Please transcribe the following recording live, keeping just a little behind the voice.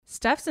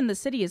Steph's in the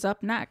City is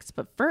up next,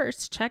 but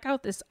first, check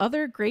out this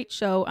other great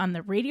show on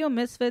the Radio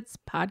Misfits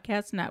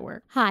Podcast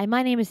Network. Hi,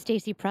 my name is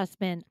Stacey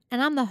Pressman,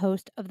 and I'm the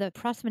host of the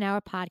Pressman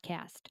Hour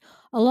podcast,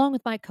 along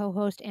with my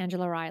co-host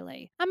Angela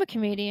Riley. I'm a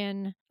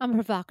comedian, I'm a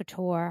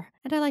provocateur,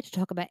 and I like to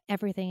talk about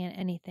everything and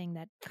anything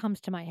that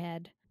comes to my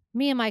head.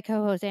 Me and my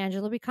co-host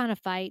Angela, we kind of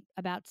fight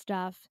about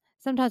stuff.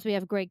 Sometimes we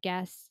have great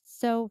guests,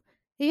 so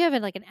if you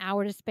have like an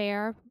hour to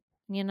spare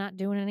and you're not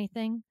doing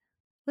anything,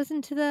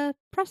 listen to the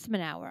Pressman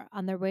Hour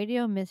on the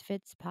Radio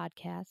Misfits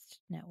Podcast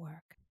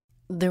Network.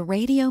 The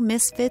Radio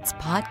Misfits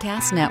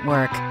Podcast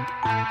Network.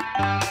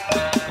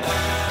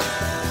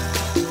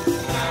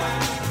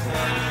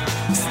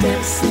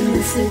 Steps in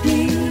the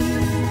city.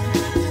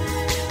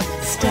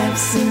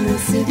 Steps in the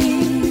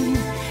city.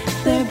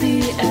 They're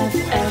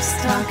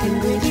BFFs talking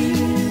gritty.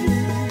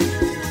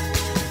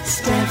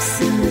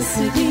 Steps in the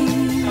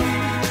city.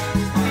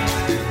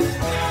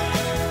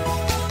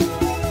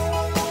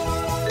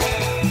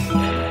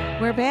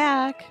 We're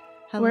back.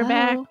 Hello. We're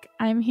back.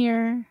 I'm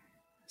here.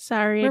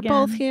 Sorry We're again.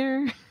 both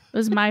here. It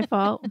was my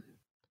fault.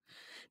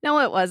 No,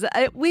 it was.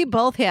 We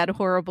both had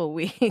horrible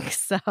weeks.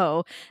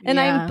 So, and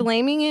Yeah. I'm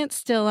blaming it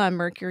still on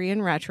Mercury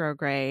in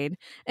retrograde,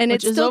 and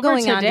Which it's is still over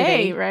going on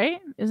today, right?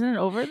 Isn't it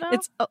over though?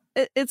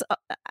 It's.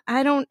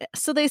 I don't.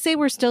 So they say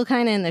we're still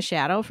kind of in the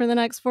shadow for the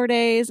next 4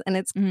 days, and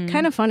it's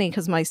kind of funny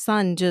because my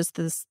son just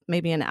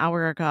maybe an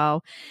hour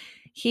ago.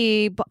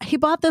 He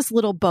bought this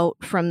little boat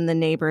from the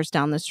neighbors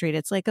down the street.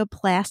 It's like a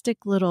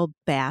plastic little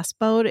bass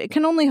boat. It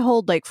can only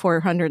hold like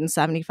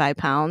 475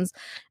 pounds.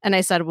 And I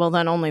said, well,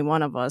 then only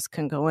one of us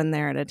can go in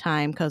there at a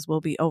time because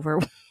we'll be over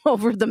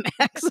the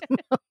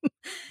maximum.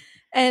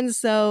 And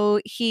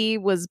so he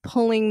was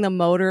pulling the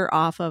motor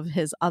off of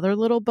his other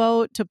little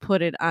boat to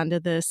put it onto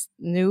this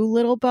new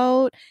little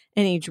boat.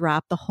 And he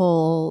dropped the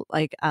whole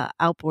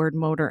outboard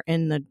motor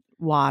in the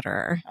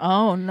water.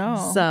 Oh,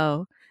 no.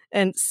 So,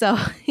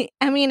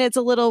 I mean, it's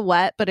a little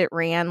wet, but it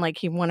ran. Like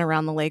he went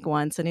around the lake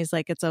once and he's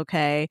like, it's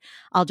okay.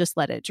 I'll just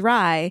let it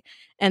dry.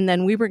 And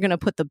then we were going to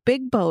put the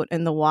big boat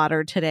in the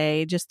water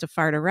today just to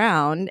fart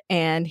around.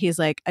 And he's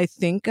like, I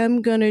think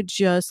I'm going to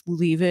just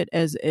leave it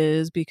as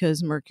is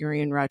because Mercury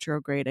in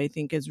retrograde, I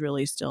think is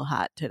really still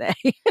hot today.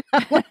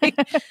 I'm like,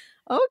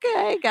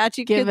 okay, got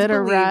you. Give kids it a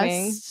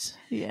believing. rest.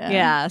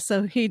 Yeah.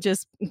 So he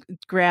just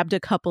grabbed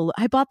a couple.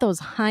 I bought those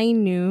High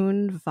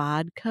Noon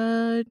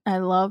vodka. I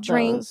love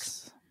drinks.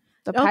 those.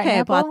 The Okay, I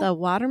pineapple? bought the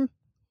water.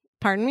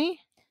 Pardon me?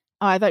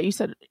 Oh, I thought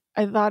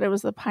it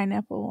was the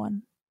pineapple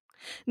one.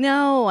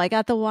 No, I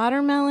got the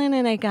watermelon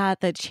and I got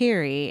the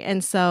cherry.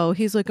 And so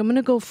he's like, I'm going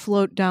to go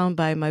float down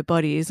by my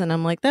buddies. And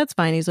I'm like, that's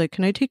fine. He's like,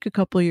 can I take a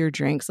couple of your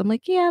drinks? I'm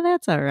like, yeah,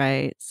 that's all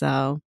right.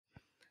 So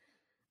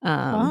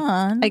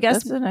Fun. I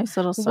guess That's a nice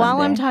little Sunday.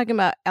 while I'm talking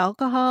about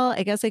alcohol,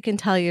 I guess I can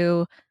tell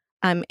you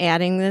I'm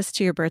adding this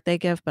to your birthday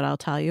gift, but I'll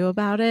tell you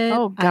about it.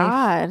 Oh,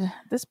 God.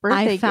 This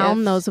birthday I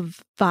found gift. those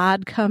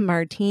vodka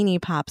martini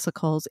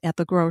popsicles at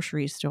the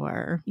grocery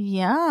store.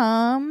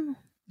 Yum.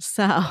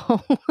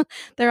 So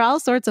they're all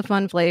sorts of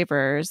fun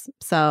flavors.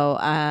 So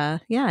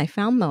yeah, I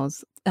found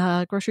those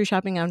grocery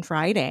shopping on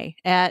Friday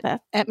at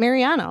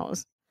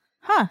Mariano's.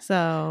 Huh.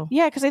 So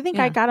Yeah, because I think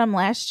yeah. I got them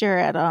last year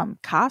at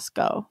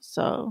Costco.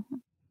 So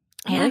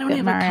Yeah, I don't that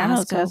have a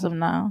Mariano's Costco. has them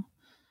now.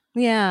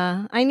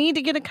 Yeah, I need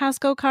to get a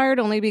Costco card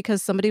only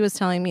because somebody was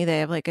telling me they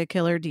have like a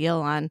killer deal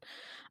on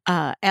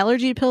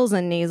allergy pills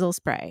and nasal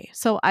spray.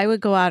 So I would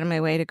go out of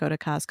my way to go to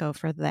Costco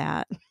for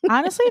that.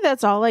 Honestly,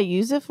 that's all I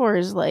use it for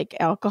is like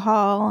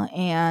alcohol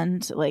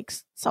and like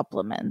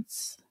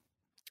supplements.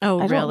 Oh,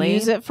 I don't really?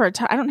 use it for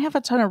I don't have a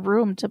ton of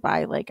room to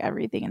buy like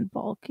everything in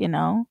bulk, you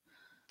know?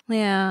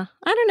 Yeah,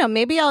 I don't know.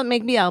 Maybe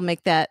I'll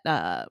make that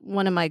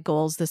one of my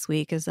goals this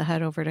week is to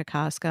head over to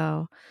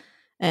Costco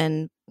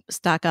and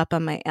stock up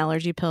on my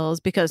allergy pills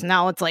because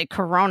now it's like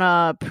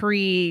Corona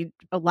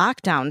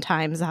pre-lockdown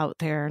times out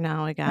there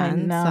now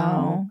again. I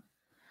know.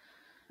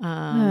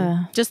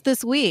 So, just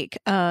this week,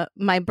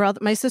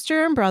 my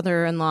sister and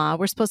brother-in-law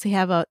were supposed to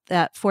have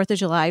that 4th of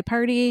July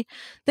party.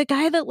 The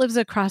guy that lives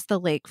across the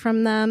lake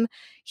from them,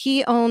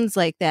 he owns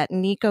like that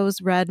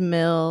Nico's Red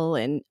Mill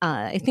and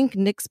I think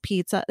Nick's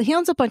Pizza. He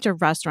owns a bunch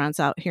of restaurants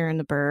out here in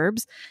the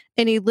burbs,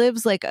 and he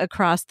lives like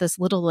across this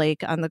little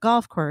lake on the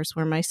golf course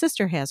where my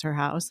sister has her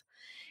house.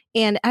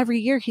 And every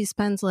year he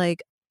spends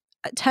like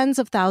tens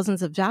of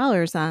thousands of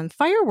dollars on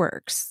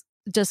fireworks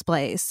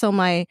displays. So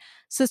my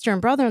sister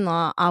and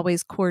brother-in-law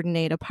always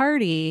coordinate a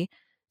party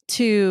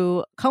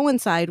to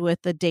coincide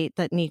with the date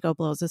that Nico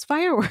blows his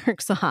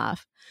fireworks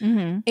off.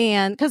 Mm-hmm.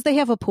 And because they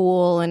have a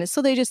pool, and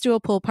so they just do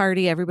a pool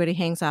party. Everybody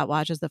hangs out,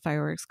 watches the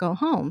fireworks, go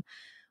home.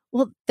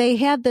 Well, they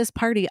had this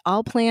party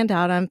all planned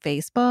out on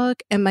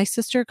Facebook, and my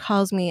sister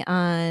calls me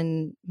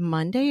on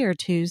Monday or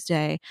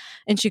Tuesday,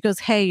 and she goes,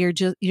 "Hey,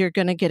 you're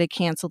going to get a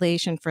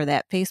cancellation for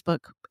that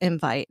Facebook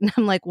invite. And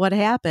I'm like, what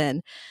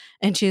happened?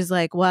 And she's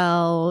like,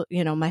 well,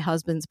 my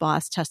husband's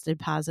boss tested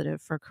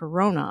positive for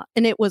corona.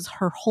 And it was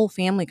her whole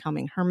family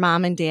coming, her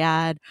mom and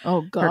dad,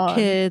 Oh, God. her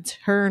kids,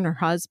 her and her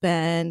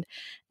husband.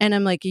 And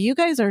I'm like, you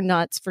guys are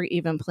nuts for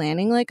even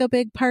planning like a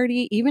big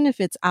party. Even if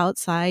it's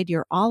outside,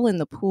 you're all in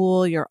the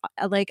pool. You're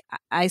like,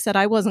 I said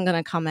I wasn't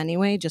going to come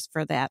anyway, just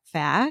for that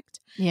fact.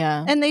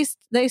 Yeah. And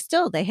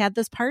they had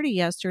this party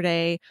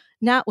yesterday,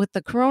 not with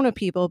the corona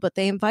people, but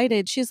they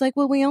invited, she's like,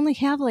 well, we only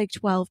have like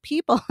 12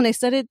 people. And I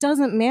said, it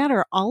doesn't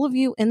matter. All of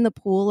you in the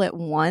pool at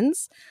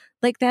once.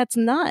 Like, that's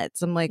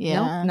nuts. I'm like,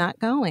 nope, not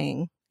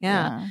going.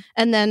 Yeah.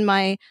 And then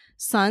my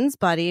son's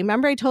buddy,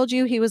 remember I told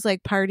you he was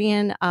like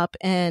partying up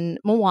in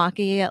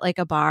Milwaukee at like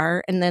a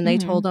bar. And then they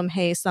told him,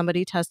 hey,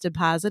 somebody tested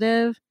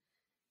positive.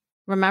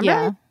 Remember?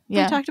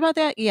 Yeah. We talked about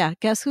that? Yeah.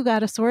 Guess who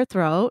got a sore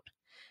throat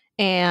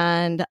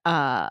and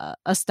a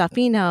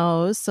stuffy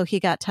nose? So he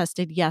got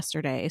tested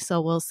yesterday.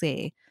 So we'll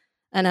see.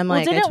 And I'm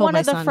like, didn't I told one my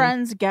of the son,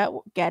 friends get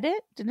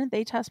it? Didn't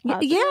they test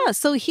positive? Yeah.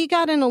 So he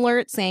got an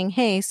alert saying,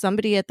 hey,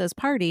 somebody at this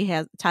party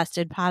has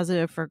tested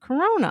positive for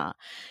corona.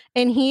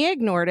 And he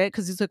ignored it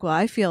because he's like, well,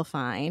 I feel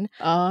fine.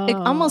 Oh. Like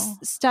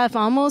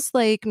almost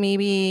like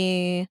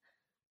maybe,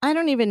 I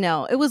don't even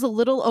know. It was a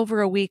little over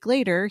a week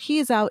later.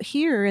 He's out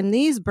here in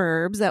these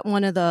burbs at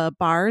one of the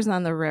bars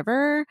on the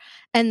river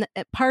and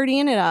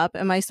partying it up.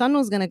 And my son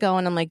was going to go.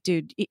 And I'm like,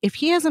 dude, if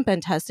he hasn't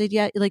been tested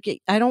yet,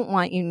 like, I don't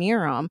want you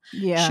near him.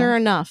 Yeah. Sure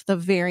enough, the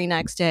very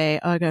next day,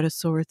 I got a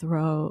sore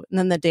throat. And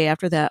then the day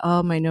after that,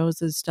 my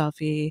nose is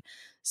stuffy.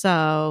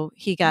 So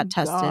he got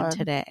tested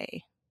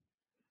today.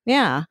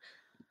 Yeah.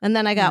 And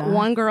then I got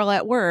one girl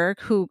at work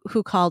who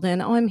called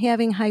in, I'm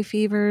having high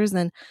fevers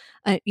and,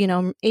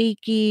 I'm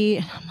achy.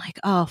 And I'm like,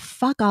 oh,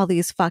 fuck all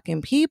these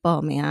fucking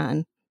people,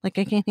 man. Like,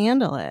 I can't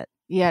handle it.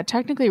 Yeah,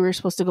 technically we were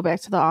supposed to go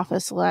back to the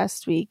office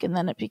last week and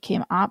then it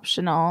became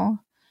optional.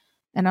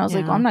 And I was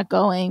like, well, I'm not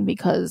going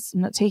because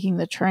I'm not taking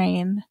the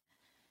train.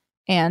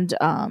 And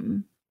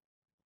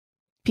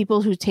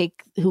people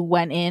who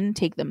went in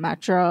take the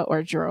metro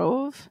or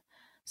drove.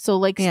 So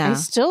like, I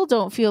still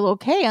don't feel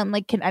okay. I'm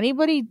like,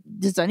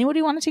 does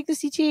anybody want to take the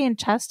CTA and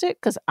test it?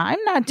 Because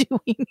I'm not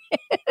doing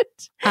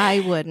it. I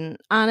wouldn't.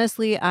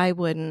 Honestly, I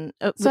wouldn't.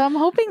 So I'm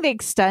hoping they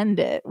extend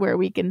it where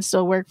we can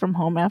still work from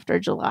home after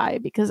July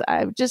because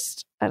I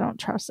don't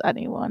trust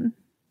anyone.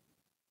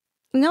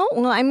 No,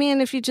 well, I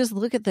mean, if you just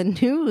look at the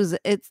news,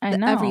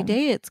 every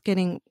day it's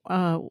getting,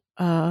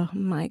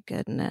 my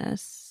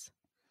goodness.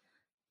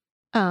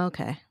 Oh,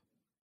 okay.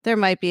 There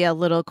might be a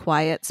little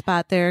quiet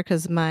spot there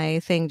because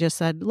my thing just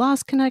said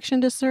lost connection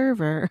to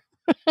server.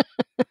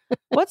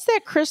 What's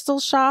that crystal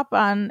shop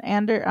in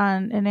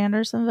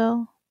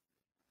Andersonville?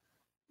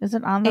 Is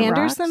it on the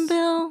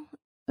Andersonville? Rocks?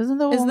 Isn't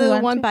the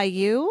one by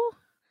you?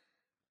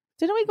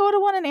 Didn't we go to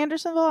one in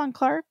Andersonville on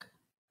Clark?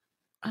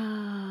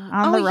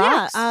 On the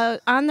Rocks? Yeah,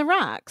 on the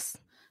Rocks.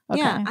 Okay.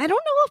 Yeah, I don't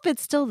know if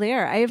it's still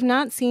there. I have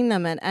not seen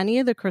them at any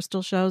of the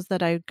crystal shows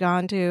that I've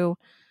gone to.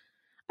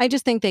 I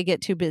just think they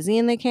get too busy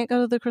and they can't go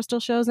to the crystal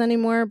shows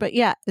anymore. But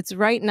yeah, it's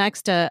right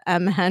next to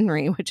M.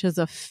 Henry, which is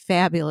a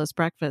fabulous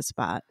breakfast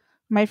spot.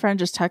 My friend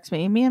just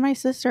texted me and my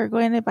sister are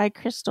going to buy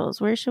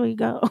crystals. Where should we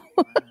go?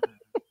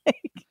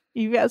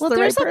 You asked the right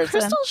person. There's a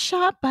crystal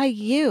shop by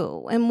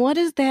you. And what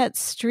is that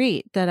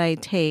street that I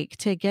take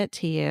to get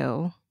to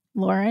you?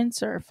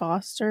 Lawrence or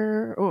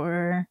Foster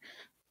or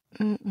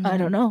I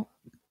don't know.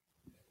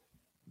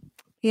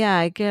 Yeah,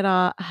 I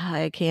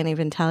can't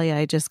even tell you.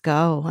 I just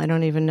go. I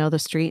don't even know the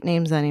street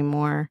names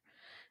anymore.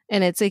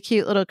 And it's a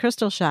cute little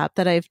crystal shop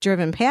that I've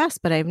driven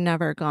past, but I've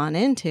never gone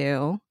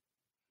into.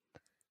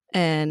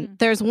 And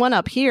there's one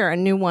up here, a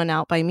new one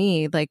out by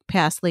me, like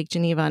past Lake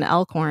Geneva and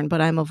Elkhorn,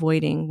 but I'm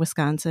avoiding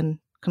Wisconsin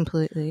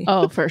completely.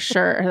 Oh, for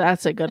sure.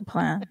 That's a good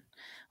plan.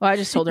 Well, I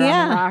just told her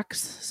on the Rocks,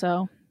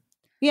 so.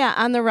 Yeah,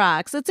 on the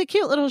Rocks. It's a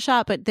cute little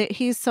shop, but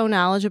he's so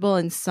knowledgeable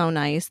and so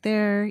nice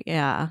there.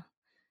 Yeah.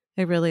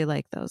 I really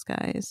like those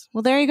guys.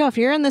 Well, there you go. If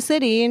you're in the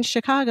city in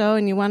Chicago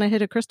and you want to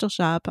hit a crystal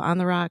shop, On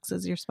the Rocks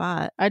is your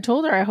spot. I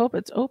told her I hope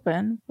it's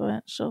open,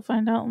 but she'll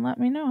find out and let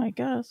me know, I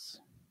guess.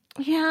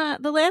 Yeah.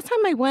 The last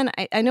time I went,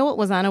 I know it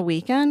was on a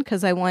weekend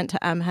because I went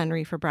to M.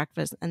 Henry for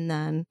breakfast. And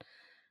then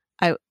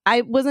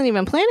I wasn't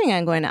even planning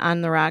on going to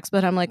On the Rocks,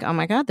 but I'm like, oh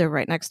my God, they're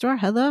right next door.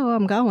 Hello,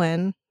 I'm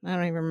going. I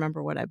don't even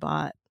remember what I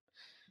bought.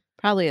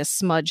 Probably a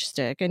smudge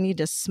stick. I need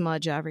to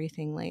smudge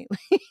everything lately.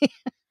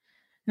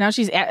 Now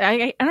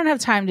I don't have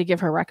time to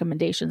give her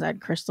recommendations on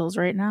crystals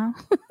right now.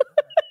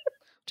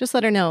 Just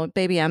let her know,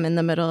 baby, I'm in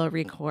the middle of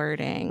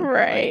recording.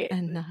 Right.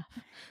 Enough.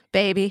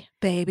 Baby.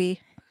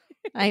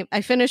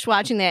 I finished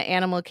watching that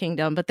Animal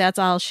Kingdom, but that's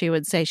all she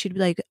would say. She'd be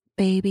like,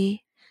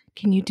 baby,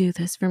 can you do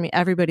this for me?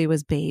 Everybody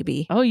was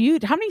baby. Oh,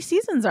 how many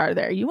seasons are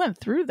there? You went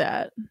through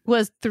that.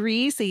 Was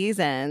 3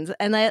 seasons.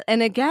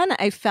 And again,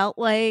 I felt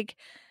when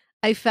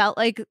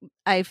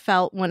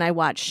I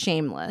watched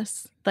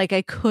Shameless. Like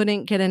I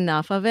couldn't get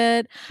enough of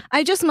it.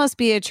 I just must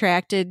be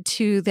attracted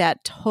to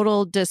that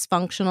total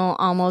dysfunctional,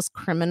 almost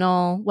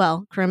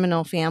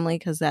criminal family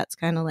because that's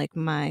kind of like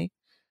my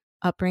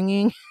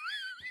upbringing.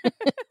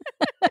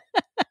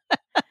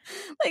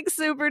 Like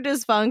super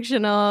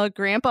dysfunctional.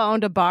 Grandpa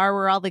owned a bar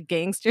where all the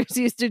gangsters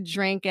used to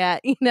drink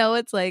at. You know,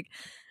 it's like,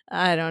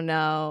 I don't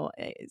know.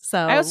 So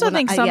I also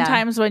think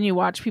sometimes when you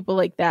watch people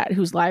like that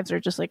whose lives are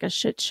just like a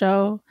shit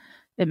show,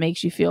 it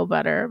makes you feel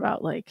better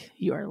about like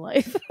your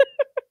life.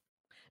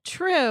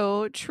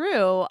 True.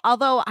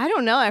 Although I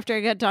don't know, after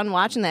I got done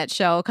watching that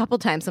show a couple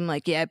times, I'm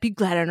like, yeah, I'd be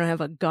glad I don't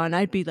have a gun.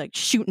 I'd be like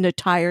shooting the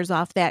tires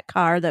off that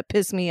car that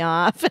pissed me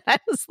off. And I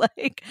was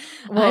like,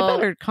 well, I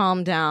better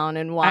calm down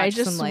and watch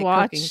some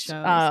like cooking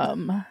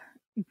shows.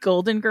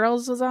 Golden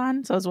Girls was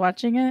on, so I was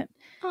watching it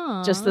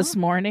just this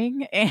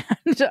morning,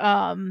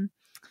 and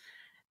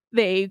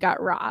they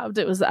got robbed.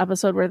 It was the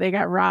episode where they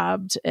got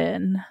robbed,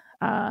 and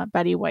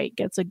Betty White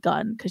gets a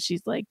gun because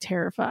she's like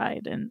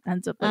terrified and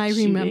ends up like I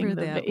remember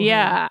that.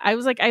 Yeah, I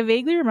was like, I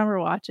vaguely remember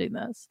watching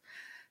this.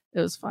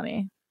 It was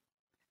funny.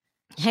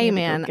 Hey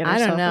man, I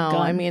don't know.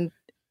 I mean,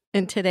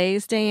 in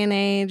today's day and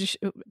age,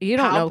 you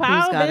don't know who's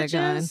got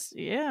bitches. A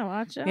gun. Yeah,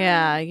 watch out.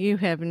 Yeah, you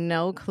have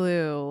no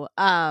clue.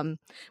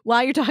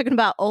 While you're talking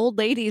about old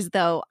ladies,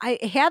 though, I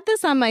had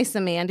this on my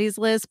Samandy's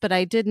list, but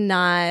I did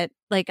not,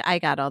 like, I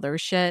got other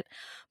shit.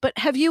 But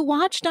have you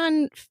watched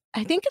on,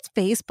 I think it's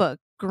Facebook,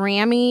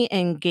 Grammy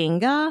and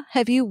Ginga?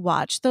 Have you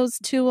watched those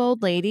two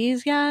old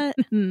ladies yet?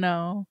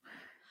 No.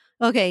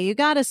 Okay, you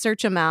got to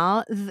search them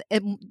out.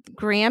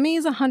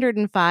 Grammy's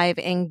 105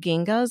 and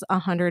Ginga's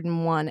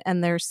 101,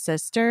 and they're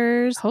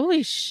sisters.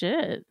 Holy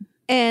shit.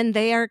 And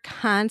they are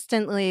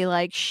constantly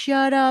like,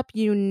 shut up,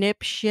 you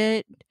nip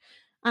shit.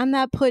 I'm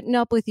not putting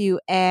up with you,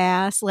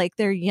 ass. Like,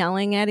 they're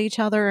yelling at each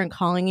other and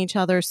calling each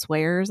other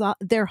swears.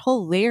 They're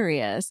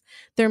hilarious.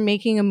 They're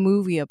making a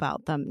movie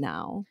about them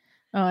now.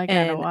 Oh, I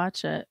gotta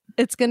watch it.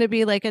 It's going to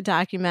be like a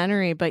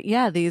documentary, but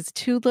yeah, these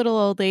two little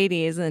old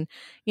ladies, and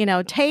you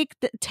know, take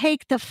the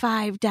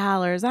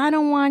 $5. I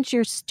don't want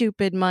your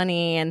stupid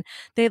money, and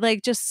they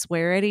like just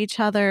swear at each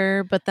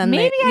other. But then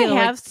maybe I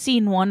have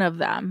seen one of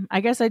them. I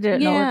guess I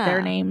didn't know what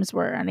their names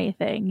were or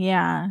anything.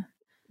 Yeah,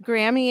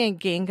 Grammy and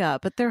Ginga,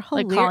 but they're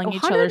hilarious. Like calling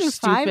each other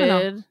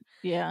stupid.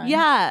 Yeah.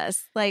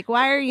 Yes. Like,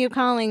 why are you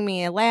calling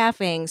me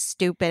laughing,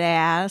 stupid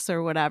ass,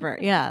 or whatever?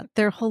 Yeah,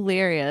 they're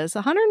hilarious.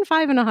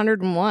 105 and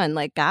 101.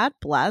 Like, God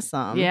bless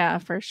them. Yeah,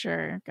 for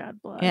sure.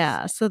 God bless.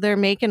 Yeah. So they're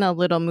making a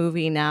little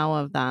movie now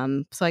of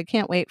them. So I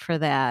can't wait for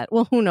that.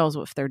 Well, who knows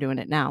if they're doing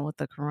it now with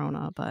the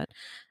corona, but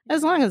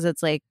as long as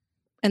it's like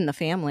in the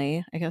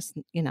family, I guess,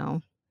 you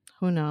know,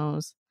 who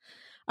knows?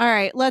 All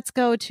right, let's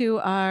go to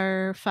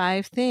our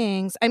 5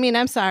 things. I mean,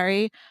 I'm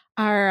sorry.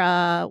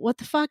 Our what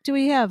the fuck do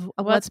we have?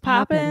 What's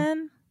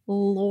poppin'?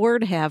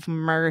 Lord have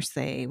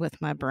mercy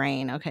with my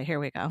brain. Okay, here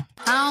we go.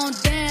 I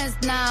don't dance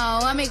now.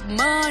 I make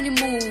money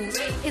move.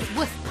 It's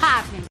what's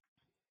poppin'.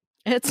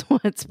 It's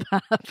what's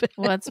poppin'.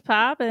 What's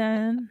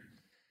poppin'?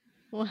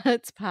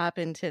 What's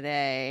poppin'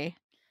 today?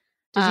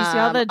 Did you see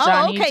all the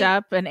Johnny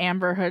Depp and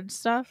Amber Heard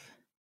stuff?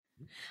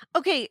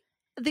 Okay.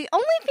 The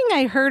only thing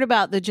I heard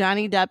about the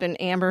Johnny Depp and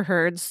Amber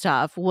Heard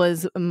stuff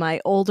was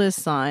my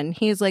oldest son.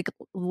 He's like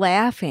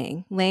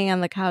laughing, laying on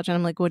the couch. And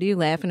I'm like, what are you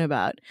laughing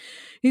about?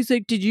 He's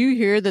like, did you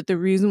hear that the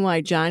reason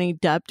why Johnny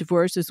Depp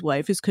divorced his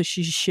wife is because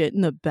she's shit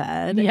in the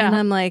bed? Yeah. And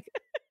I'm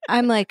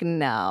like,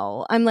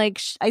 no. I'm like,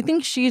 I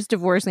think she's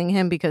divorcing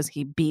him because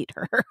he beat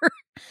her.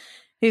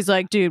 He's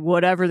like, dude,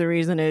 whatever the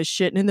reason is,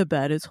 shitting in the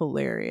bed is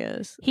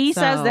hilarious. He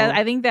says that.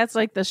 I think that's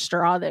like the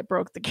straw that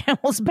broke the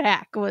camel's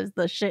back was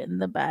the shit in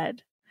the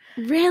bed.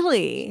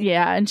 Really?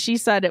 Yeah, and she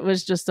said it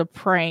was just a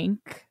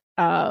prank.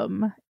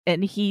 And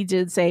he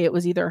did say it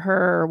was either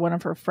her or one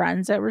of her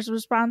friends that was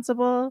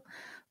responsible,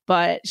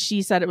 but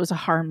she said it was a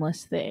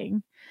harmless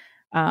thing.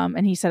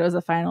 And he said it was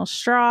the final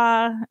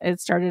straw. It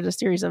started a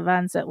series of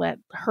events that led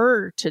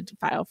her to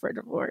file for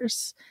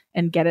divorce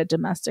and get a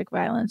domestic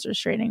violence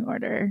restraining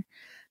order.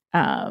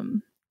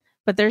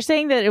 But they're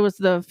saying that it was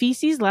the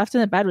feces left in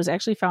the bed was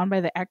actually found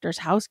by the actor's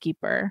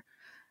housekeeper.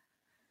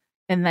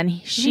 And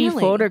then she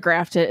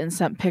photographed it and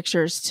sent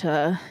pictures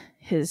to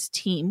his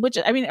team, which,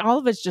 I mean, all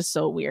of it's just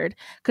so weird.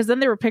 Because then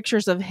there were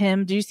pictures of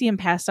him. Do you see him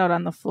passed out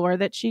on the floor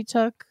that she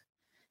took?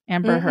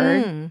 Amber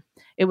Heard.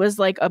 It was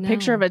like a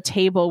picture of a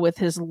table with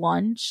his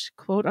lunch,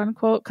 quote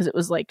unquote, because it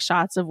was like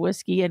shots of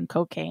whiskey and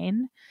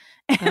cocaine.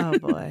 Oh,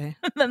 boy.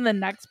 And then the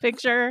next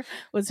picture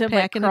was him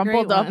like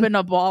crumpled up in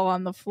a ball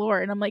on the floor.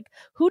 And I'm like,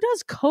 who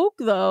does coke,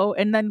 though,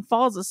 and then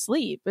falls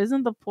asleep?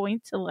 Isn't the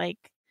point to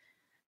like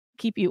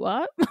keep you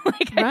up?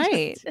 Like,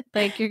 right.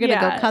 Like you're gonna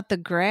go cut the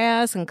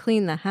grass and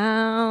clean the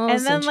house,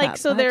 and then like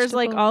so there's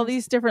like all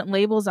these different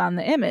labels on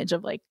the image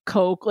of like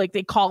coke, like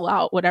they call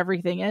out what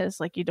everything is,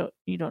 like you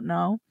don't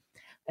know.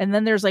 And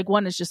then there's like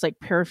one is just like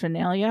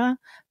paraphernalia,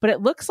 but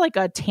it looks like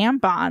a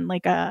tampon,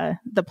 like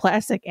the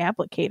plastic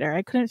applicator.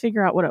 I couldn't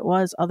figure out what it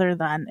was other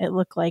than it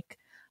looked like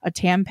a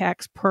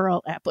Tampax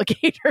Pearl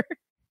applicator.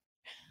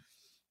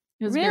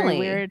 It was very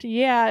weird.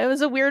 Yeah, it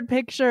was a weird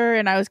picture,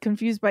 and I was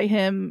confused by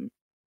him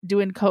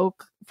doing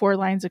coke, 4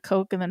 lines of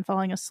coke, and then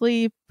falling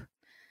asleep.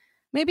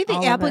 Maybe the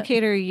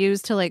applicator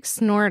used to like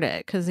snort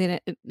it because he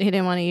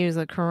didn't want to use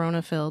a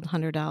Corona-filled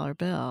 $100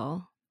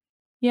 bill.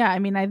 Yeah, I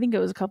mean, I think it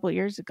was a couple of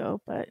years ago,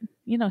 but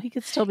he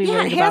could still be Yeah,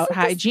 worried about hasn't this-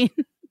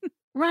 hygiene.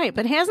 Right,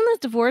 but hasn't this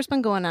divorce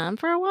been going on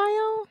for a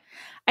while?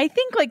 I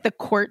think like the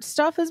court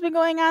stuff has been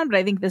going on, but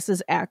I think this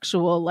is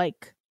actual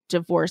like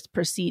divorce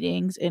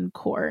proceedings in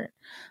court.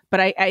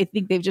 But I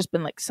think they've just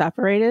been like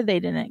separated.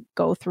 They didn't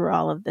go through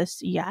all of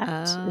this yet.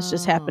 It's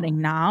just happening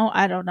now.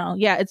 I don't know.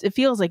 Yeah, it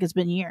feels like it's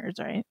been years,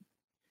 right?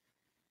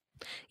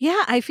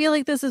 Yeah, I feel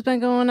like this has been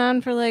going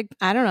on for like,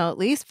 I don't know, at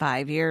least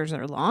 5 years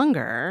or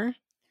longer.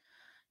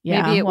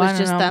 Yeah, maybe it well, was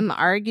just them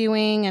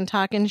arguing and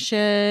talking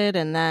shit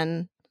and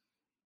then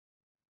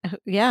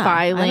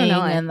filing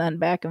and then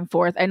back and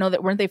forth. I know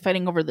that weren't they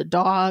fighting over the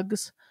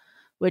dogs,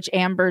 which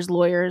Amber's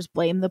lawyers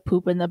blamed the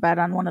poop in the bed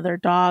on one of their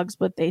dogs,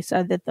 but they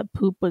said that the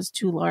poop was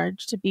too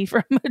large to be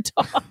from a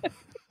dog.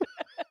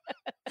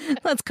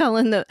 Let's call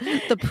in the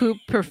poop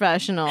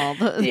professional.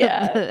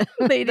 They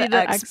need an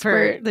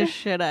expert. The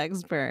shit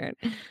expert.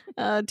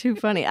 Too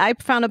funny. I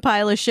found a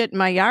pile of shit in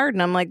my yard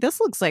and I'm like,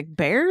 this looks like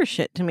bear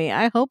shit to me.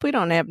 I hope we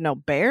don't have no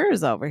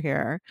bears over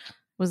here.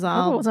 It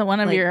wasn't one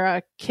of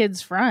your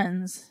kids'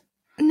 friends.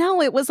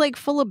 No, it was like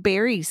full of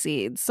berry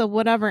seeds. So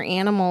whatever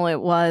animal it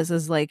was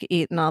is like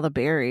eating all the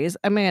berries.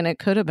 I mean, it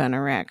could have been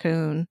a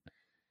raccoon.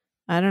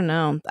 I don't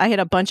know. I had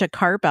a bunch of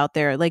carp out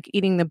there like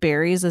eating the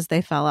berries as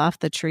they fell off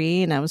the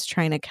tree and I was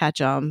trying to catch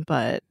them,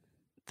 but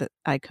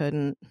I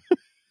couldn't.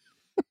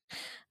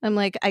 I'm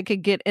like, I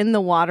could get in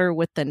the water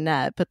with the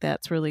net, but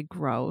that's really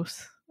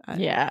gross.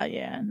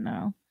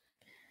 No.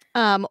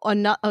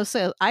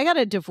 So I got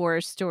a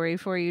divorce story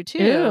for you too.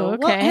 Ooh, okay.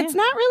 Well, it's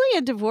not really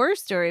a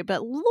divorce story,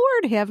 but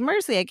Lord have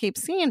mercy, I keep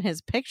seeing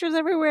his pictures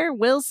everywhere.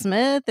 Will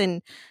Smith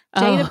and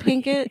Jada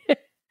Pinkett.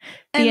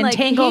 The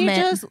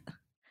entanglement.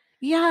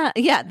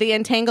 The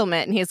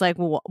entanglement. And he's like,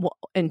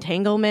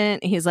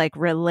 entanglement. He's like,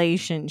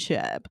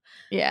 relationship.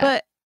 Yeah.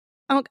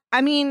 But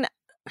I mean,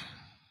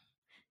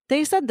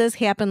 they said this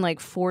happened like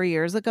 4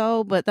 years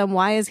ago, but then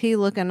why is he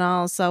looking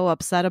all so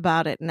upset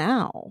about it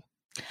now?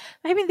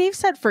 I mean, they've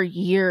said for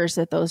years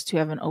that those two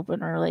have an open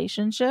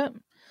relationship.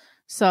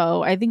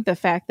 So I think the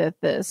fact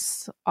that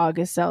this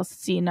August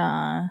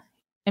Alsina,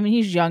 I mean,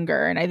 he's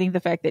younger. And I think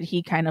the fact that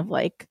he kind of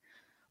like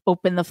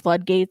opened the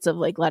floodgates of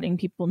like letting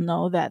people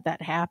know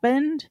that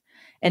happened.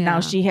 And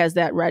now she has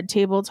that Red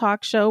Table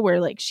talk show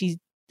where like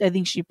I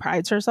think she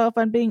prides herself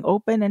on being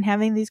open and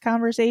having these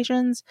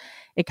conversations.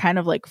 It kind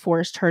of like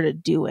forced her to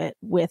do it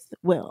with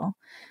Will.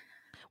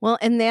 Well,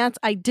 and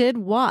I did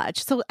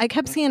watch. So I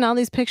kept seeing all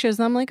these pictures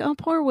and I'm like, oh,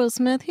 poor Will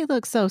Smith. He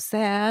looks so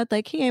sad.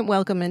 Like he ain't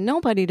welcoming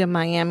nobody to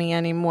Miami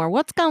anymore.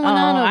 What's going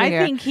on over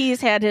here? I think he's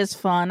had his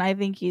fun. I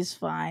think he's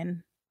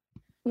fine.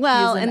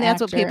 Well, and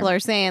that's what people are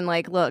saying.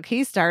 Like, look,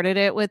 he started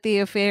it with the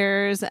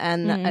affairs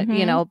and,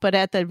 but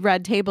at the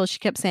Red Table, she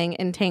kept saying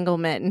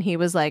entanglement. And he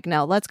was like,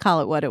 no, let's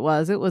call it what it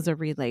was. It was a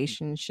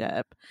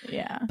relationship.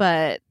 Yeah.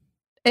 But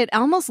it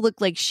almost looked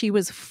like she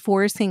was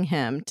forcing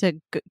him to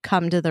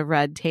come to the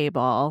Red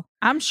Table.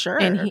 I'm sure.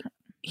 And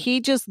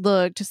he just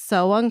looked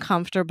so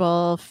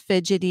uncomfortable,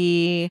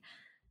 fidgety.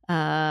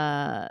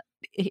 It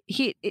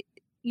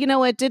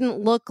didn't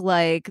look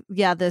like,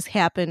 this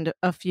happened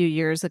a few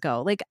years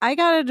ago. Like I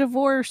got a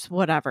divorce,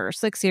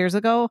 6 years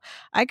ago.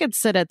 I could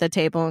sit at the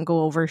table and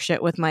go over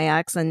shit with my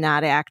ex and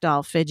not act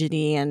all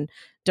fidgety and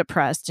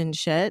depressed and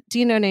shit. Do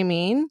you know what I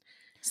mean?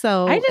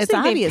 So I just it's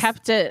think obvious. They've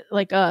kept it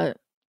like a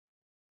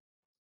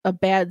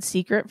bad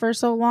secret for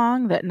so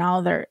long that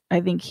now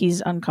I think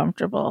he's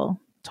uncomfortable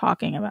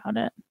talking about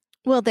it.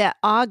 Well, that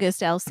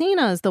August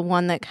Alsina is the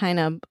one that kind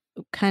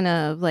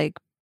of like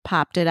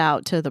popped it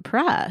out to the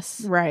press.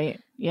 Right.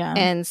 Yeah.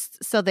 And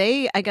so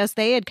I guess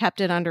they had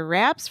kept it under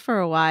wraps for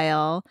a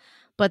while,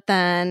 but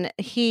then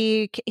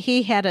he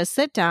had a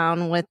sit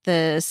down with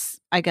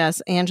this, I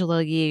guess,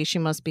 Angela Yee. She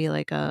must be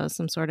like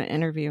some sort of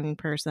interviewing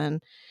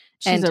person.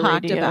 She's and a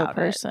talked radio about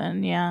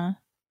person. Yeah.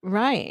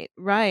 Right.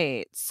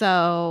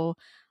 So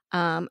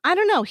I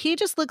don't know. He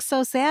just looks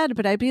so sad,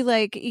 but I'd be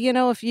like,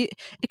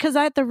 because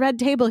at the Red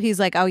Table,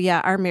 he's like, oh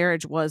yeah, our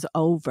marriage was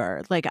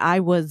over. Like I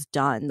was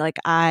done. Like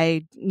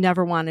I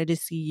never wanted to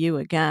see you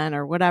again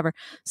or whatever.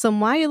 So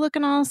why are you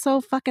looking all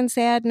so fucking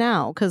sad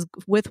now? Because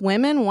with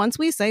women, once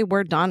we say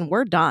we're done,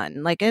 we're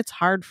done. Like it's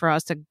hard for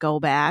us to go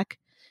back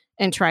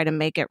and try to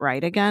make it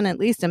right again, at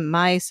least in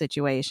my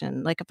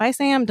situation. Like if I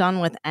say I'm done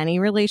with any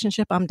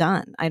relationship, I'm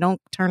done. I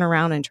don't turn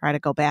around and try to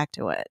go back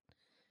to it.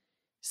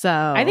 So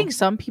I think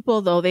some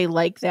people though, they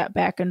like that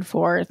back and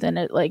forth and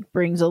it like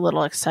brings a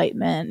little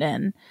excitement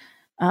and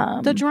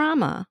the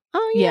drama.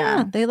 Oh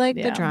yeah. They like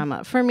the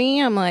drama. For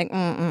me, I'm like,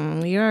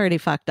 you already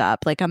fucked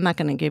up. Like I'm not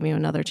going to give you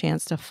another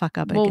chance to fuck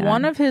up again. Well,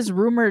 one of his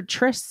rumored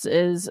trysts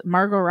is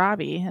Margot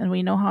Robbie, and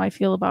we know how I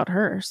feel about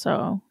her,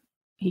 so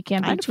he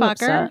can't be too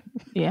upset.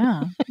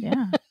 Yeah.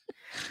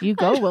 You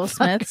go, Will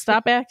Smith.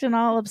 Stop acting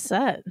all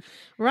upset.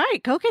 Right.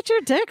 Go get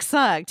your dick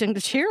sucked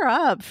and cheer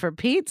up, for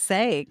Pete's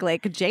sake.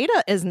 Like,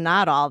 Jada is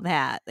not all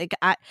that. Like,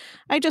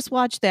 I just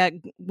watched that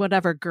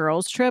whatever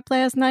girls trip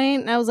last night,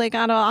 and I was like,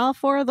 out of all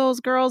four of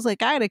those girls,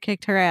 like, I'd have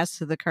kicked her ass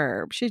to the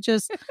curb. She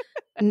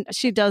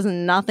does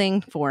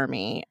nothing for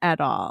me at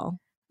all.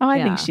 Oh,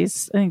 I think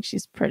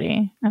she's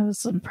pretty. I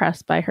was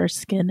impressed by her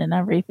skin and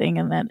everything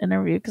in that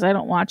interview because I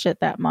don't watch it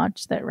that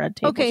much. That Red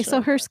Table. Okay, show.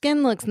 so her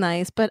skin looks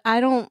nice, but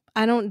I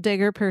don't dig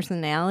her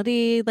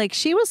personality. Like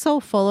she was so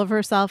full of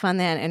herself on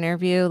that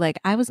interview. Like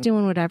I was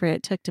doing whatever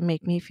it took to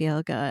make me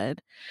feel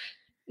good.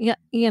 Yeah,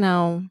 you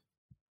know.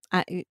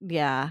 I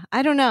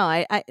don't know.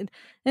 I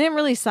didn't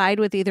really side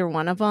with either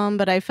one of them,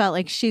 but I felt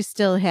like she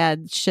still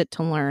had shit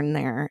to learn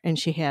there, and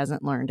she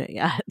hasn't learned it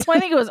yet. Well, I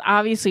think it was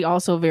obviously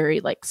also very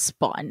like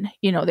spun.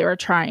 You know, they were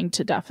trying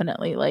to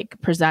definitely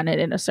like present it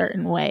in a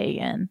certain way,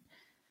 and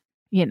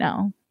you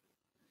know,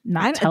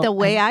 the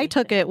way I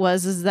took it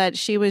is that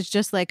she was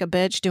just like a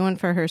bitch doing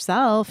for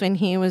herself, and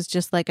he was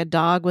just like a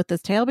dog with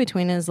his tail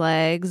between his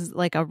legs,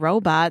 like a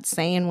robot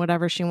saying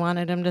whatever she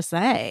wanted him to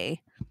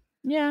say.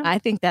 Yeah, I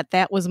think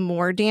that was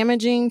more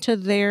damaging to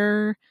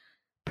their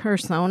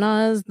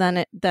personas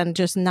than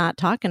just not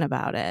talking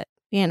about it.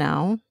 You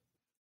know,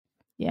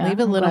 leave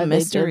a little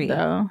mystery.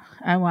 Though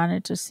I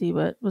wanted to see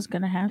what was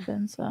going to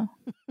happen, so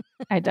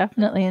I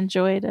definitely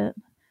enjoyed it.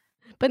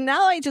 But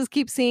now I just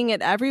keep seeing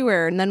it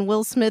everywhere, and then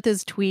Will Smith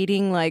is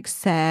tweeting like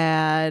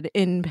sad,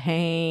 in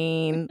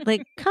pain.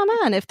 Like, come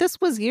on! If this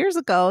was years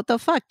ago, what the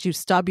fuck? Did you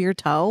stub your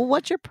toe?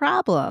 What's your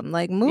problem?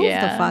 Like, move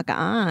the fuck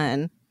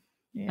on.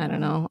 Yeah. I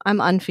don't know. I'm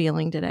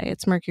unfeeling today.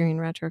 It's Mercury in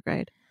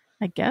retrograde.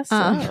 I guess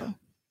so.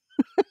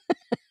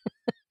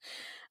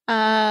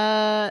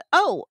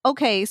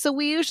 Okay. So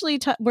we usually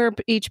we're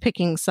each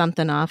picking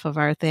something off of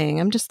our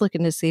thing. I'm just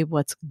looking to see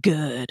what's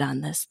good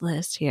on this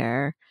list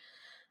here.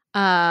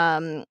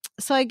 So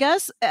I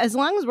guess as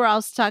long as we're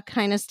all stuck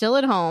kind of still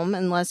at home,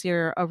 unless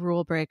you're a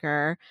rule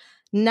breaker,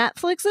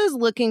 Netflix is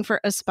looking for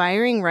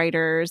aspiring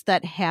writers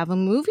that have a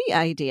movie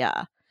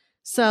idea.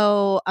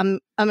 So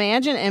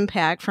Imagine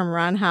Impact from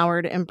Ron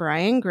Howard and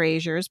Brian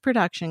Grazier's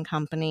production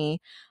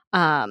company.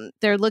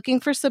 They're looking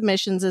for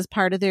submissions as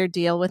part of their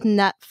deal with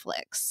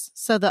Netflix.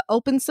 So the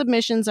open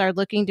submissions are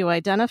looking to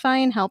identify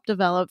and help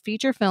develop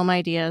feature film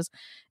ideas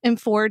in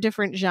 4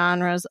 different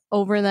genres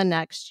over the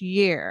next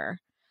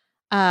year.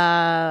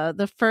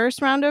 The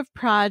first round of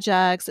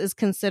projects is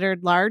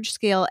considered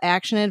large-scale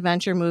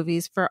action-adventure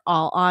movies for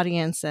all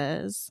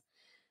audiences.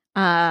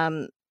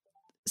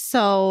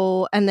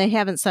 So, and they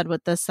haven't said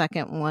what the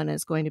second one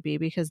is going to be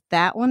because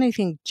that one I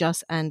think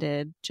just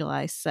ended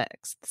July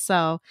 6th.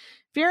 So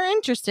if you're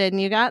interested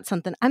and you got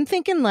something, I'm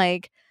thinking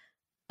like,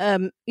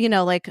 you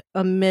know, like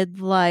a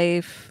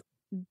midlife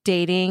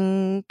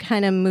dating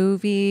kind of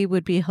movie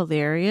would be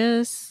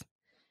hilarious.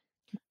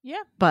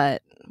 Yeah.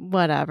 But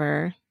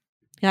whatever.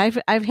 Yeah,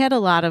 I've had a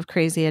lot of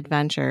crazy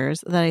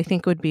adventures that I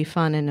think would be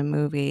fun in a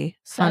movie.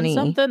 Send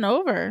something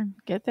over.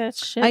 Get that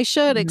shit. I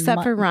should,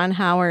 except for Ron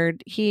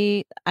Howard.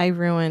 I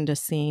ruined a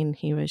scene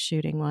he was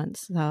shooting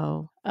once.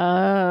 So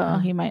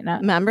he might not.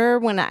 Remember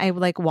when I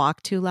like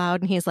walked too loud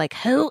and he's like,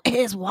 "Who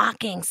is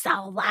walking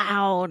so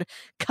loud?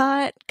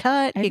 Cut."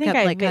 I think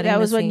that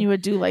was when you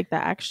would do like the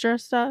extra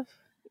stuff.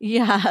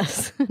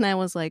 Yes. And I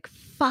was like,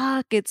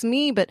 fuck, it's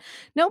me. But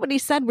nobody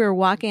said we were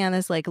walking on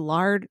this like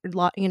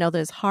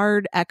this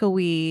hard,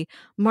 echoey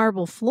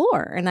marble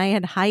floor. And I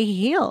had high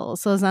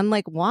heels. So as I'm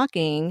like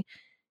walking,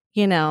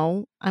 you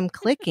know, I'm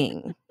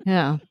clicking.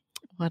 Yeah,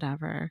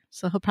 whatever.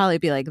 So he'll probably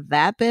be like,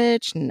 that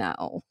bitch?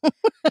 No.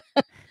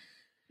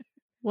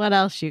 What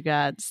else you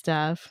got,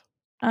 Steph?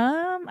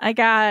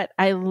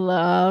 I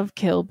love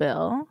Kill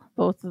Bill.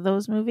 Both of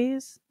those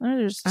movies.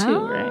 There's 2,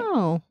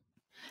 right?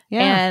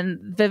 Yeah.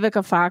 And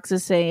Vivica Fox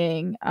is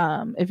saying,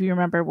 if you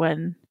remember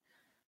when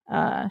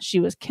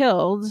she was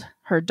killed,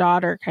 her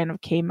daughter kind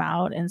of came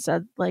out and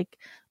said, like,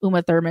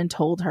 Uma Thurman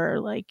told her,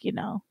 like, you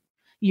know,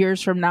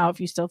 years from now, if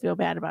you still feel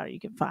bad about it,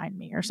 you can find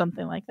me or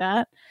something like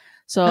that.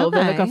 So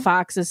Vivica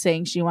Fox is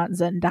saying she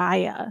wants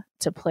Zendaya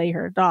to play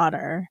her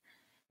daughter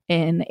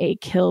in a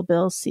Kill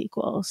Bill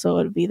sequel. So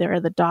it would be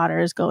the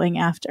daughters going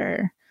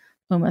after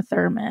Uma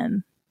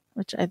Thurman,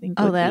 which I think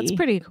that's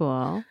pretty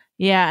cool.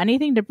 Yeah,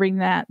 anything to bring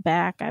that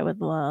back, I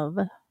would love.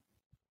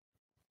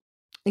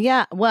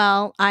 Yeah,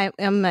 well, I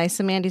am my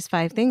Samandy's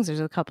 5 things. There's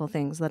a couple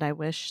things that I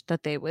wish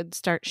that they would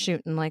start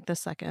shooting like the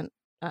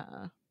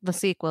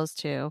sequels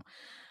to.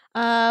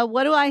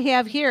 What do I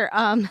have here?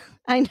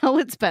 I know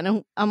it's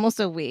been almost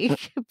a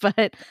week,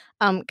 but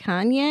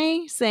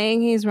Kanye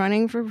saying he's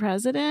running for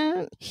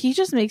president. He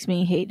just makes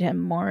me hate him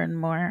more and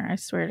more. I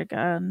swear to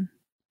God.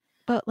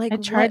 But like, I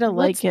try to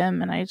like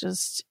him, and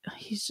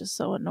he's just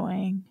so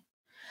annoying.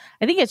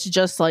 I think it's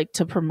just like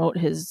to promote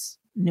his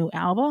new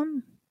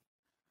album,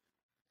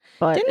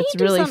 but it's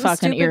really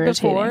fucking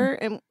irritating. Before?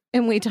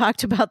 And we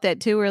talked about that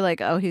too. We're like,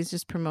 oh, he's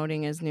just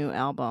promoting his new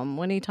album.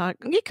 When he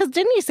talked, because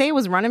didn't he say he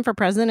was running for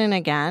president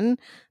again,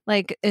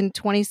 like in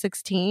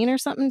 2016 or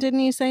something? Didn't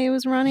he say he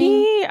was running?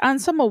 He on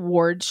some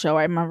award show.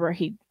 I remember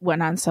he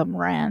went on some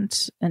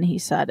rant and he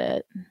said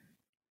it.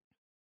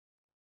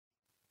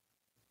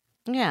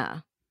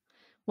 Yeah.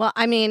 Well,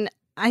 I mean,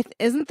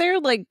 isn't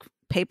there like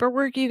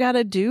paperwork you got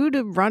to do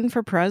to run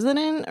for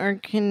president, or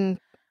can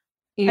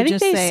you I think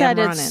just they say said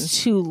I'm it's running?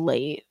 too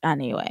late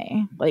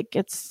anyway. Like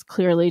it's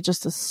clearly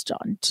just a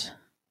stunt.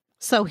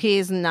 So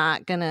he's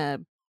not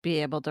gonna be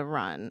able to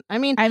run. I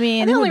mean,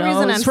 the only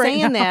reason I'm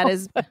saying now.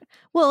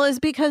 that is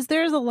because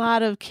there's a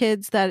lot of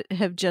kids that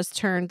have just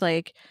turned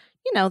like,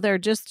 they're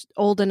just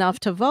old enough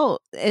to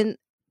vote, and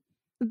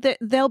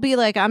they'll be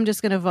like, I'm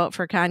just going to vote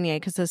for Kanye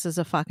because this is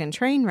a fucking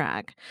train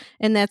wreck.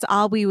 And that's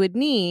all we would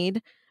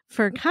need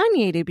for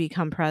Kanye to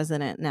become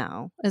president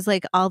now, is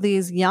like all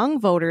these young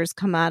voters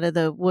come out of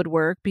the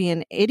woodwork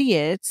being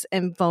idiots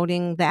and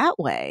voting that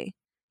way.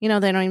 They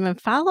don't even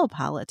follow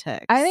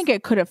politics. I think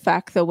it could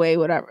affect the way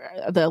whatever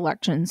the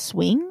election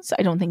swings.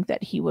 I don't think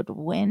that he would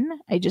win.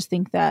 I just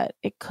think that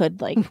it could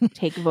like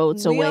take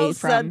votes away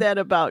from. Said that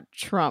about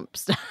Trump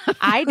stuff.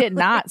 I did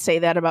not say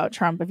that about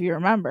Trump. If you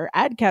remember,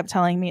 Ed kept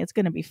telling me it's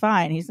going to be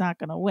fine. He's not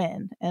going to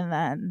win, and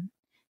then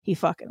he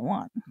fucking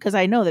won. Because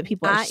I know that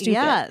people are stupid.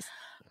 Yes,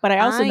 but I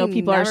also know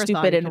people are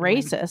stupid and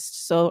racist. Win.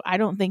 So I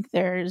don't think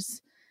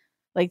there's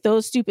like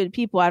those stupid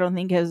people. I don't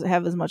think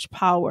have as much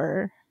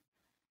power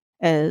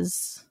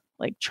as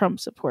like Trump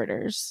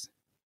supporters.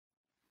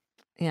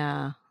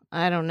 Yeah,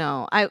 I don't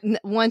know.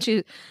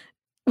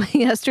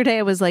 Yesterday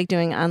I was like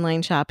doing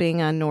online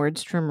shopping on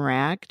Nordstrom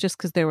Rack just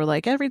because they were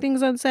like,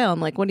 everything's on sale. I'm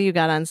like, what do you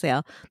got on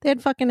sale? They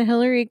had fucking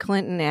Hillary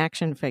Clinton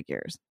action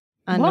figures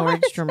on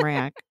Nordstrom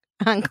Rack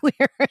on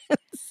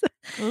clearance.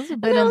 Those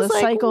have been in the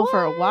cycle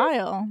for a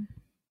while.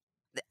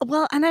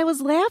 Well, and I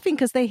was laughing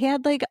because they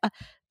had like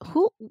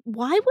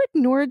why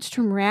would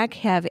Nordstrom Rack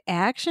have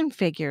action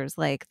figures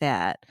like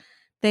that?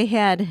 They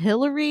had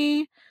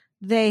Hillary,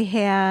 they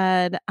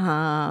had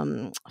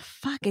I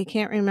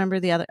can't remember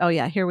the other. Oh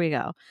yeah, here we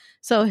go.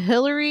 So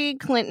Hillary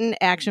Clinton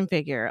action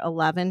figure,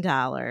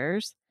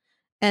 $11.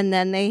 And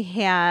then they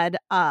had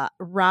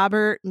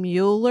Robert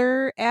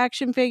Mueller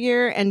action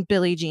figure and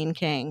Billie Jean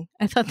King.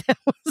 I thought that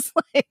was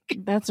like,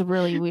 that's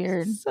really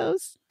weird. So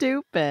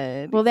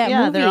stupid. Well, that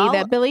movie,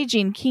 that Billie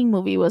Jean King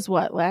movie was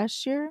what,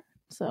 last year?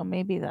 So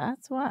maybe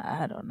that's why.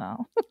 I don't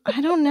know.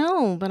 I don't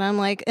know, but I'm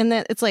like, and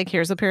then it's like,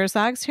 here's a pair of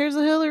socks. Here's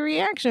a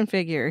Hillary action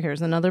figure.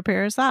 Here's another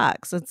pair of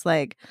socks. It's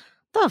like,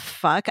 the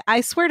fuck?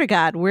 I swear to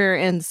God, we're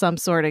in some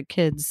sort of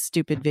kid's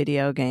stupid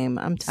video game.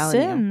 I'm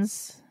telling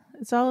Sims.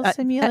 It's all a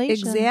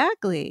simulation.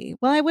 Exactly.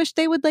 Well, I wish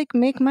they would like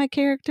make my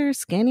character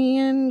skinny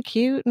and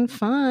cute and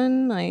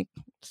fun, like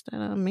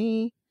instead of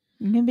me.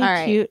 You can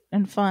be cute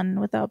and fun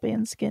without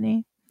being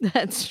skinny.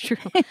 That's true.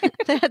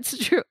 That's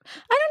true.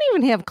 I don't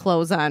even have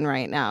clothes on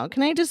right now.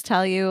 Can I just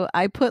tell you,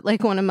 I put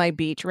like one of my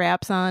beach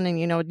wraps on and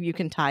you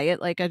can tie it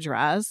like a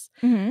dress.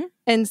 Mm-hmm.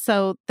 And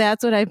so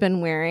that's what I've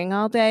been wearing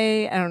all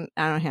day. I don't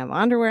have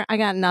underwear. I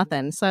got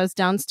nothing. So I was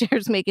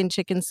downstairs making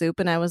chicken soup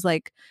and I was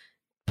like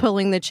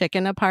pulling the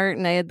chicken apart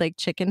and I had like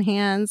chicken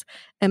hands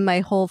and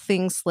my whole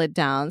thing slid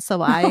down.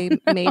 So I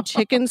made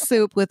chicken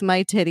soup with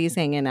my titties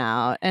hanging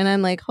out. And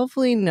I'm like,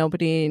 hopefully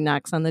nobody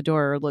knocks on the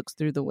door or looks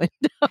through the window.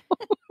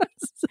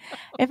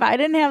 If I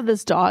didn't have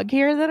this dog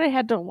here that I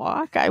had to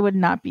walk, I would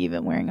not be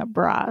even wearing a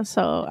bra.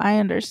 So I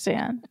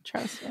understand.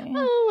 Trust me.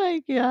 Oh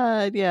my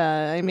God.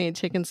 Yeah. I made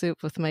chicken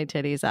soup with my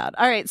titties out.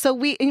 All right. So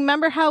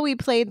remember how we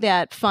played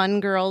that Fun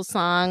Girls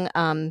song?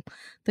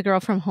 The girl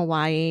from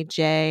Hawaii,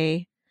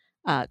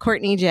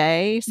 Courtney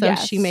J. So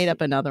yes. She made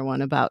up another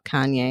one about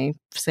Kanye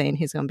saying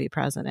he's going to be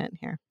president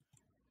here.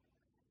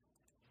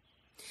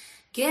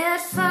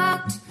 Get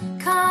fucked,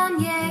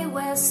 Kanye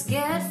West,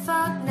 get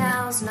fucked,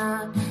 now's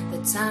not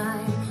the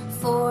time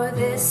for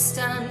this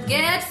stunt.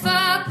 Get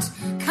fucked,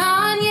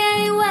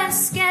 Kanye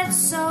West, get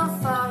so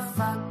far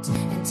fucked,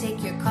 and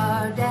take your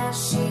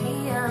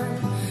Kardashian.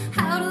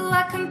 How do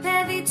I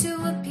compare thee to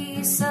a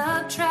piece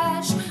of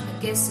trash? I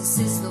guess this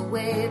is the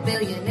way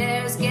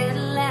billionaires get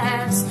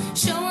laughs,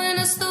 showing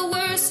us the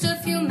worst of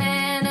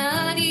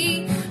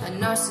humanity. A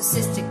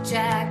narcissistic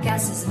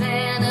jackass's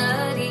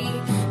vanity.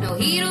 No,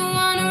 he don't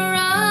wanna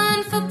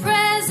run for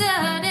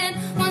president,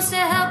 wants to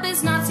help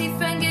his Nazi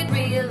friend get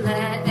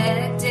reelected.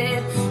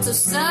 So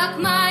suck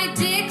my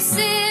dick,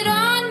 sit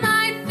on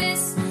my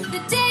fist.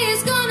 The day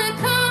is gonna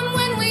come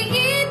when we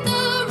eat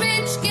the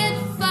rich. Get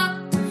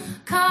fucked,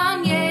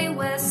 Kanye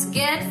West,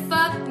 get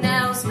fucked,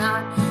 now's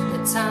not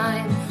the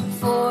time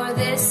for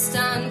this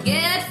stunt.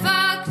 Get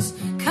fucked,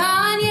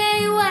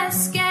 Kanye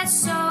West, get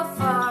so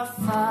far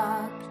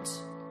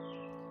fucked.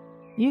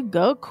 You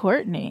go,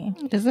 Courtney.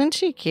 Isn't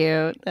she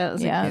cute? That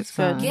was yeah, a it's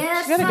good. Song.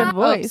 She's got a good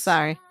voice. Oh,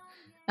 sorry.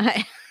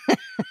 I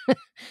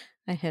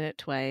hit it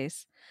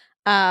twice.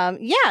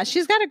 Yeah,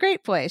 she's got a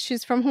great voice.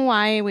 She's from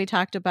Hawaii. We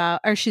talked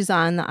about, or she's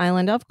on the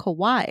island of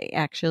Kauai,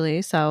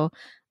 actually. So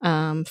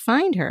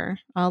find her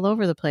all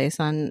over the place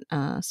on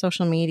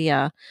social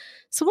media.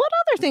 So what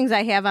other things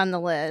I have on the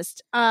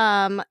list?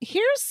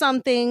 Here's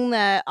something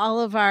that all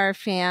of our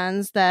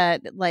fans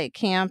that like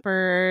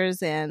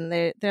campers and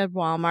they're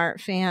Walmart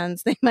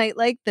fans, they might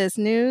like this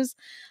news.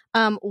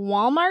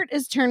 Walmart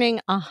is turning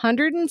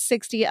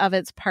 160 of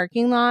its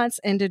parking lots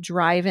into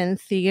drive-in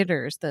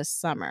theaters this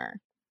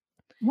summer.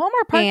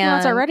 Walmart parking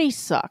lots already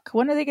suck.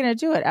 When are they going to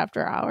do it?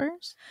 After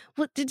hours?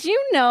 Well, did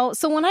you know?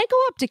 So when I go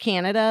up to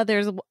Canada,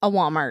 there's a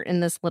Walmart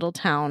in this little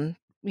town,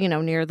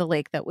 near the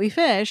lake that we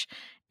fish.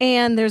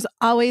 And there's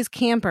always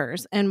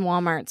campers in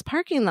Walmart's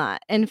parking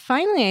lot. And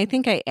finally, I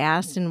think I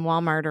asked in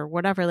Walmart or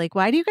whatever, like,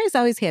 why do you guys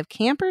always have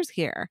campers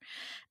here?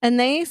 And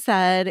they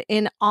said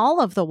in all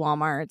of the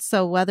Walmarts,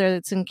 so whether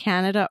it's in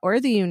Canada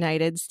or the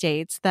United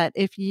States, that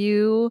if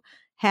you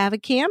have a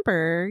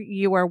camper,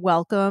 you are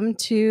welcome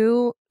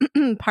to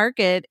park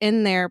it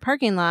in their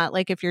parking lot.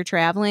 Like if you're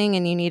traveling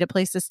and you need a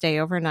place to stay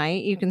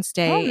overnight, you can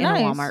stay in a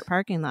Walmart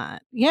parking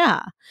lot.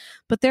 Yeah.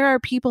 But there are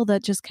people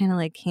that just kind of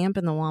like camp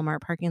in the Walmart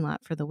parking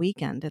lot for the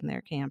weekend in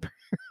their camper.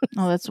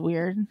 Oh, that's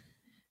weird.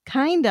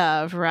 Kind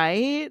of,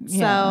 right? Yeah.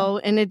 So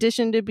in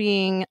addition to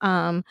being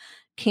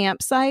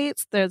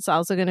campsites, there's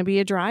also going to be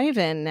a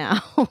drive-in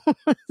now.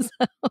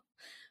 So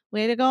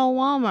way to go,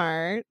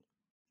 Walmart.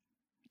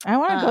 I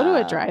want to go to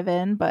a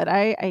drive-in, but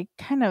I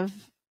kind of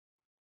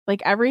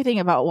like everything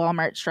about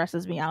Walmart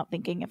stresses me out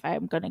thinking if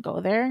I'm going to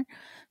go there.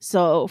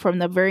 So from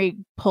the very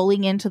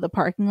pulling into the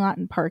parking lot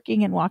and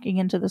parking and walking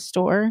into the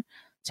store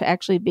to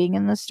actually being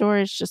in the store,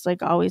 it's just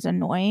like always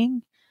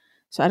annoying.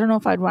 So I don't know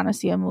if I'd want to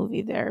see a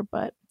movie there,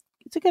 but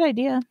it's a good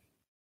idea.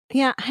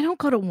 Yeah, I don't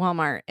go to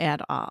Walmart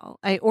at all.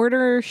 I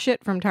order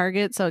shit from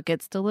Target so it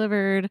gets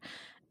delivered.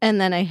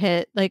 And then I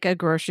hit like a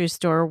grocery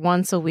store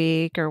once a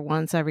week or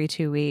once every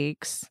 2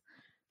 weeks.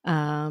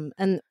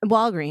 And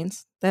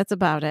Walgreens, that's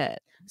about it.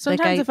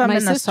 Sometimes if I'm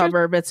in the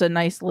suburb, it's a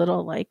nice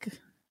little like,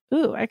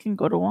 ooh, I can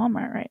go to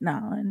Walmart right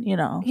now. And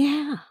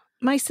Yeah.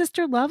 My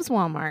sister loves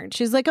Walmart.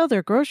 She's like, oh,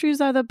 their groceries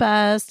are the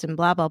best and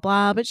blah, blah,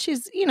 blah. But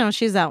she's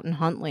out in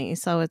Huntley,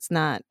 so it's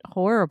not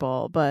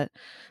horrible. But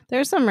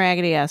there's some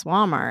raggedy ass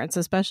Walmarts,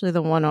 especially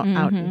the one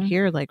out in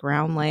here, like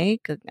Round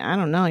Lake. I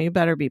don't know. You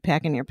better be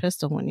packing your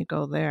pistol when you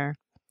go there.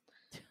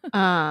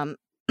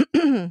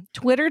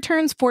 Twitter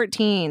turns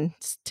 14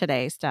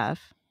 today,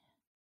 Steph.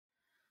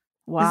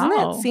 Wow. Doesn't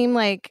that seem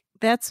like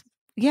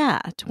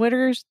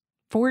Twitter's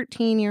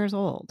 14 years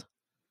old.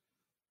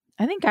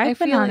 I think I've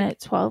been on it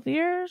 12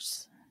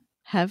 years.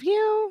 Have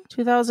you?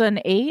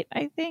 2008,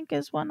 I think,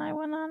 is when I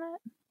went on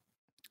it.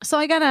 So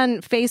I got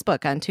on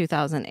Facebook on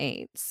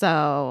 2008.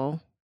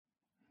 So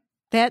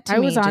that to I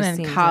me was on just in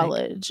seems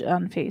college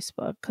on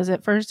Facebook because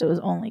at first it was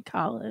only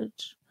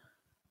college.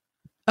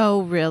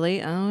 Oh,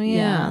 really? Oh,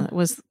 yeah. It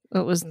was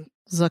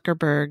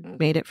Zuckerberg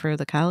made it for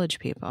the college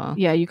people.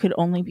 Yeah, you could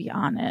only be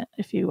on it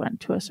if you went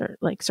to a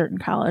certain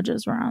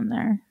colleges were on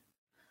there.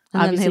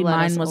 And obviously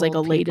mine was like a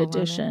late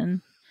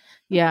edition.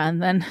 Yeah,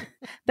 and then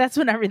that's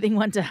when everything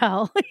went to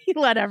hell. He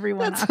let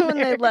everyone That's when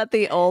they let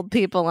the old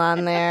people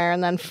on there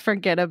and then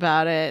forget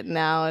about it.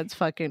 Now it's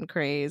fucking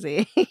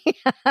crazy.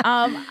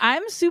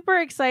 I'm super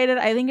excited.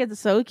 I think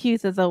it's so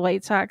cute that the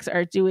White Sox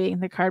are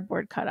doing the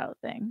cardboard cutout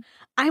thing.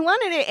 I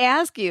wanted to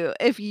ask you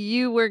if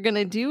you were going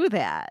to do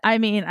that. I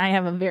mean, I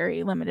have a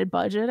very limited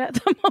budget at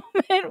the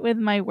moment with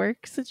my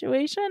work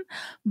situation,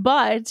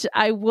 but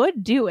I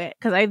would do it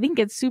because I think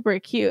it's super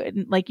cute.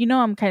 And like,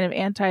 I'm kind of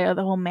anti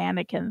the whole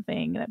mannequin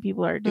thing that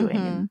people are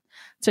doing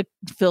to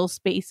fill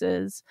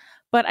spaces.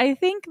 But I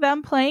think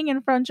them playing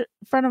in front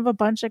of a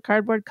bunch of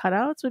cardboard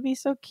cutouts would be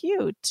so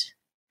cute.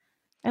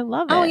 I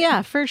love it. Oh,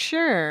 yeah, for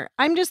sure.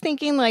 I'm just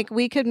thinking like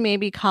we could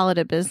maybe call it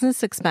a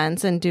business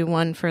expense and do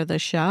one for the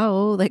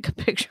show, like a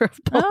picture of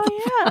both.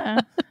 Oh,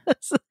 yeah.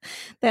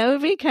 That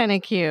would be kind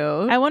of cute.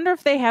 I wonder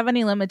if they have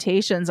any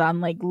limitations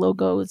on like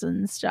logos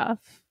and stuff.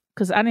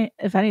 Because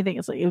if anything,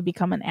 it's like it would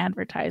become an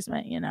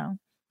advertisement,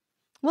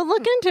 Well,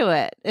 look into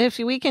it. If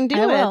we can do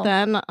it,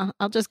 then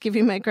I'll just give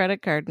you my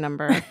credit card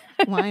number.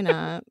 Why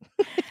not?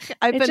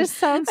 It just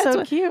sounds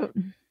so cute.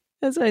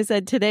 As I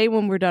said, today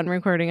when we're done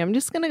recording, I'm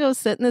just going to go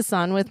sit in the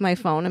sun with my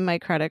phone and my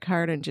credit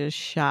card and just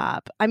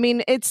shop. I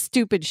mean, it's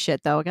stupid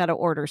shit, though. I got to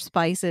order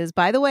spices.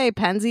 By the way,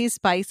 Penzeys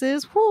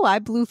spices, I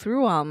blew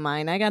through all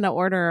mine. I got to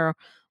order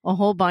a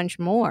whole bunch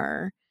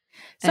more.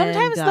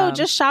 Sometimes, though,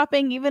 just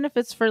shopping, even if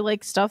it's for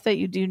like stuff that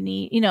you do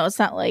need, it's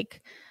not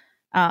like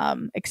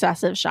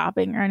excessive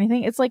shopping or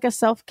anything. It's like a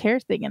self-care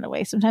thing in a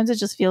way. Sometimes it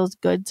just feels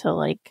good to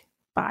like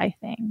buy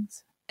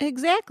things.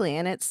 Exactly.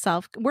 And it's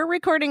we're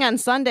recording on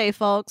Sunday,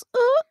 folks.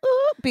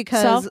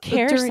 Because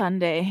self-care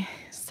Sunday.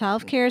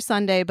 Self-care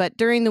Sunday. But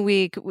during the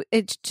week,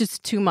 it's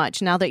just too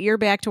much. Now that you're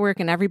back to work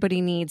and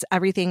everybody needs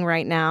everything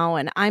right now,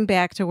 and I'm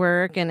back to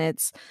work and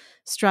it's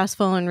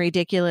stressful and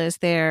ridiculous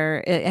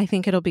there, I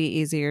think it'll be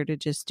easier to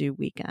just do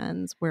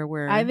weekends where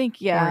we're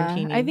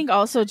quarantining. I think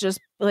also just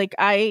like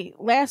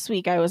last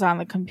week I was on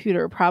the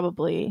computer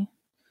probably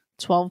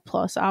 12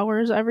 plus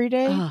hours every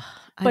day.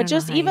 But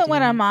just even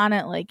when I'm on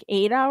it like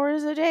 8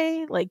 hours a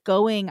day, like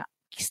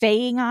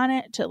staying on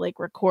it to like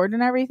record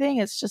and everything,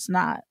 it's just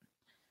not,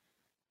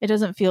 it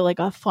doesn't feel like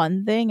a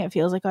fun thing. It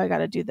feels like, I got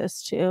to do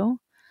this too.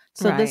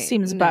 So this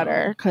seems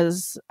better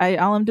because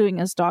all I'm doing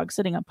is dog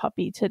sitting a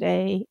puppy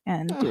today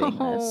and doing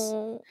this.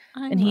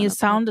 And he is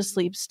sound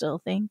asleep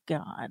still. Thank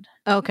God.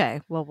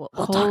 Okay. Well,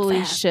 we'll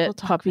holy shit.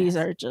 Puppies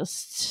are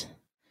just...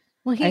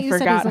 Well, I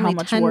forgot how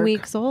much 10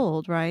 weeks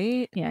old,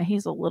 right? Yeah,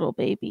 he's a little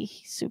baby.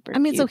 He's super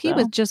cute, so he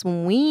was just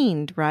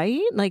weaned, right?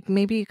 Like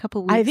maybe a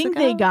couple weeks ago? I think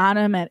they got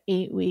him at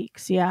 8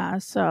 weeks, yeah.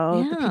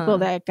 So the people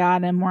that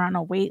got him were on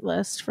a wait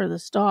list for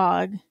this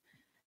dog.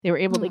 They were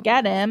able to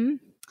get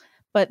him.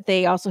 but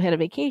they also had a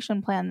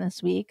vacation plan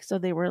this week. So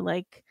they were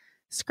like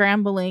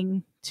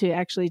scrambling to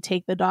actually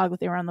take the dog that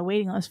they were on the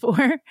waiting list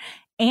for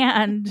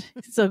and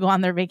still go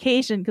on their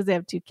vacation because they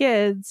have 2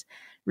 kids.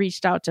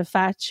 Reached out to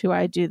Fetch, who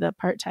I do the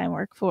part-time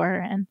work for,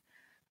 and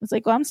was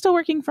like, well, I'm still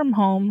working from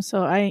home.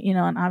 So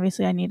and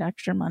obviously I need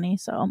extra money.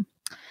 So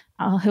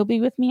he'll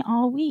be with me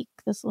all week,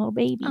 this little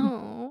baby.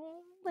 Oh,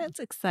 that's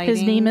exciting.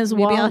 His name is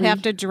Maybe Wally. I'll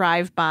have to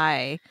drive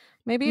by.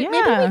 Maybe we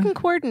can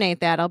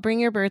coordinate that. I'll bring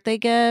your birthday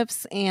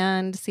gifts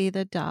and see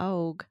the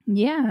dog.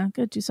 Yeah,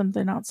 go do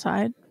something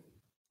outside.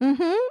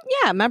 Mm-hmm.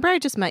 Yeah, remember I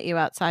just met you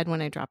outside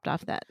when I dropped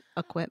off that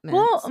equipment.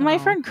 Well, my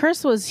friend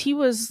Chris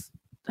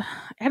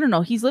I don't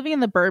know, he's living in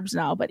the burbs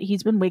now, but he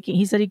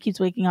said he keeps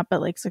waking up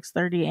at like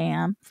 6:30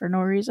 a.m. for no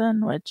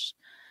reason, which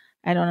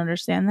I don't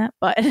understand that,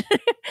 but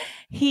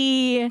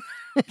he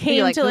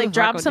came to like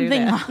drop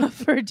something off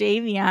for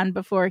Davion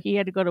before he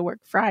had to go to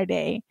work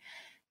Friday.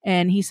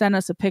 And he sent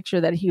us a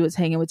picture that he was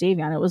hanging with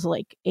Davion. It was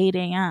like 8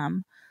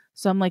 a.m.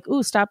 So I'm like,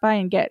 ooh, stop by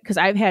and because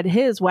I've had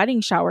his wedding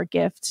shower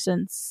gift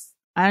since,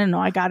 I don't know,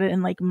 I got it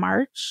in like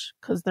March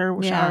because their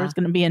shower is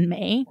going to be in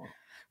May.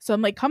 So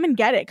I'm like, come and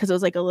get it because it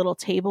was like a little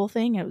table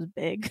thing. It was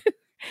big.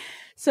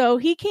 So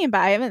he came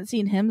by. I haven't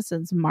seen him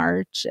since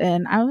March.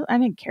 And I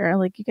didn't care.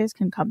 Like, you guys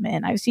can come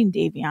in. I've seen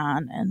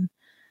Davion and,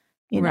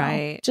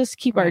 just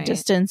keep our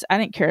distance. I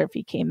didn't care if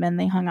he came in.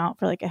 They hung out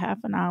for like a half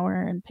an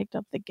hour and picked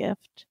up the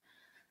gift.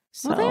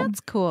 So well, that's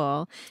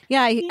cool.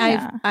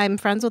 Yeah, I'm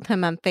friends with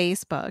him on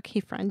Facebook. He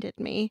friended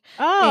me.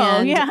 Oh,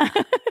 and yeah.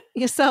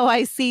 So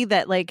I see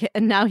that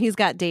now he's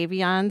got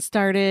Davion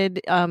started.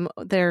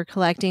 They're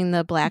collecting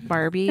the black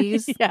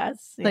Barbies.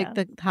 Yes.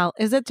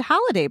 Is it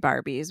holiday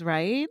Barbies,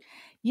 right?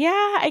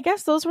 Yeah, I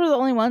guess those were the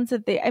only ones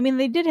that they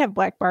did have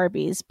black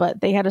Barbies, but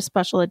they had a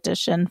special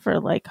edition for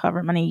like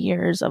however many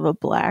years of a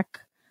black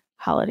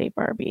holiday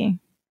Barbie.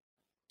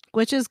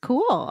 Which is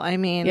cool. I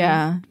mean,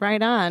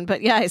 right on.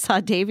 But yeah, I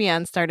saw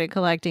Davion started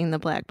collecting the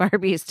black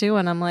Barbies too.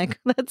 And I'm like,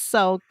 that's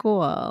so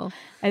cool.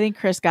 I think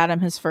Chris got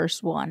him his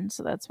first one.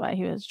 So that's why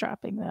he was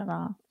dropping that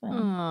off.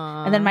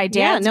 And then my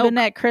dad's been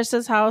at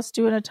Chris's house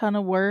doing a ton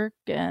of work.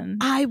 And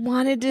I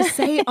wanted to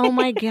say, oh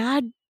my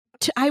God,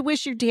 I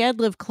wish your dad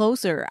lived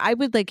closer. I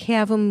would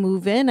have him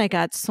move in. I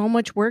got so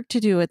much work to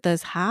do at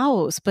this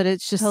house, but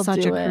it's just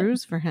such a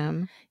cruise for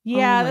him.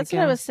 Yeah, that's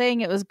what I was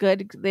saying. It was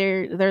good.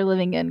 They're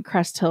living in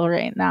Crest Hill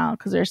right now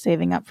because they're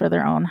saving up for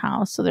their own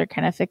house. So they're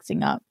kind of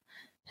fixing up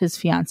his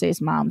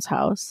fiance's mom's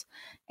house.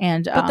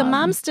 But the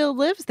mom still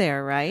lives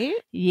there, right?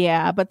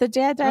 Yeah, but the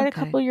dad died a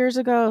couple years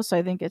ago. So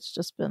I think it's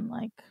just been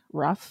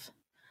rough.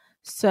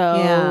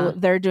 So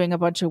they're doing a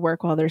bunch of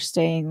work while they're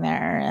staying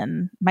there.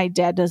 And my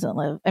dad he doesn't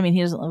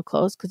live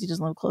close because he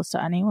doesn't live close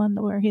to anyone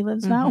where he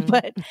lives now.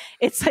 But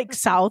it's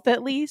south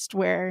at least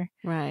where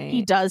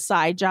he does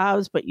side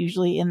jobs, but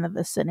usually in the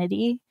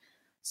vicinity.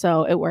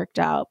 So it worked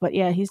out. But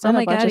yeah, he's done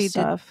a bunch of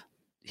stuff.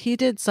 He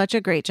did such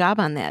a great job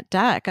on that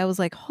deck. I was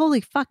like,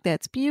 holy fuck,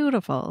 that's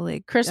beautiful.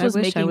 Chris was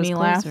making me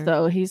laugh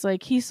though. He's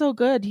like, he's so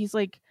good. He's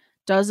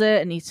does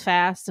it and he's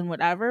fast and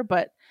whatever.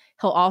 But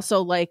he'll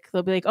also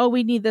they'll be like, oh,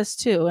 we need this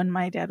too. And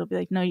my dad will be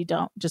like, no, you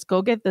don't. Just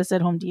go get this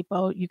at Home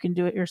Depot. You can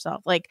do it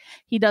yourself.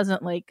 He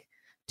doesn't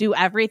do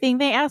everything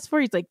they ask for.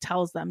 He's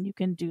tells them you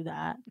can do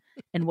that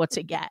and what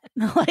to get.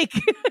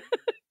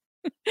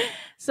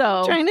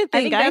 So trying to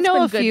think. I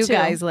know a few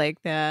guys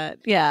like that.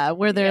 Yeah.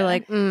 Where they're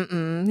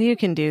you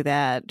can do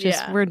that.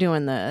 We're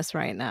doing this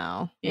right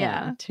now.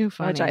 Yeah. Too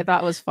funny. Which I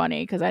thought was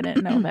funny because I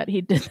didn't know that he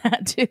did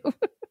that too.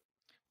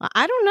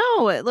 I don't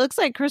know. It looks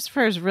like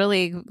Christopher's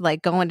really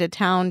going to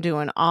town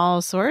doing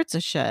all sorts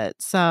of shit.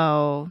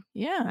 So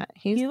yeah,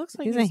 he looks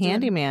like he's a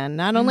handyman.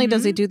 Not only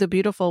does he do the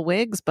beautiful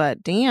wigs,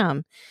 but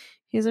damn,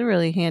 he's a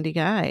really handy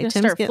guy.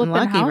 Tim's getting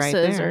lucky right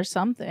there or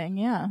something.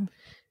 Yeah,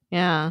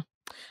 yeah.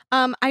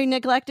 I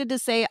neglected to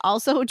say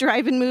also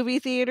drive-in movie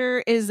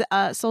theater is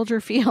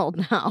Soldier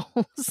Field now.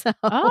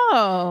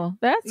 So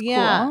that's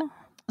cool.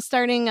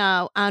 Starting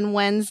on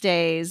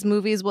Wednesdays,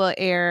 movies will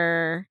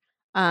air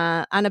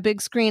on a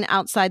big screen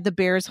outside the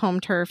Bears home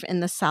turf in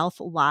the South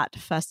Lot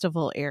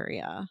Festival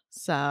area.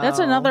 So that's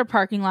another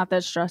parking lot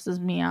that stresses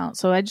me out.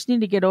 So I just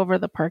need to get over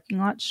the parking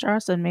lot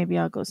stress and maybe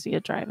I'll go see a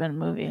drive-in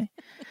movie.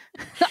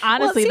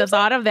 Honestly, the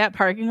thought of that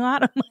parking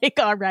lot, I'm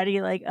already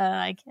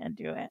I can't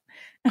do it.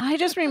 I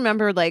just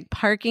remember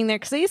parking there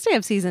because I used to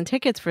have season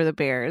tickets for the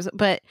Bears,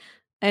 but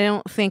I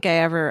don't think I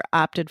ever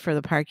opted for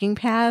the parking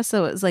pass.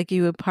 So it was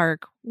you would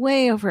park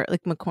way over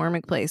at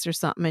McCormick Place or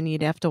something and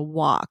you'd have to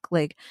walk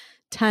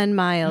 10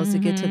 miles to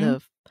get to the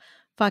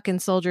fucking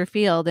Soldier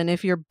Field. And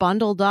if you're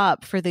bundled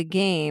up for the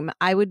game,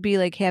 I would be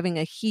having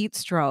a heat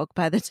stroke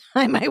by the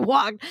time I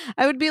walked.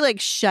 I would be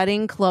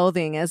shedding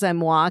clothing as I'm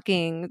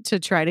walking to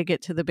try to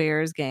get to the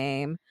Bears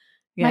game.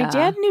 Yeah. My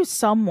dad knew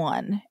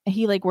someone.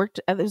 He worked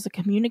there's a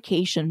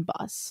communication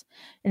bus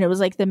and it was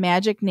the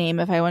magic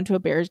name. If I went to a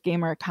Bears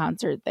game or a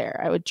concert there,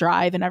 I would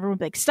drive and everyone would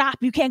be like, stop,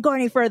 you can't go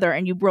any further.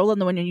 And you roll in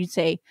the window and you'd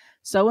say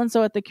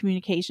so-and-so at the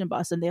communication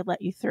bus and they'd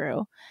let you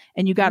through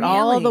and you got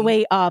all the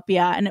way up.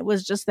 Yeah. And it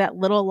was just that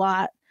little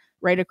lot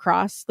right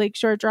across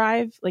Lakeshore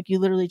Drive. Like you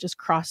literally just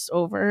crossed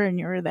over and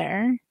you were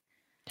there.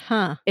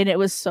 Huh. And it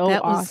was so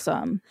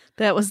awesome.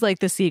 That was like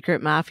the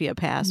secret mafia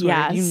password.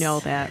 Yes. You know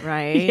that,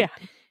 right? Yeah.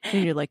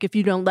 And you're like, if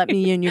you don't let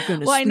me in, you're going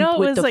to sleep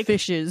with the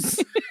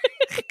fishes.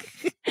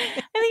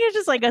 I think it's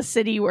just like a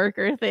city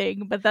worker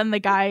thing, but then the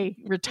guy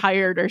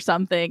retired or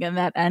something and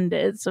that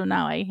ended. So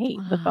now I hate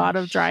the thought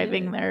of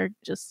driving there.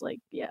 Just like,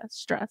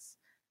 stress.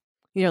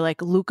 You're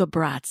like Luca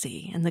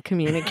Brasi in the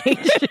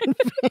communication.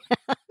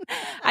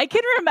 I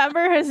can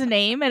remember his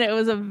name and it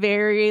was a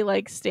very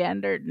like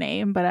standard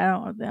name, but I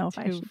don't know if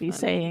I should be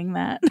saying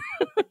that.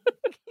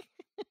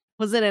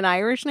 Was it an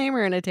Irish name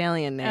or an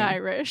Italian name?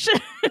 Irish.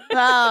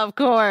 Oh, of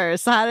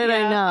course. How did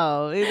I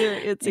know?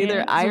 It's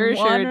either Irish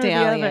or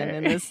Italian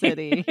in the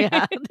city.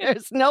 Yeah.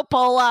 There's no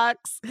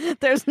Polacks.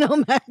 There's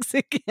no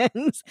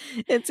Mexicans.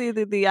 It's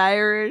either the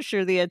Irish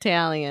or the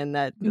Italian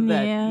that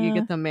you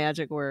get the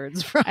magic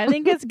words from. I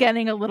think it's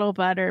getting a little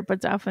better,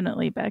 but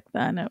definitely back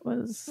then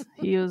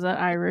he was an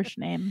Irish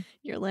name.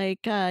 You're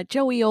like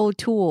Joey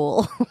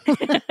O'Toole.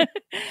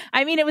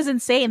 I mean, it was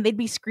insane. They'd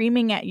be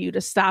screaming at you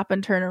to stop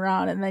and turn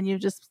around, and then you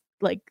just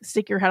like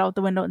stick your head out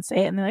the window and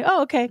say it, and they're like,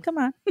 "Oh, okay, come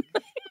on."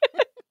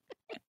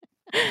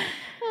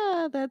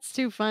 Oh, that's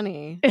too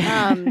funny.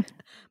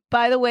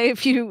 By the way,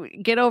 if you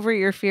get over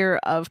your fear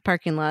of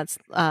parking lots,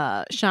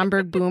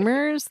 Schaumburg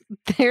Boomers,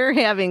 they're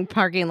having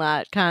parking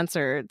lot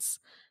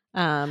concerts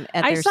at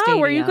their stadium.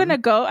 Were you gonna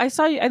go? I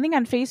saw you. I think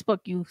on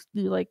Facebook you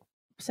like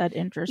said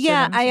interested.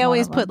 Yeah, I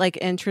always put like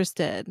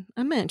interested.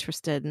 I'm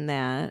interested in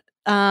that.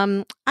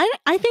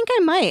 I think I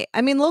might.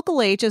 I mean,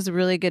 Local H is a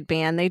really good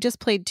band. They just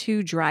played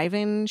 2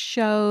 drive-in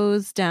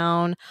shows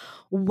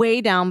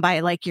way down by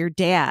like your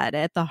dad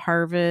at the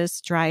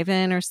Harvest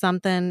Drive-In or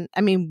something.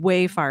 I mean,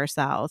 way far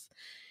south.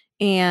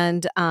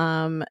 And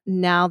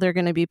now they're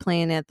going to be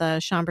playing at the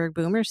Schaumburg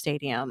Boomer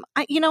Stadium.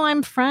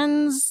 I'm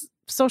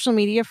social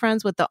media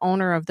friends with the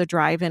owner of the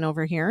drive-in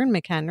over here in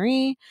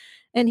McHenry.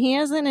 And he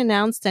hasn't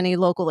announced any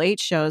Local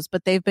H shows,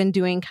 but they've been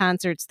doing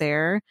concerts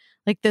there.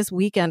 Like this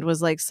weekend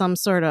was like some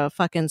sort of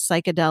fucking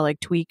psychedelic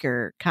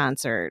tweaker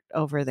concert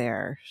over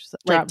there.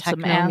 Drop like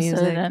techno some acid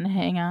music and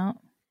hang out.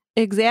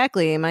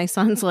 Exactly. My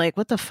son's like,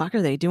 what the fuck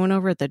are they doing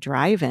over at the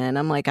drive-in?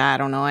 I'm like, I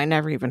don't know. I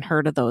never even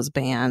heard of those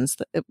bands.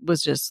 It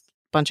was just a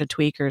bunch of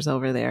tweakers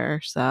over there.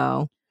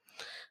 So,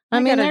 I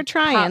mean, they're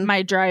trying. Pop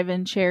my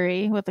drive-in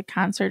cherry with a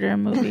concert or a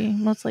movie.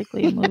 Most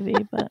likely a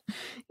movie, but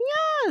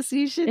yes,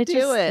 you should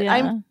do it.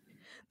 Yeah.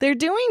 They're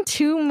doing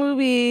 2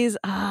 movies.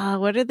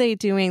 What are they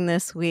doing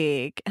this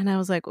week? And I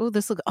was like,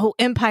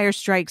 Empire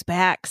Strikes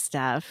Back,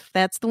 Steph.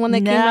 That's the one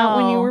that came out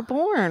when you were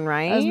born,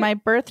 right? That was my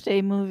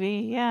birthday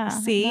movie. Yeah.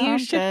 See, you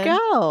should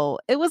go.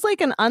 It was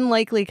like an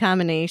unlikely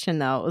combination,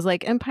 though. It was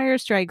like Empire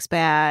Strikes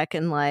Back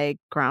and like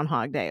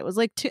Groundhog Day. It was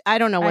like 2. I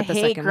don't know what the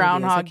second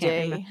Groundhog movie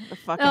is. Day.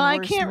 I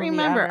can't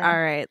remember. All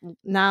right,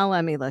 now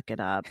let me look it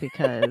up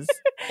because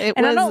I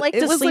don't like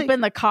to sleep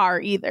in the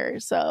car either.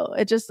 So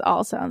it just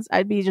all sounds.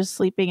 I'd be just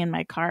sleeping in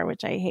my car,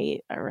 which I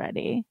hate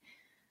already.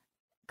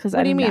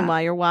 What do you mean?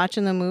 While you're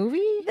watching the movie?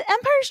 The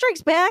Empire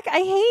Strikes Back,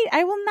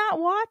 I will not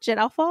watch it.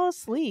 I'll fall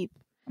asleep.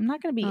 I'm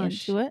not going to be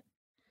into it.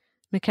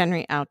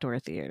 McHenry Outdoor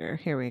Theater.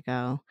 Here we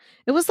go.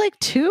 It was like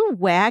 2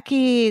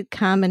 wacky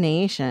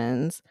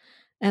combinations.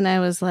 And I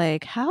was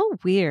like, how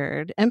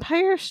weird.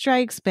 Empire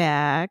Strikes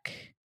Back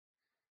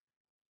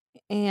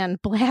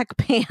and Black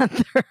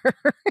Panther.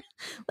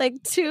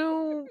 Like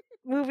 2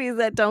 movies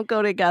that don't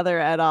go together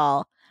at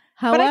all.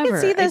 However, but I can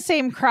see the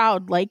same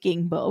crowd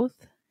liking both.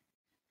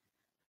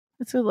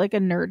 It's like a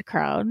nerd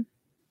crowd.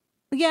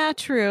 Yeah,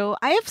 true.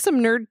 I have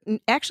some nerd.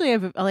 Actually, I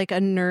have like a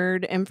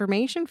nerd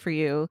information for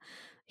you.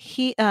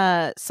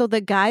 So the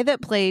guy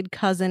that played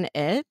Cousin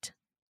It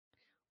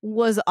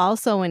was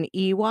also an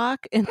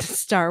Ewok in the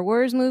Star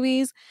Wars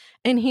movies,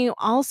 and he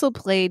also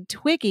played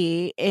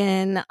Twiggy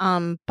in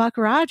Buck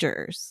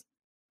Rogers.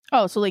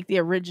 Oh, so like the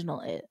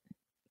original It.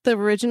 The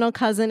original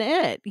Cousin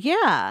It.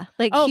 Yeah.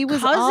 Like he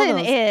was Cousin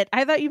It.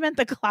 I thought you meant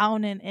the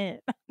clown in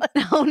It.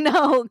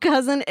 No,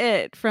 Cousin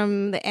It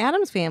from the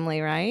Addams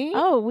Family, right?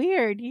 Oh,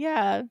 weird.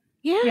 Yeah.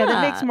 Yeah.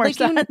 That makes more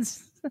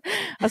sense.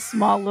 A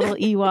small little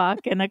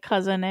Ewok and a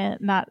Cousin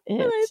It, not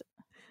It.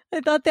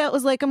 I thought that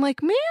was like, I'm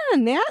like,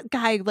 man, that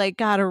guy like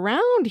got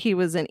around. He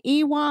was an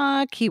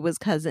Ewok. He was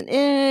Cousin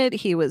It.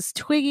 He was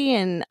Twiggy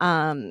and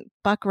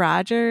Buck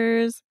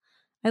Rogers.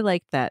 I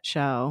liked that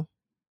show.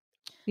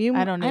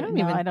 I don't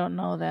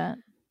know that.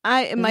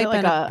 It might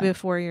have been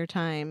before your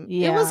time.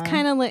 Yeah. It was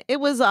kind of like, it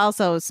was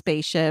also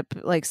spaceship,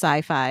 like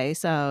sci-fi.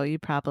 So you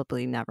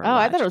probably never.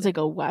 I thought it was like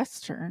a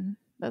Western.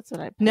 That's what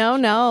I pictured.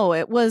 No.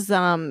 It was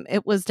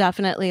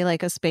definitely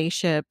like a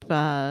spaceship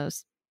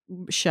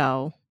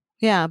show.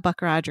 Yeah,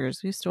 Buck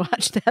Rogers. We used to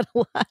watch that a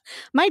lot.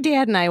 My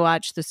dad and I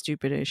watched the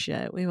stupidest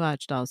shit. We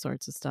watched all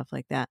sorts of stuff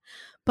like that.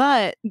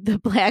 But the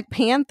Black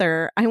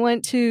Panther, I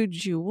went to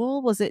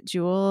Jewel. Was it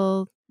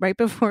Jewel right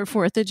before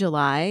 4th of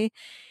July?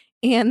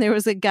 And there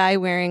was a guy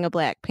wearing a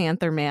Black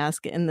Panther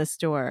mask in the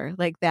store.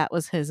 Like that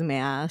was his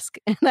mask.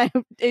 And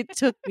it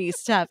took me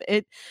stuff.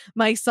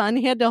 My son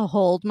had to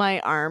hold my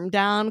arm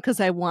down because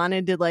I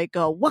wanted to like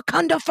go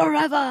Wakanda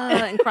forever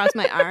and cross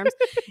my arms.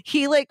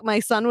 My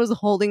son was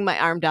holding my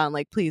arm down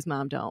like, please,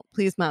 mom, don't.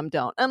 Please, mom,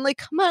 don't. I'm like,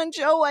 come on,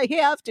 Joe, I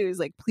have to. He's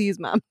like, please,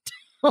 mom,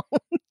 don't.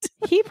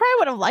 He probably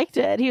would have liked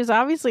it. He was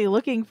obviously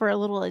looking for a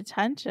little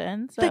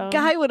attention. So. The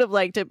guy would have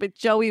liked it, but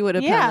Joey would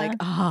have been like,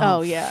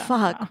 oh yeah,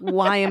 fuck,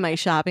 why am I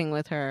shopping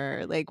with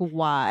her? Like,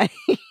 why?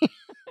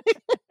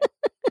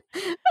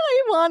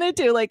 I wanted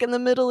to, like, in the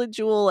middle of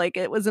Jewel, like,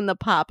 it was in the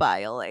pop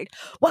aisle, like,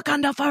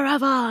 Wakanda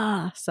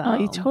forever. So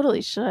you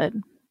totally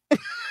should.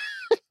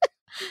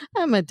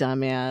 I'm a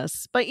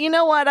dumbass. But you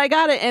know what? I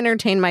got to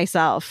entertain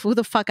myself. Who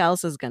the fuck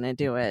else is going to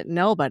do it?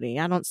 Nobody.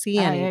 I don't see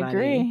anybody. I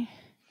agree.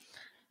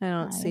 I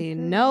don't see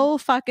no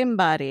fucking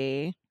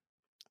body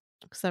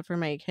except for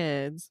my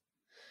kids.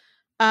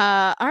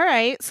 All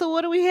right. So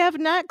what do we have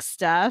next,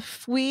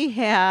 Steph? We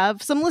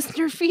have some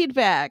listener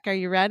feedback. Are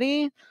you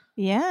ready?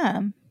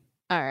 Yeah.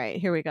 All right.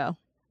 Here we go.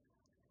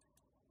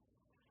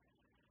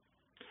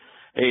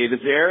 Hey, this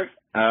is Eric.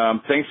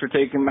 Thanks for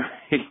taking my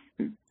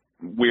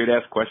weird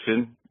ass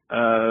question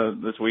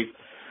this week.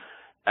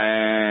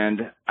 And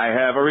I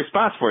have a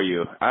response for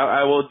you.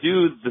 I will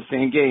do the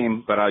same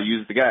game, but I'll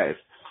use the guys.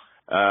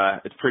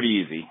 It's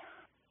pretty easy.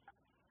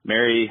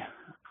 Marry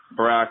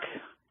Barack,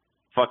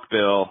 fuck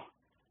Bill,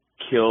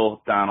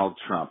 kill Donald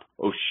Trump.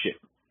 Oh, shit.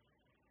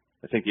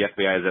 I think the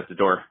FBI is at the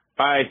door.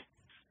 Bye.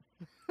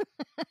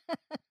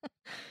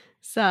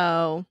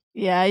 So,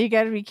 yeah, you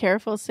got to be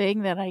careful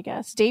saying that, I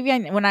guess.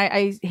 Davey, when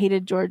I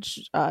hated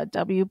George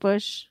W.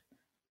 Bush,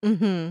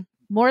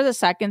 more the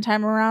second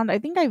time around, I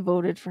think I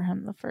voted for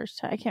him the first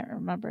time. I can't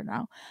remember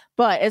now.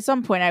 But at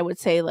some point, I would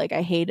say, like,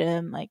 I hate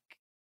him, like,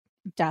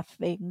 death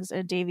things.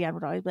 And Davion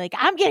would always be like,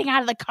 I'm getting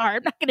out of the car.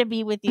 I'm not going to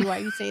be with you while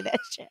you say that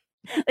shit.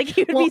 Like,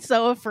 he would be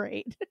so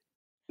afraid.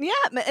 Yeah,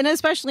 and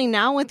especially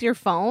now with your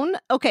phone.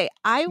 Okay,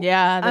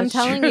 I'm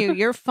telling you,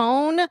 your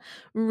phone,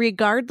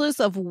 regardless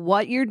of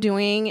what you're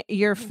doing,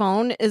 your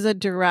phone is a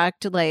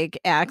direct like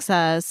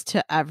access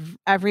to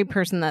every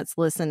person that's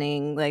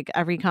listening, like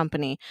every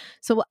company.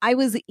 So I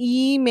was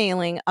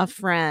emailing a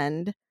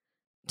friend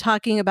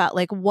talking about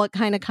like what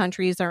kind of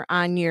countries are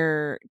on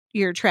your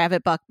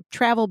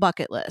travel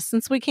bucket list,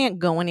 since we can't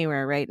go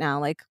anywhere right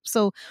now. Like,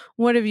 so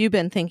what have you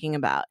been thinking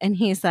about? And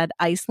he said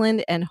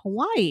Iceland and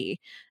Hawaii.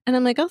 And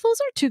I'm like, oh,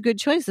 those are two good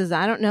choices.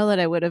 I don't know that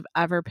I would have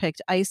ever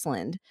picked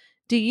Iceland.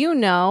 Do you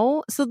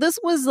know? So this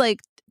was like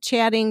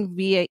chatting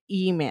via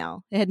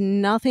email. It had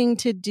nothing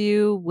to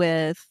do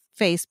with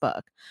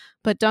Facebook.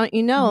 But don't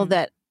you know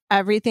that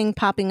everything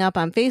popping up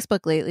on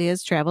Facebook lately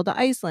is travel to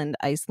Iceland,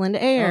 Iceland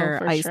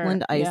Air,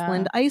 Iceland, sure.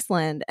 Iceland,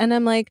 Iceland. And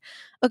I'm like,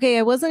 okay,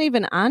 I wasn't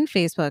even on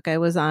Facebook. I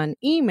was on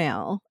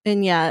email,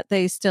 and yet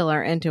they still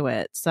are into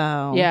it.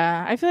 So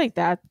yeah, I feel like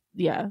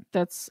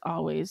that's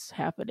always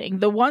happening.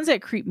 The ones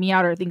that creep me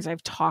out are things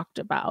I've talked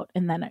about,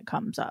 and then it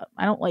comes up.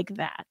 I don't like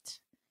that.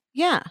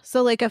 Yeah.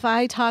 So like if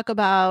I talk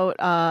about,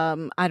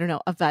 I don't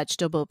know, a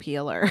vegetable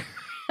peeler,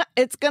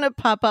 it's going to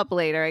pop up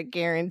later. I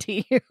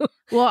guarantee you.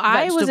 Well,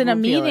 I was in a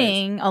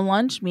meeting, a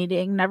lunch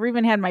meeting, never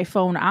even had my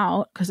phone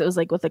out because it was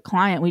like with a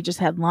client. We just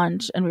had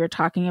lunch and we were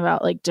talking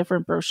about like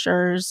different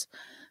brochures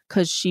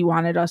because she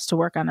wanted us to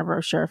work on a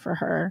brochure for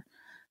her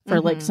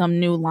for like some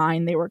new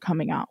line they were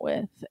coming out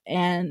with.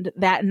 And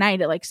that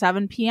night at like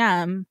 7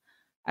 p.m.,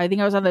 I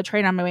think I was on the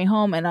train on my way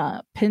home and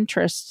a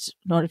Pinterest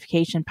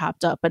notification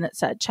popped up and it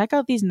said, check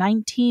out these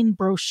 19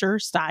 brochure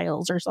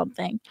styles or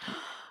something.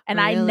 And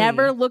really? I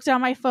never looked on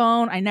my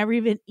phone. I never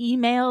even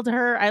emailed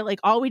her. I like,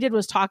 all we did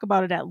was talk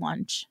about it at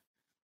lunch.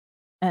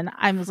 And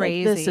I was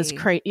like, this is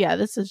crazy. Yeah,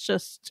 this is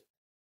just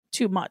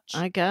too much.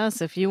 I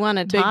guess if you want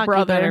to talk,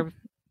 you better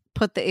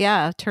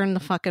turn the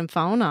fucking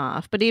phone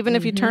off. But even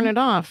if you turn it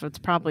off, it's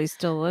probably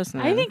still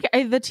listening. I think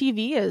the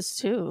TV is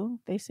too.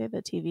 They say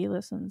the TV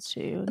listens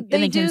to you.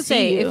 They do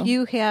say if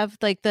you have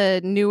like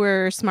the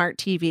newer smart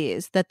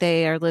TVs that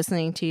they are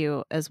listening to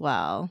you as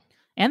well.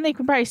 And they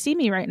can probably see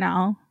me right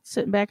now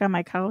sitting back on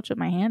my couch with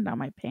my hand on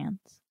my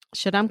pants.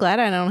 Shit, I'm glad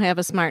I don't have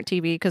a smart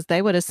TV because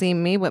they would have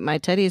seen me with my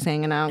titties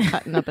hanging out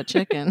cutting up a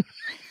chicken.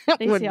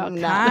 They see all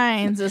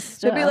kinds of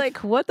stuff. They'd be like,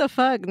 what the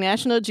fuck?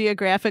 National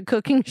Geographic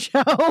cooking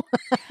show?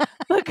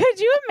 But could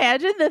you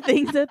imagine the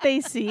things that they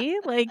see?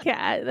 Like,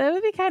 that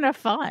would be kind of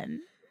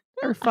fun.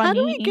 Or funny. How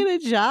do we get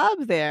a job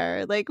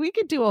there? Like, we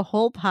could do a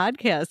whole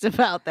podcast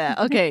about that.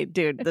 Okay,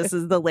 dude, this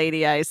is the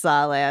lady I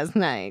saw last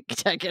night.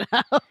 Check it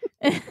out.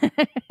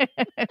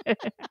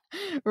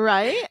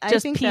 Right?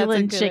 Just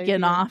peeling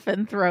chicken off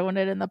and throwing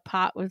it in the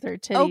pot with her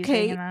titties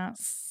hanging out.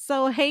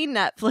 So, hey,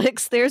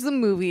 Netflix, there's a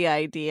movie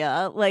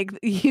idea. Like,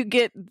 you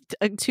get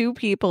two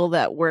people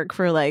that work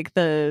for, like,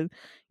 the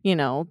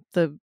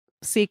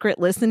secret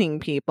listening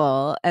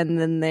people, and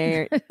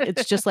then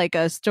it's just like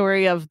a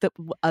story of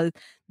a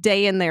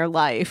day in their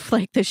life,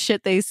 like the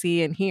shit they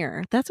see and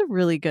hear. That's a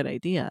really good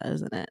idea,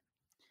 isn't it?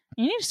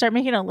 You need to start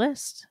making a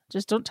list.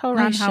 Just don't tell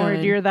Ron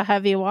Howard you're the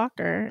heavy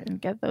walker and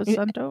get those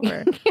sent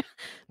over.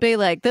 Be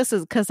like, this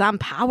is because I'm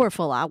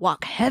powerful. I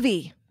walk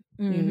heavy.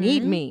 Mm-hmm. You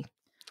need me.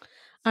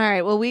 All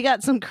right. Well, we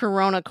got some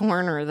Corona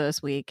Corner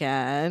this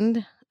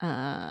weekend.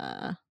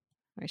 I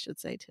should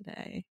say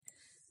today.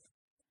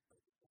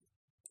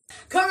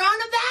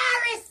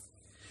 Coronavirus!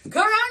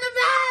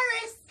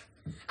 Coronavirus!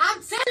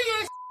 I'm telling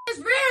you, it's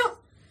real.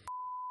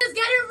 It's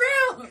getting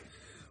real.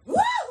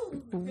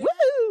 Woo!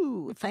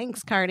 Woo!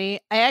 Thanks, Cardi.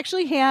 I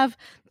actually have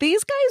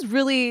these guys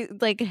really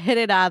like hit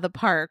it out of the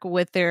park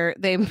with their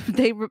they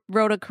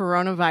wrote a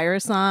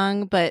coronavirus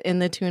song, but in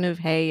the tune of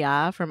Hey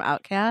Ya from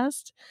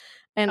Outkast.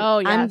 And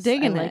I'm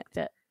digging I liked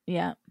it.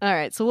 Yeah. All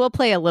right, so we'll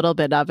play a little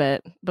bit of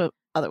it, but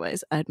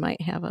otherwise I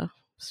might have a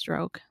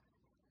stroke.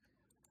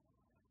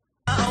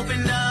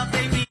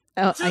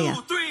 Yeah,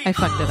 I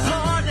fucked it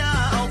up.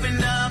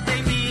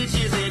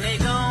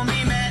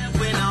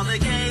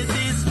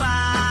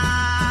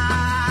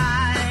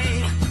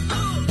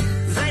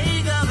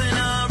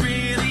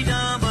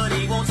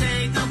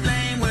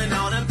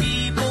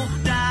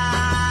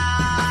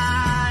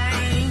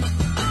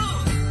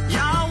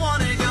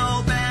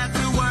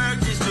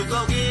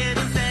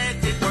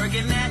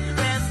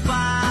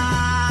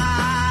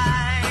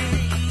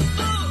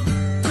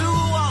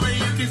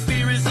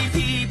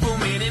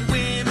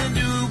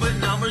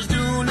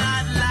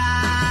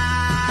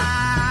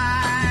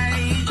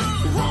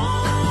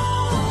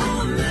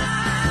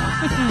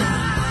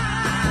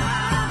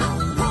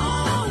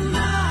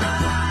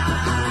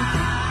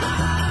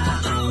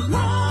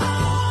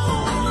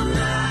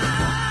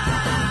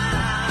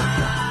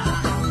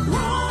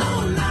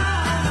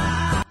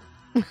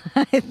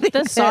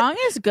 The song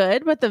is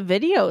good, but the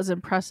video is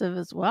impressive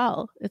as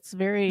well. It's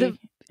very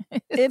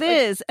it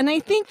is. And I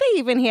think they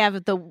even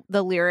have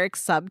the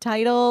lyrics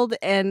subtitled,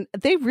 and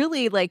they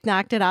really like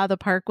knocked it out of the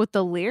park with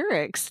the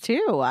lyrics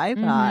too, I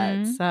thought.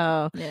 Mm-hmm.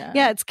 So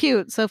yeah, it's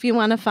cute. So if you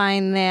want to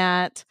find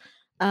that,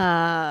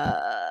 I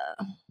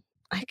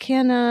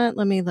cannot,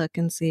 let me look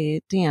and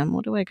see. Damn,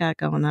 what do I got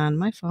going on?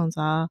 My phone's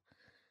off.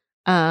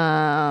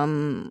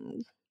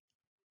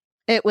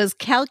 It was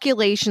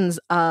Calculations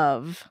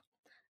Of,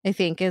 I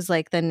think, is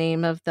like the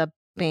name of the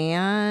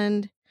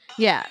band.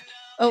 Yeah.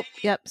 Oh,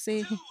 yep.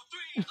 See?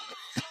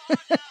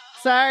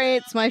 Sorry,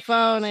 it's my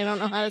phone. I don't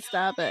know how to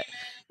stop it.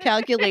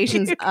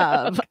 Calculations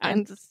Of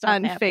on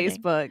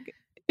Facebook,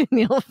 and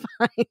you'll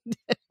find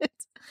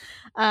it.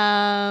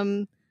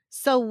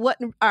 So what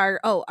are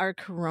our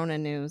Corona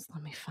news?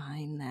 Let me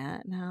find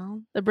that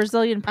now. The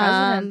Brazilian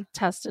president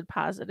tested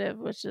positive,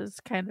 which is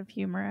kind of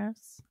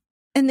humorous.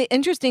 And the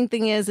interesting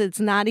thing is, it's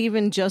not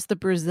even just the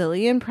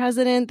Brazilian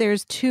president.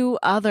 There's 2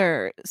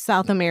 other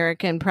South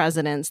American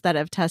presidents that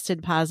have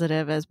tested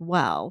positive as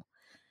well.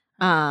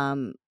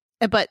 But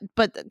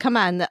come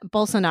on,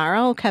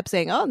 Bolsonaro kept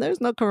saying, "Oh,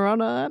 there's no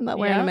corona. I'm not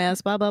wearing a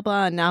mask." Blah blah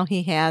blah. And now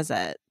he has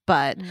it.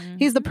 But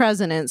he's the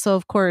president, so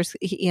of course,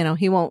 he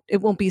won't.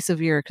 It won't be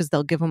severe because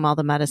they'll give him all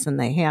the medicine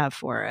they have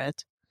for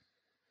it.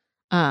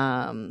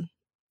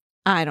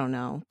 I don't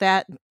know.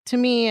 That, to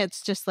me,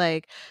 it's just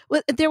like,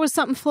 there was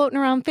something floating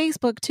around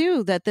Facebook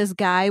too, that this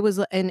guy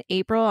was in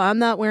April, I'm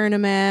not wearing a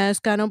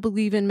mask. I don't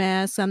believe in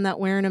masks. I'm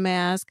not wearing a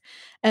mask.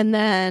 And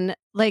then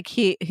like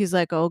he's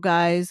like, oh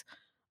guys,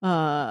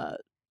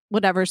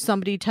 whatever,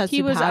 somebody tested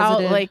he was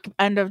positive. Out like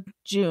end of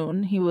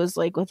June. He was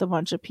like with a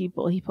bunch of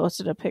people. He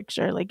posted a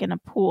picture like in a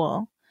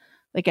pool,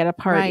 like at a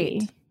party.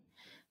 Right.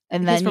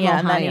 And then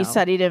and then he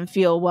said he didn't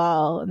feel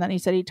well. And then he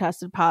said he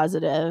tested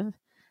positive.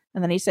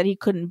 And then he said he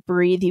couldn't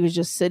breathe. He was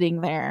just sitting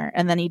there.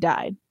 And then he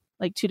died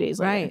like 2 days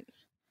later. Right.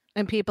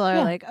 And people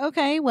are like,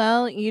 okay,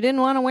 well, you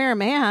didn't want to wear a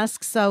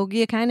mask, so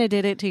you kind of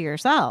did it to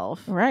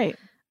yourself. Right.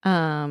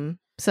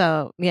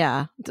 So,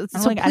 yeah. I don't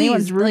think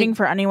anyone's rooting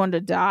for anyone to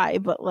die,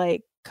 but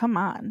like, come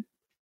on.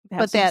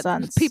 But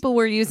people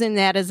were using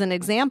that as an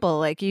example.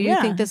 Like, you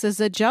think this is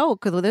a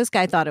joke. Well, this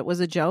guy thought it was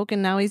a joke,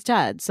 and now he's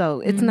dead. So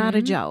it's not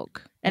a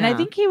joke. And I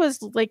think he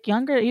was like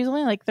younger. He was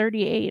only like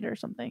 38 or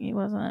something. He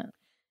wasn't.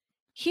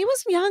 He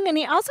was young, and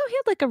he also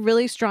had like a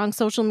really strong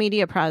social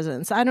media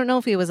presence. I don't know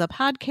if he was a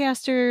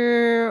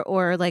podcaster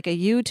or like a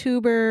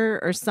YouTuber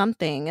or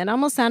something. It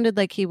almost sounded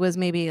like he was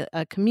maybe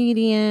a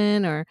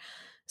comedian or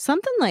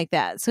something like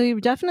that. So he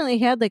definitely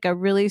had like a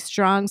really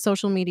strong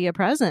social media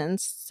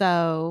presence.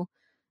 So,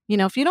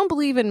 if you don't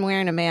believe in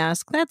wearing a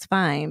mask, that's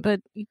fine,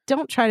 but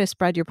don't try to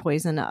spread your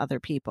poison to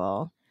other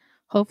people.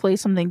 Hopefully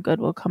something good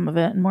will come of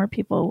it and more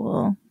people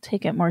will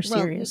take it more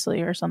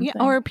seriously or something.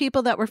 Yeah, or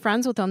people that were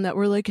friends with them that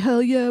were like,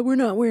 hell yeah, we're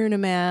not wearing a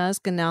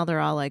mask. And now they're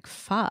all like,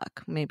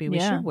 fuck, maybe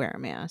we should wear a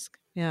mask.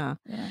 Yeah.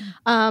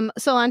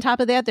 So on top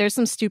of that, there's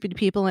some stupid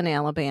people in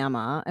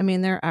Alabama. I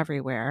mean, they're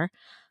everywhere.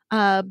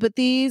 But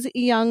these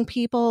young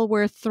people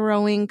were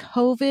throwing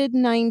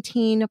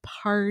COVID-19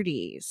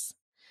 parties.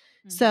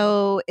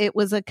 So it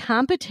was a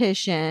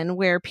competition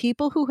where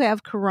people who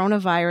have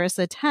coronavirus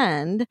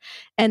attend,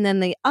 and then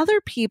the other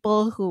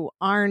people who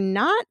are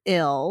not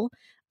ill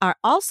are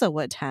also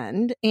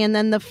attend. And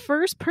then the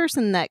first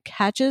person that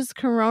catches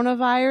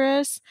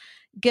coronavirus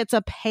gets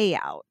a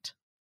payout.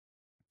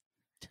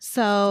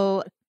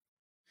 So,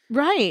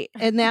 right.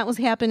 And that was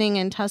happening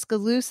in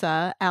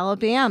Tuscaloosa,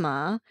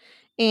 Alabama.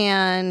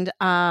 And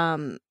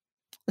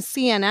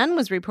CNN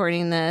was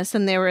reporting this,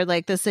 and they were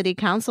like, the city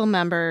council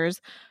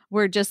members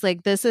were just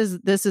like, this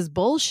is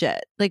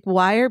bullshit. Like,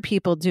 why are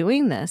people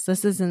doing this?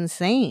 This is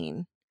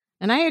insane.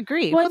 And I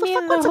agree. Well, I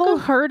mean, the whole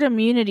herd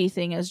immunity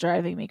thing is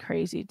driving me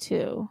crazy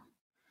too.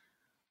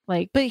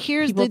 Like, but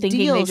here's people the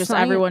thinking deal: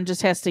 everyone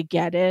just has to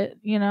get it,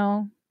 you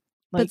know.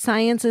 But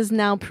science is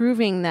now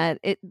proving that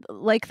it,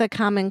 like the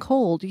common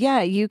cold,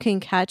 yeah, you can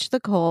catch the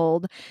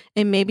cold,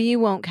 and maybe you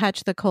won't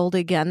catch the cold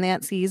again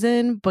that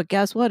season. But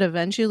guess what?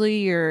 Eventually,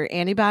 your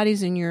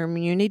antibodies and your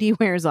immunity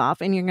wears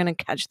off, and you're going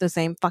to catch the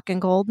same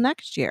fucking cold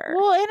next year.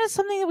 Well, and it's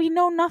something that we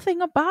know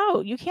nothing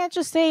about. You can't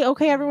just say,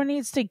 okay, everyone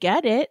needs to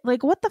get it.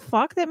 Like, what the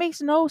fuck? That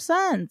makes no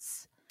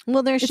sense.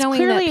 Well, they're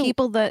showing that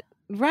people that.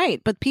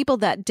 Right. But people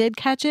that did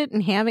catch it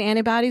and have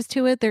antibodies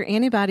to it, their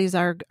antibodies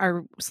are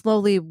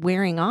slowly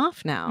wearing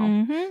off now.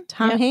 Mm-hmm.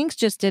 Tom Hanks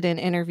just did an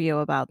interview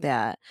about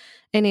that.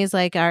 And he's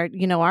like, our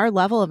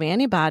level of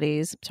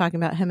antibodies,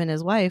 talking about him and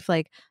his wife,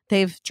 like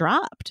they've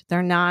dropped.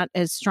 They're not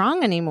as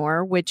strong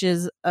anymore, which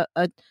is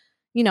a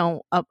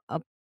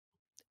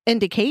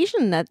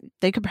indication that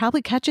they could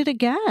probably catch it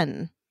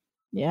again.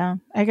 Yeah.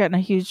 I got in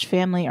a huge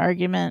family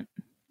argument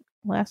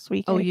last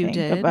week. Oh, you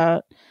did?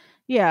 About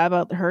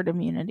the herd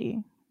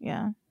immunity.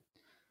 Yeah.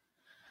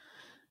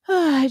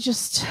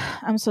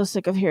 I'm so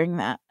sick of hearing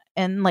that.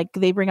 And like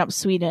they bring up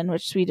Sweden,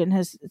 which Sweden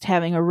is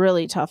having a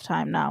really tough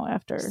time now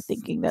after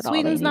thinking that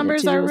Sweden's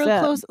numbers are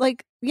real close.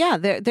 Like, yeah,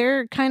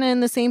 they're kind of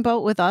in the same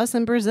boat with us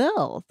and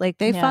Brazil. Like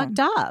they fucked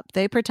up.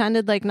 They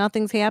pretended like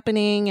nothing's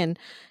happening. And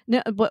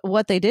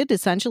what they did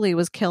essentially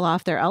was kill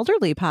off their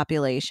elderly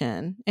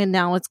population. And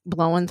now it's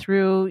blowing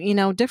through,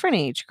 different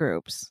age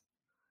groups.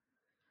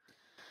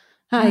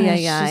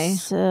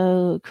 Just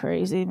so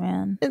crazy,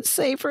 man. It's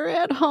safer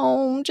at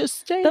home. Just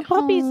stay The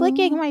home. puppy's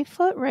licking my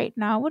foot right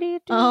now. What are you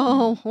doing?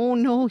 Oh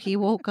no, he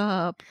woke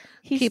up.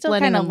 He's still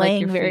kind of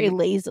laying very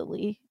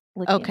lazily.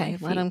 Okay,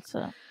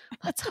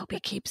 let's hope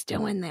he keeps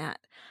doing that.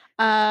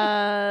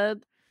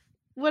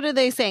 What are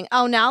they saying?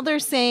 Oh, now they're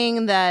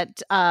saying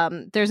that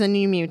there's a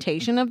new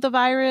mutation of the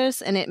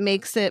virus, and it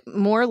makes it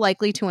more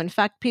likely to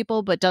infect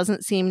people, but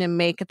doesn't seem to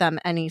make them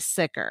any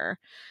sicker.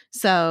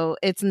 So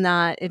it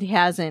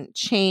hasn't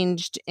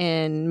changed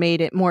and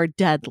made it more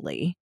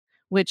deadly,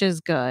 which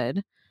is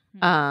good.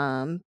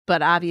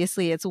 But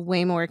obviously it's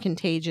way more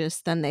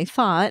contagious than they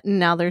thought. And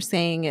now they're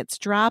saying it's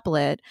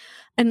droplet.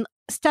 And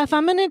Steph,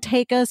 I'm going to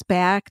take us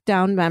back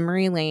down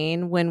memory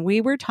lane when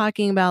we were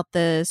talking about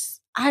this.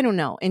 I don't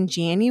know. In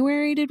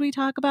January, did we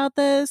talk about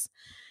this?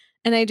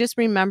 And I just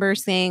remember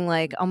saying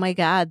like, oh my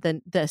God,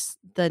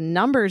 the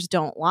numbers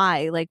don't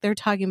lie. Like they're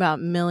talking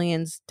about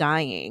millions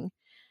dying.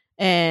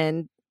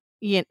 And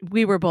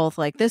we were both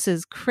like, this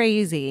is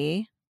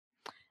crazy.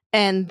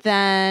 And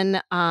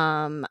then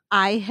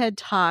I had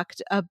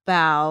talked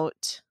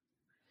about,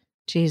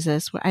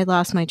 Jesus, I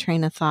lost my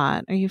train of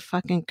thought. Are you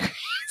fucking crazy?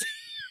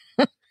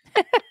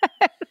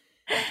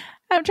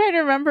 I'm trying to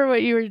remember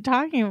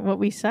what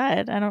we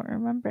said. I don't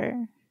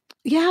remember.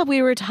 Yeah,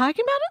 we were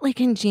talking about it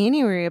like in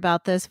January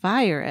about this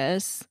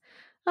virus.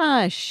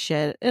 Ah,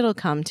 shit, it'll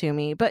come to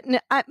me. But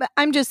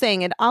I'm just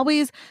saying it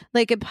always,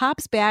 like, it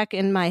pops back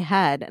in my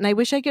head. And I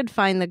wish I could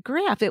find the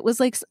graph. It was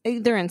like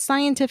either in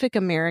Scientific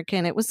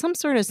American, it was some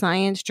sort of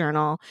science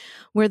journal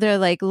where they're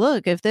like,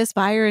 look, if this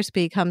virus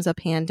becomes a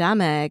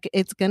pandemic,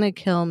 it's going to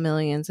kill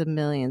millions and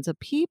millions of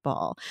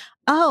people.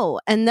 Oh,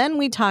 and then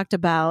we talked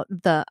about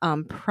the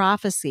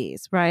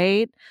prophecies,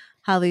 right?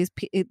 How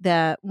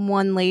that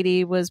one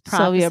lady was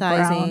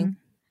prophesying.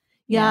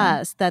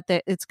 Yes, that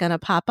it's going to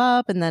pop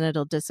up and then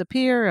it'll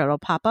disappear. It'll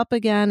pop up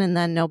again and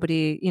then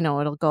nobody,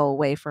 it'll go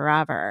away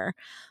forever.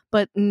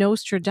 But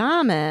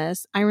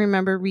Nostradamus, I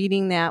remember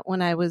reading that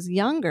when I was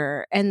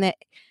younger. And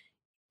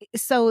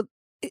so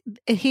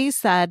he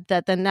said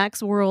that the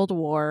next world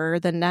war,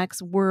 he didn't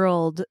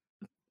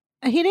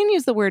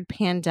use the word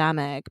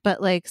pandemic,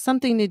 but like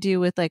something to do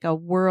with like a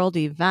world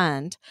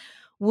event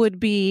would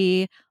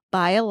be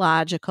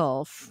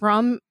biological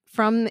from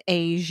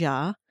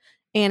Asia,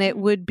 and it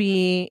would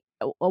be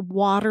a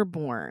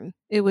waterborne.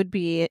 It would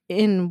be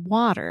in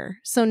water.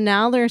 So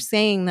now they're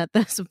saying that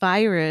this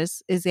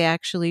virus is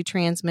actually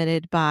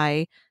transmitted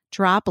by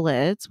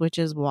droplets, which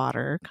is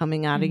water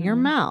coming out of your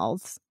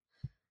mouths.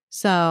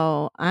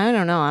 So I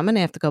don't know. I'm going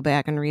to have to go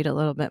back and read a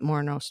little bit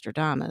more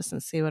Nostradamus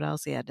and see what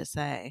else he had to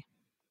say.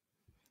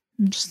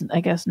 I'm just,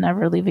 I guess,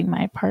 never leaving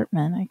my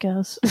apartment, I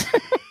guess.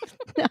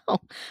 No,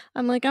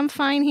 I'm like, I'm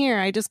fine here.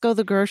 I just go to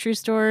the grocery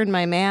store in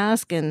my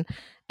mask and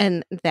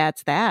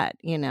that's that,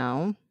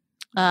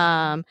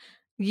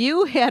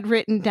 You had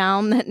written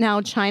down that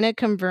now China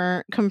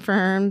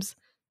confirms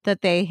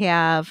that they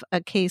have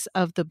a case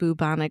of the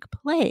bubonic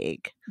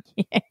plague.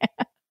 Yeah.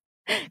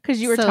 Because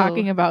you were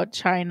talking about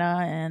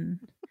China and...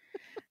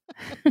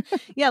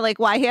 Yeah, like,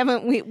 why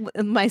haven't we...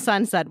 My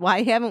son said,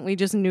 why haven't we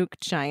just nuked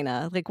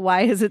China? Like,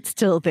 why is it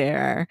still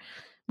there?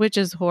 Which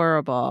is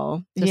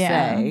horrible to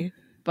say.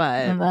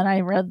 But... And then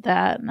I read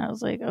that and I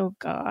was like, oh,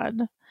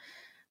 God.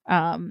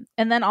 And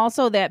then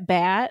also that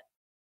bat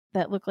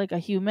that looked like a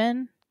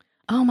human.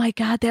 Oh my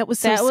God, that was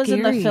so that was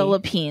scary. in the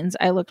Philippines.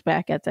 I looked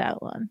back at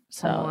that one.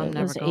 So I'm it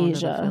never was going Asia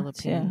to the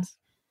Philippines.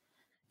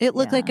 Too. It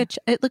looked like it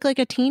looked like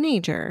a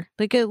teenager.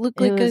 Like it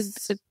looked like a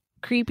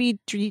creepy.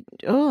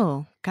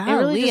 Oh, golly, it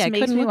really just I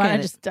makes couldn't me look want at to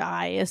it. just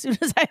die as soon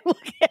as I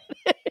look at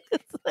it.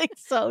 It's like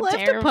so We'll have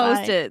to terrifying.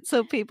 post it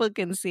so people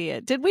can see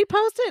it. Did we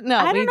post it? No,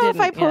 I we don't know if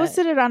I didn't yet.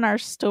 posted it on our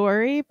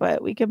story,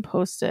 but we can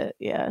post it.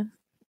 Yeah.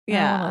 I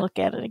don't want to look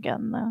at it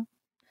again though.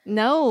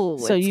 No.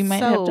 So you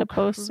might have to so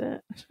post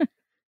it.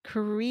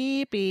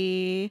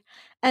 creepy.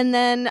 And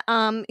then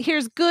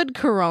here's good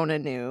Corona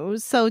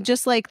news. So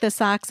just like the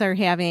Sox are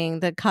having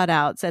the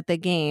cutouts at the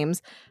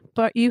games,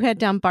 but you had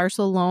done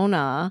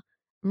Barcelona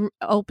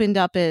opened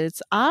up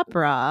its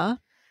opera.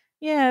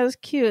 Yeah, it was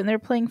cute. And they're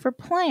playing for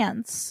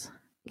plants.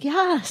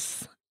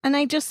 Yes. And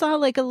I just saw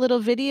like a little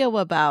video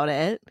about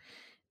it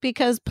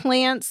because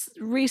plants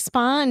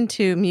respond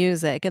to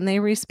music and they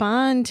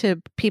respond to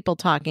people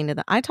talking to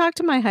them. I talk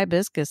to my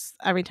hibiscus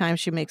every time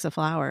she makes a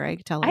flower. I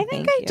tell her I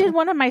think I did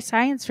one of my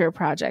science fair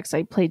projects.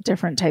 I played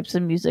different types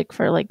of music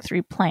for like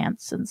 3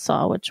 plants and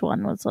saw which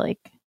one was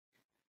like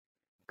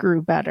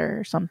grew better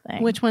or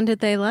something. Which one did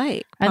they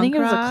like? I think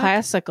Punk it was a rock?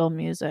 classical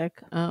music.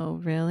 Oh,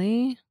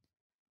 really?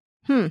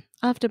 I'll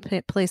have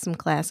to play some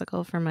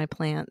classical for my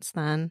plants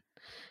then.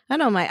 I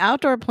know my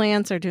outdoor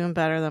plants are doing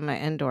better than my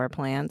indoor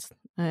plants.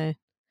 I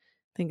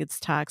think it's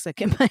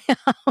toxic in my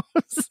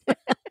house.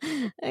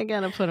 I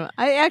gotta put them.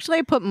 I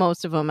put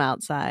most of them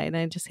outside.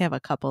 I just have a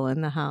couple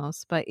in the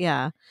house. But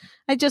yeah,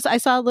 I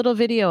saw a little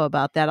video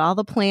about that. All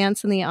the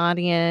plants in the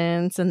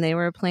audience, and they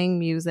were playing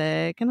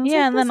music. And I was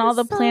and then all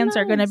the plants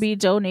are going to be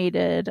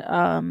donated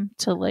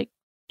to like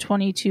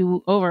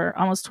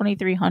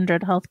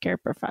 2,300 healthcare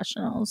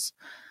professionals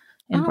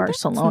in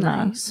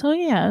Barcelona. Nice. So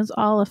yeah, it's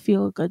all a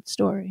feel good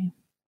story.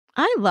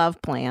 I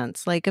love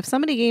plants. Like if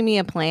somebody gave me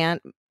a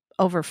plant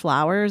over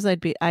flowers, I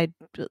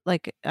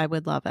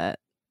would love it.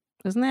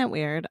 Isn't that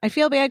weird? I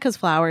feel bad because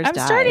flowers I'm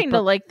die, starting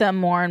to like them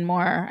more and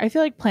more. I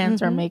feel like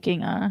plants are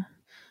making a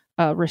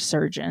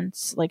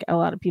resurgence. Like a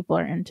lot of people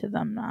are into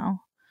them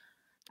now.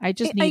 I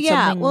just need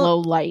something low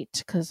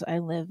light because I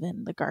live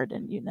in the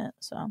garden unit.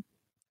 So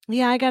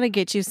yeah, I got to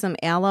get you some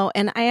aloe.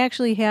 And I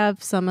actually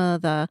have some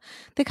of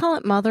they call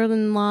it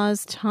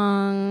mother-in-law's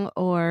tongue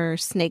or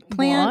snake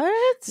plant.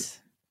 What?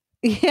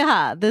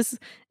 Yeah,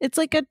 it's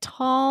like it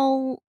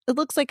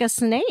looks like a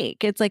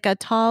snake. It's like a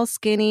tall,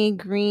 skinny,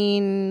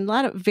 green, a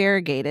lot of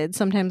variegated,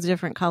 sometimes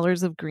different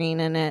colors of green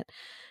in it.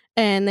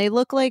 And they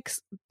look like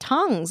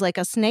tongues, like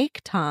a snake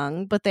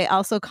tongue, but they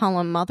also call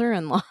them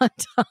mother-in-law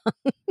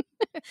tongue.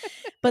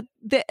 But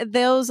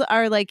those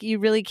are like, you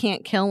really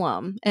can't kill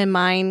them. And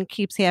mine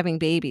keeps having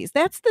babies.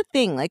 That's the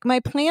thing. Like my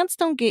plants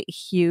don't get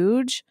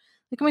huge.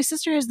 Like my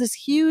sister has this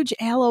huge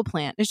aloe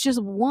plant. It's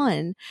just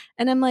one.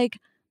 And I'm like,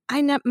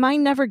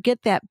 mine never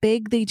get that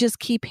big. They just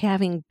keep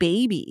having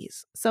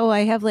babies. So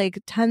I have like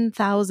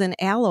 10,000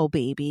 aloe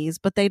babies,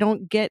 but they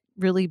don't get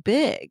really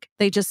big.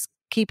 They just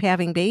keep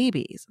having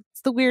babies.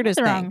 It's the weirdest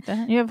thing.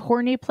 You have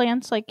horny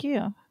plants like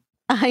you.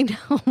 I know.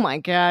 Oh my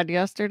God.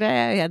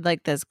 Yesterday I had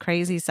like this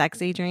crazy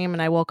sexy dream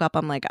and I woke up.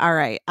 I'm like, all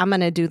right, I'm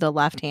going to do the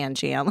left hand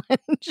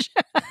challenge.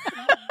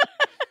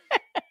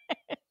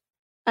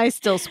 I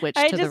still switched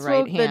to the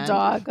right hand. I just woke the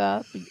dog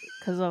up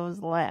because I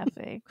was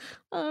laughing.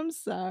 I'm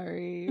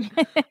sorry.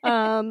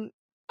 All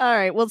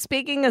right. Well,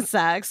 speaking of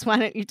sex, why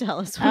don't you tell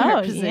us what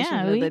our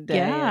position of the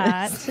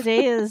day is?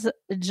 Today is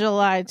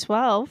July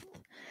 12th.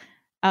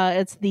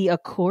 It's the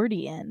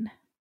accordion.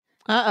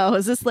 Uh-oh.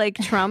 Is this like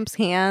Trump's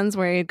hands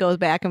where he goes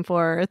back and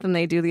forth and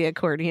they do the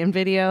accordion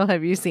video?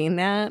 Have you seen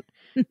that?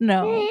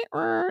 No.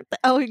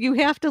 Oh, you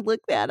have to look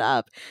that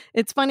up.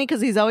 It's funny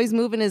because he's always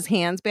moving his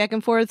hands back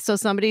and forth. So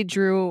somebody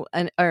drew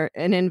an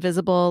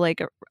invisible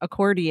like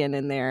accordion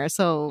in there.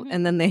 So,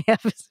 and then they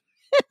have,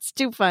 it's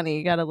too funny.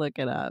 You got to look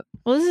it up.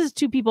 Well, this is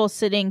 2 people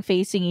sitting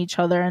facing each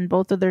other and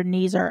both of their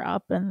knees are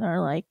up and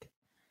they're like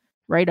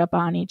right up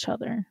on each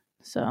other.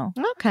 So,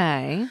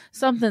 okay.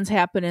 Something's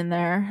happening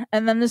there.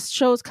 And then this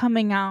show's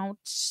coming out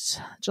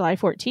July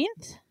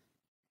 14th.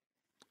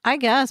 I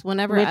guess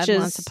whenever Ed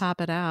wants to pop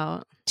it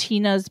out.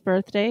 Tina's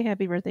birthday.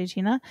 Happy birthday,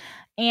 Tina.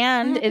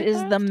 And it is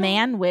the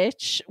Man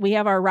Witch. We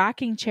have our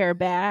rocking chair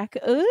back.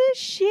 Oh,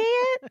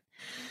 shit.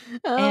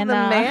 And the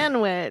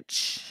Man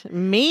Witch.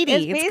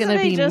 Meaty. It's going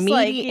to be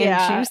meaty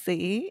and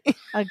juicy.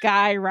 A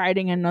guy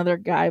riding another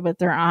guy, but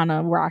they're on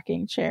a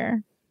rocking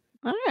chair.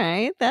 All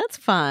right. That's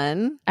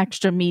fun.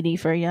 Extra meaty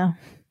for you.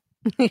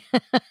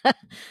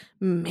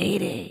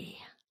 Meaty.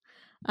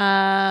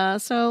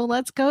 So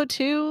let's go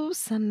to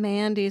some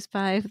Mandy's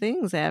 5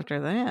 things after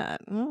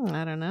that.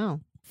 I don't know.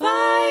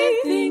 5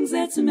 things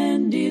that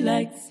Mandy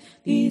likes.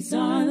 These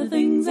are the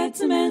things that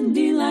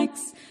Mandy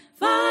likes.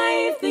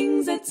 5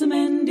 things that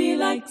Mandy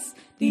likes.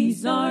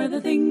 These are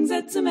the things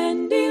that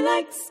Mandy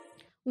likes.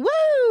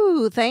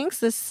 Woo!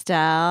 Thanks,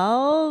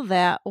 Estelle.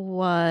 That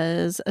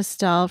was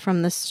Estelle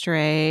from the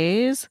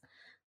Strays.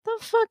 The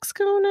fuck's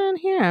going on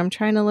here? I'm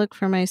trying to look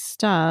for my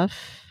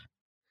stuff.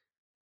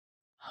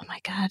 Oh my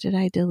God, did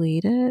I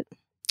delete it?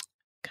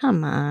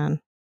 Come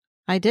on.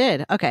 I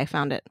did. Okay,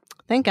 found it.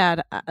 Thank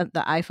God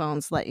the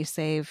iPhones let you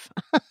save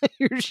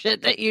your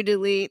shit that you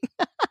delete.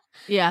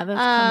 Yeah, that's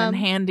come in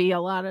handy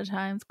a lot of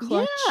times.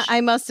 Clutch. Yeah,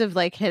 I must have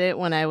like hit it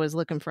when I was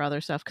looking for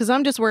other stuff because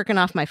I'm just working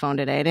off my phone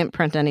today. I didn't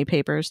print any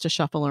papers to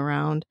shuffle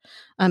around.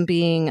 I'm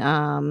being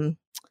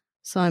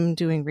so I'm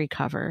doing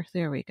recover.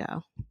 There we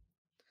go.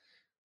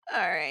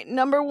 All right,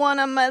 number 1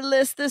 on my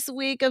list this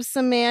week of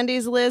some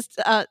Mandy's list.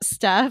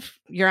 Steph,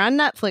 you're on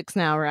Netflix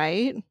now,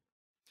 right?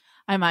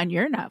 I'm on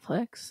your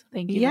Netflix.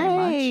 Thank you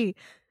very much.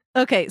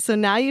 Okay, so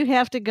now you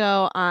have to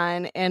go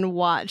on and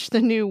watch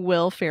the new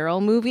Will Ferrell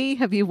movie.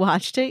 Have you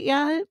watched it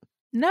yet?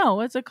 No,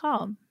 what's it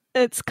called?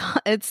 It's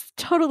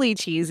totally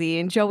cheesy,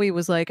 and Joey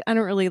was like, I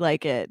don't really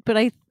like it,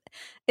 but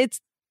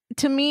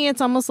to me,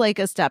 it's almost like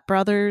a Step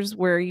Brothers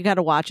where you got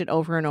to watch it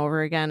over and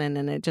over again, and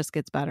then it just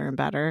gets better and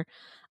better.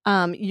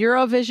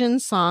 Eurovision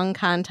Song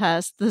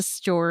Contest: The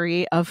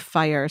Story of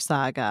Fire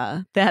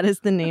Saga. That is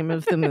the name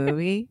of the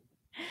movie.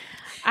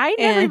 I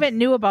never even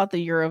knew about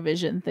the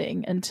Eurovision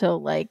thing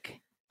until like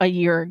a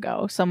year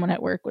ago. Someone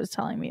at work was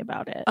telling me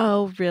about it.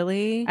 Oh,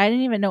 really? I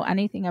didn't even know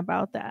anything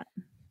about that.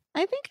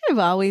 I think I've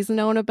always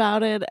known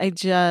about it. I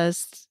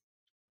just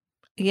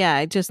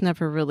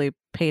never really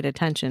paid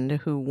attention to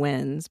who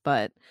wins.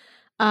 But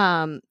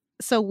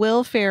so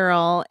Will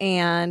Ferrell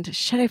and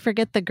should I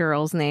forget the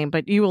girl's name,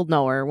 but you will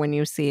know her when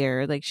you see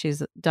her. Like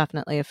she's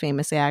definitely a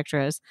famous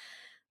actress.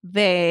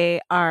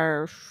 They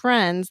are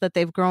friends that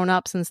they've grown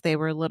up since they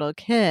were little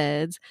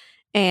kids,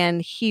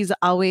 and he's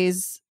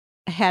always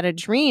had a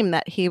dream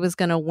that he was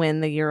going to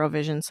win the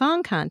Eurovision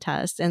Song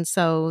Contest, and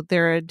so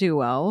they're a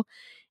duo.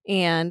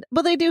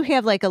 But they do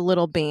have like a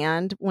little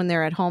band when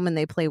they're at home and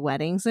they play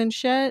weddings and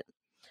shit.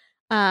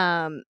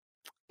 And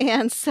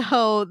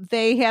so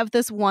they have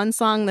this one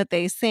song that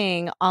they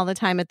sing all the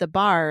time at the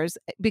bars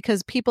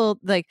because people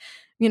like,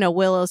 Will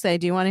will say,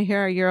 do you want to hear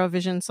our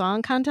Eurovision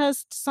Song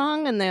Contest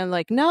song? And they're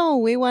like, no,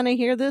 we want to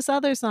hear this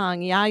other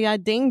song, Ya Ya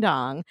Ding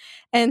Dong.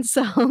 And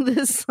so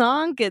this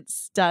song gets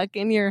stuck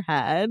in your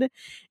head.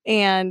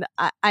 And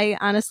I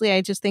honestly,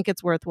 I just think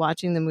it's worth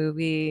watching the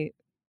movie.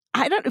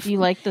 I don't know if you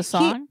like the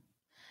song.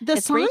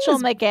 It's Rachel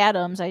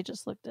McAdams. I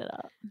just looked it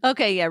up.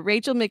 Okay, yeah,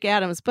 Rachel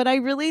McAdams. But I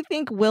really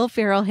think Will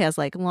Ferrell has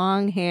like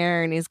long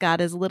hair and he's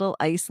got his little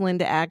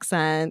Iceland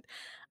accent.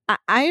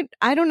 I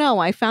don't know.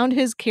 I found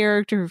his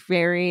character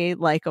very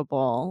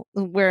likable,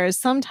 whereas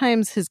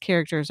sometimes his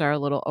characters are a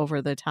little over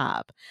the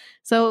top.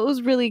 So it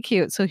was really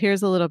cute. So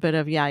here's a little bit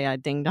of Ya Ya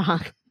Ding Dong.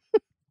 Who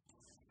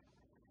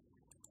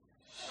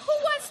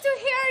wants to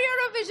hear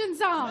Eurovision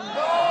song?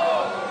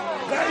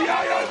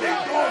 Ya Ya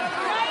Ding Dong.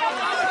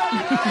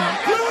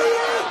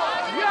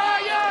 Ya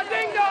Ya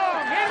Ding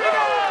Dong. Here we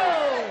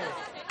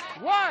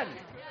go. 1,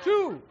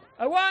 2,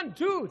 1,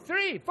 2,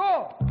 3,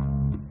 4.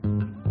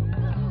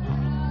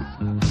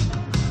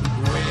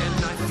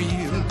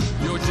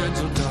 Your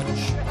gentle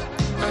touch,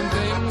 and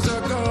things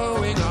are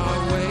going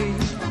our way.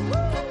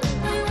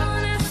 I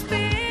wanna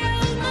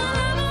spill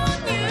my love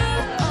on you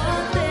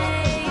all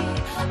day,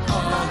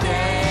 all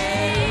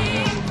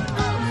day.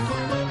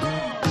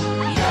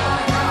 Ya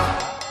ya,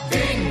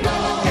 ding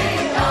dong,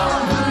 ding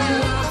dong. My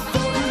love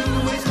for you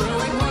is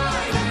growing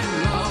wide and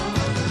long.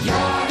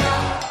 Ya ya,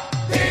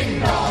 ding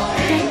dong,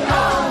 ding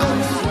dong.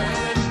 When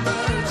it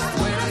bursts,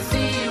 when I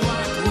see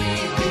what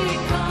we've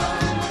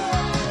become.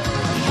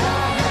 Ya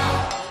ya.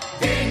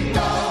 Ding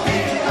dong,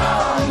 ding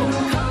dong.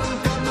 Come,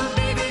 my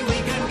baby, we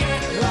can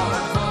get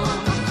lost on.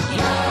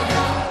 Ya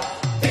ya,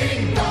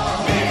 ding dong,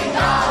 ding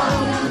dong.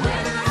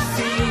 When I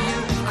see you,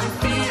 I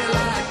feel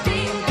like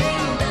ding,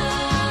 ding,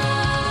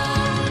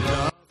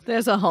 dong.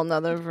 There's a whole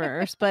nother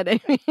verse, but I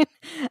mean,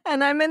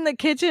 and I'm in the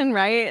kitchen,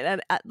 right?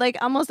 And like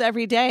almost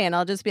every day, and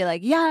I'll just be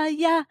like, yeah,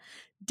 yeah,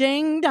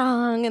 ding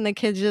dong. And the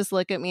kids just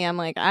look at me. I'm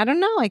like, I don't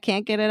know. I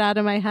can't get it out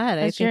of my head.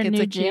 It's I think your it's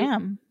new a cute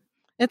jam.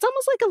 It's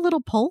almost like a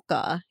little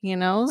polka, So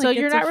Like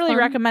you're it's not a really fun-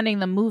 recommending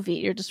the movie.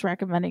 You're just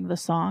recommending the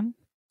song.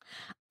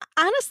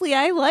 Honestly,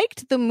 I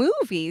liked the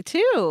movie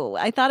too.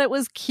 I thought it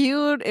was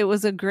cute. It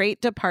was a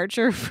great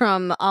departure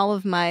from all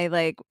of my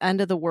like end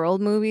of the world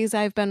movies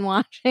I've been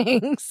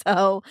watching.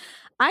 So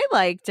I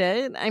liked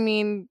it. I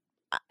mean,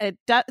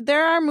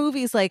 there are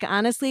movies like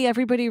honestly,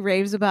 everybody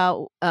raves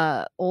about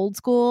Old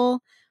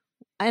School.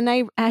 And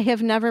I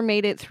have never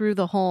made it through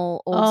the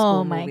whole Old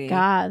School movie. Oh my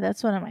God.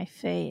 That's one of my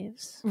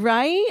faves.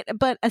 Right?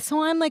 But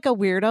so I'm like a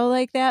weirdo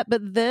like that.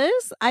 But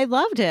this, I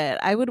loved it.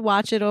 I would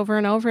watch it over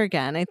and over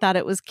again. I thought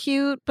it was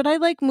cute, but I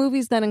like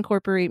movies that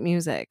incorporate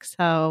music.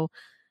 So,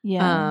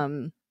 Yeah.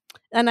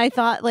 and I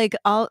thought like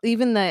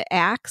even the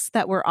acts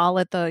that were all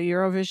at the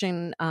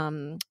Eurovision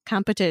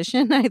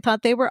competition, I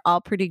thought they were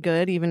all pretty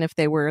good, even if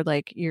they were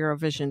like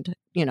Eurovision,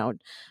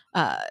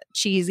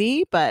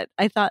 cheesy. But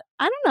I thought,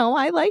 I don't know,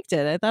 I liked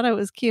it. I thought it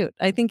was cute.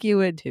 I think you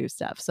would too,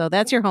 Steph. So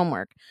that's your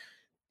homework.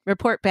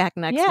 Report back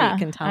next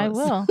week and tell us. I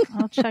will.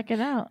 I'll check it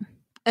out.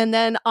 And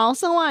then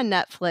also on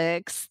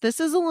Netflix,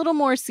 this is a little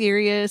more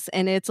serious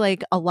and it's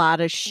like a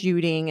lot of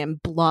shooting and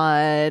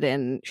blood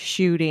and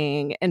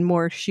shooting and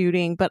more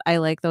shooting, but I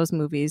like those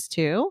movies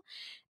too.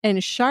 And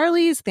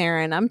Charlize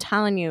Theron, I'm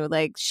telling you,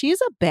 like,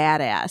 she's a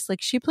badass.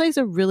 Like, she plays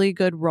a really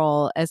good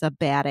role as a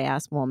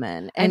badass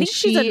woman. And I think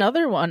she's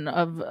another one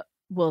of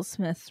Will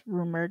Smith's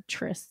rumored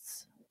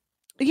trysts.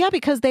 Yeah,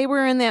 because they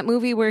were in that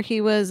movie where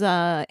he was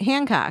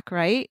Hancock,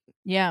 right?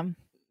 Yeah.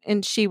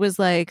 And she was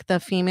like the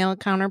female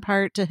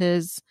counterpart to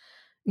his,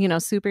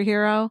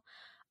 superhero.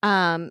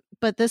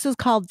 But this is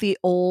called The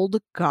Old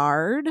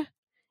Guard.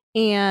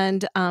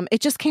 And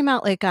it just came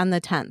out like on the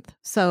 10th.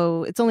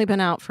 So it's only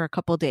been out for a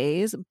couple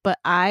days, but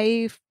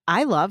I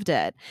loved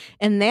it.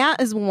 And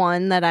that is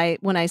one that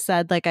when I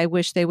said like I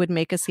wish they would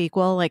make a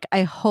sequel, like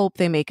I hope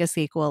they make a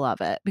sequel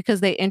of it,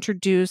 because they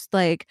introduced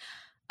like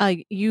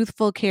a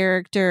youthful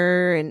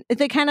character and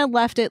they kind of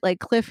left it like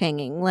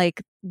cliffhanging,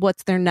 like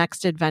what's their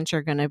next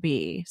adventure going to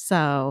be.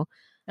 So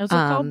it was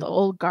called The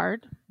Old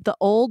Guard. The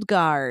Old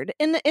Guard.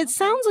 And it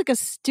sounds like a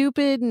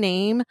stupid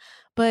name,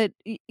 but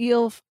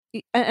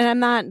and I'm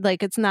not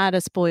like, it's not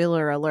a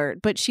spoiler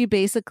alert, but she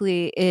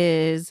basically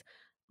is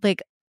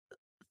like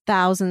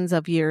thousands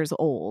of years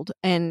old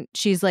and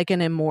she's like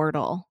an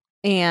immortal,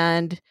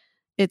 and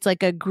it's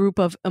like a group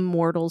of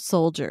immortal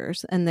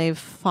soldiers and they've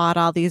fought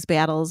all these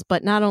battles,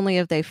 but not only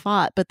have they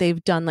fought, but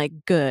they've done like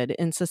good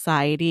in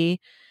society,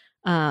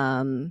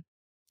 so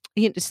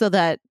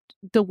that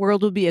the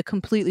world would be a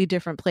completely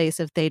different place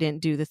if they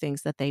didn't do the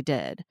things that they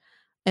did.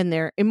 And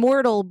they're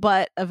immortal,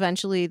 but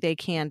eventually they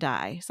can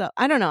die. So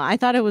I don't know. I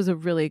thought it was a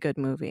really good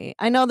movie.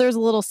 I know there's a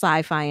little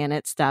sci-fi in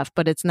it stuff,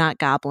 but it's not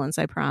goblins,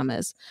 I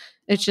promise.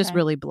 It's just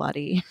really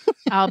bloody.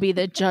 I'll be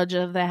the judge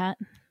of that.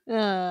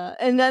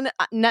 And then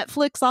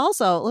Netflix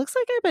also. It looks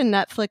like I've been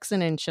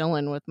Netflixing and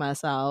chilling with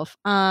myself.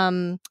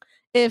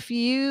 If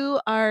you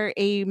are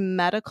a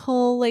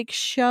medical like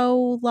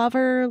show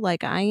lover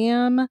like I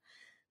am,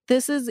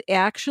 this is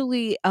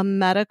actually a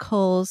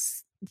medical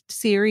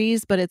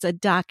series, but it's a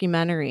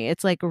documentary.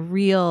 It's like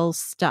real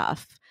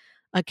stuff.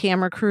 A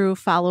camera crew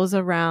follows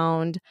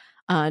around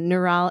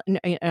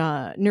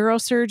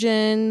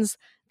neurosurgeons.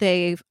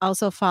 They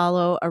also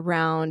follow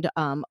around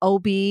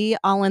OB,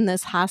 all in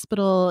this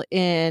hospital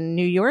in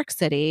New York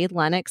City,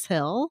 Lenox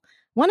Hill. I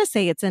want to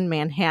say it's in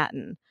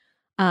Manhattan,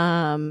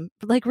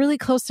 like really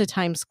close to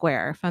Times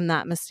Square, if I'm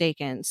not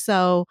mistaken.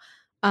 So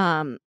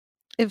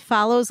it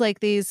follows like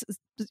these,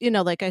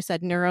 like I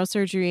said,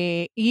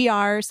 neurosurgery,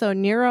 ER, so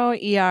neuro,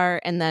 ER,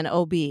 and then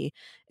OB.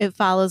 It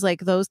follows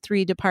like those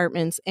three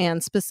departments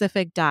and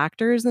specific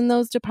doctors in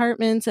those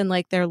departments and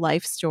like their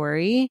life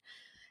story.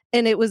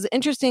 And it was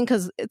interesting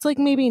because it's like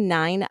maybe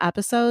 9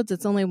 episodes.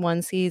 It's only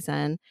one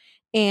season.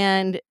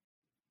 And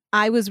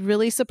I was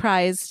really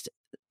surprised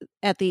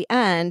at the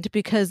end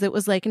because it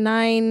was like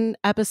 9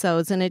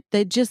 episodes and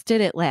they just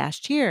did it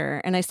last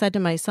year. And I said to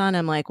my son,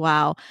 I'm like,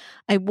 wow,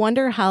 I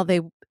wonder how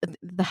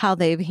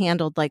they've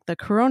handled like the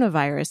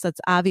coronavirus.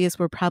 That's obvious.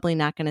 We're probably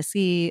not going to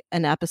see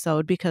an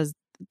episode because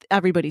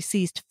everybody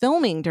ceased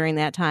filming during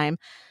that time.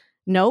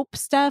 Nope,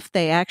 Steph,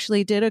 they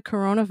actually did a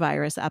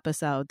coronavirus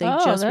episode. They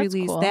just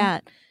released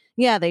that.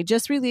 Yeah, they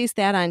just released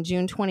that on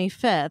June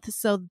 25th.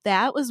 So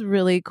that was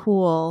really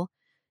cool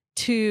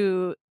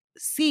to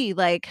see.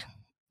 Like,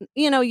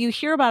 you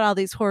hear about all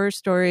these horror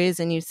stories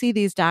and you see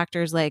these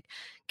doctors like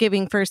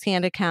giving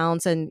firsthand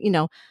accounts and,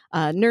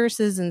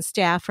 nurses and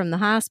staff from the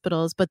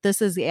hospitals. But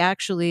this is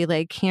actually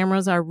like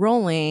cameras are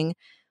rolling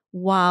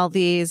while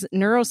these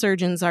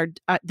neurosurgeons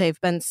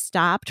they've been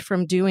stopped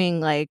from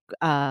doing like,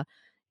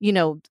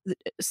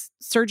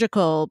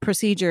 surgical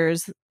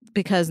procedures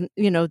because,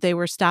 they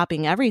were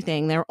stopping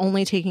everything. They're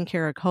only taking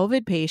care of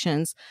COVID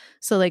patients.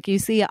 So like you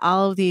see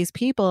all of these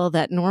people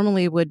that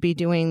normally would be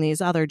doing these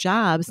other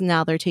jobs.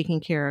 Now they're taking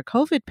care of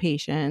COVID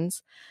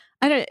patients.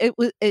 And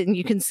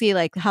you can see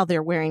like how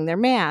they're wearing their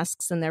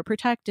masks and their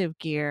protective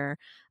gear.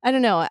 I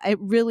don't know.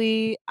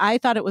 I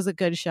thought it was a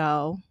good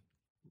show.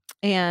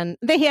 And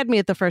they had me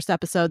at the first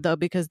episode though,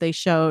 because they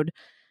showed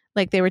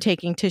like they were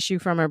taking tissue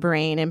from her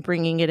brain and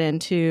bringing it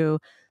into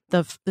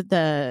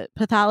the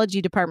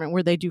pathology department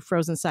where they do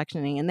frozen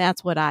sectioning, and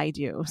that's what I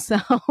do.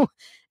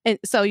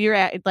 So you're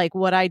at like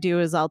what I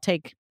do is I'll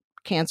take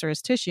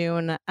cancerous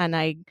tissue and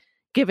I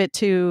give it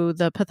to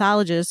the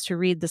pathologist to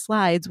read the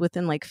slides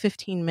within like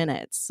 15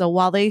 minutes. So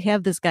while they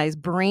have this guy's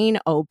brain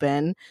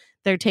open,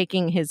 they're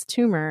taking his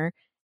tumor,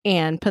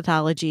 and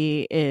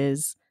pathology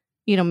is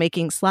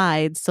making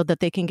slides so that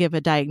they can give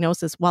a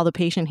diagnosis while the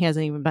patient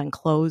hasn't even been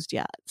closed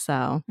yet.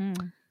 So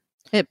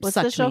what's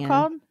the show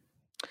called?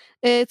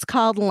 It's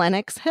called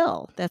Lenox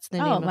Hill. That's the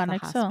name of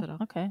Lenox the hospital.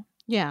 Hill. Okay.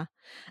 Yeah.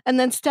 And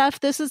then Steph,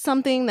 this is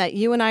something that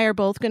you and I are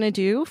both going to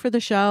do for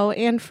the show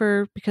and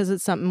because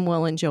it's something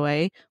we'll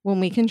enjoy when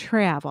we can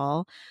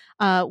travel.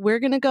 We're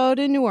going to go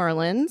to New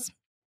Orleans.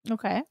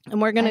 Okay.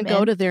 And we're going to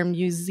go to their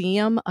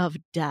Museum of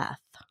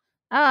Death.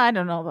 I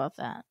don't know about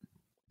that.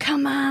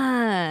 Come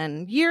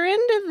on. You're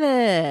into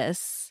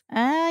this.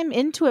 I'm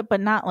into it,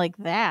 but not like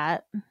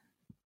that.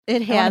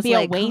 It has to be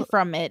away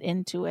from it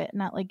into it,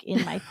 not like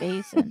in my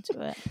face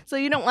into it. So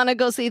you don't want to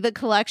go see the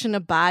collection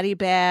of body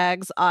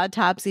bags,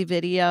 autopsy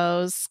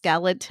videos,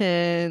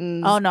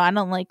 skeletons. Oh no, I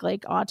don't like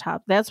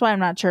autopsy. That's why I'm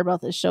not sure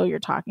about the show you're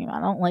talking about.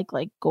 I don't like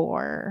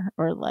gore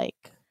or like.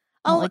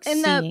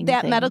 in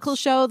that medical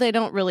show, they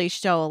don't really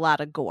show a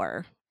lot of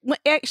gore.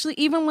 Actually,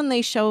 even when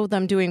they show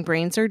them doing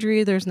brain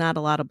surgery, there's not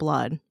a lot of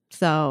blood.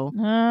 So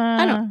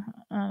I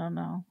don't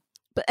know.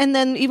 But and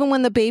then even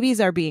when the babies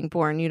are being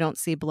born, you don't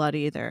see blood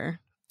either.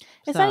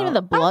 It's not even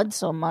the blood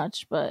so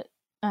much, but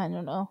I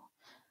don't know.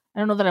 I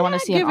don't know that I want to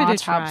see an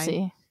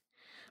autopsy.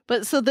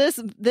 But so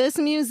this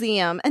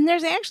museum, and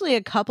there's actually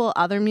a couple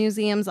other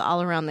museums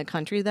all around the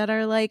country that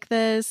are like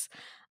this.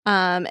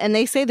 And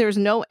they say there's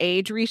no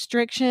age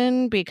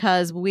restriction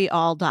because we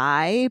all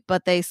die,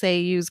 but they say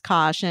use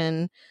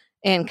caution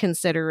and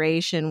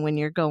consideration when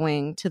you're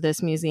going to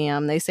this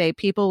museum. They say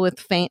people with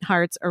faint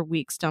hearts or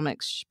weak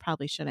stomachs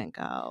probably shouldn't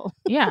go.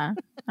 Yeah.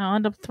 I'll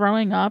end up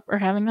throwing up or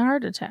having a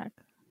heart attack.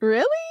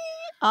 Really?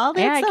 All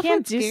that stuff I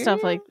can't do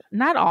stuff like,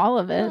 not all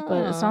of it,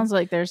 but it sounds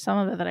like there's some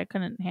of it that I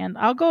couldn't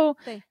handle. I'll go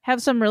have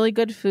some really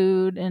good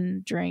food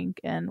and drink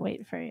and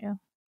wait for you.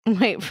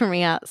 Wait for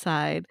me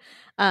outside.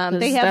 They have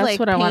that's like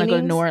what I want to go to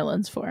paintings. New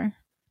Orleans for.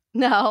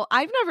 No,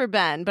 I've never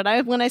been,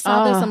 but when I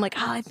saw this, I'm like,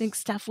 I think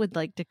Steph would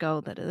like to go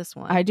to this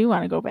one. I do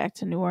want to go back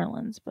to New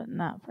Orleans, but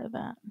not for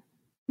that.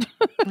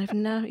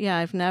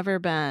 I've never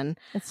been.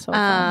 It's so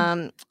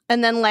fun.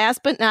 And then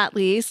last but not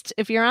least,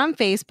 if you're on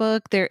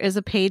Facebook, there is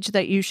a page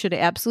that you should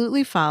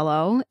absolutely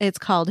follow. It's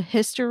called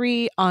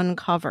History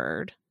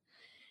Uncovered.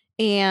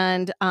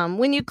 And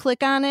when you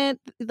click on it,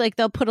 like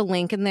they'll put a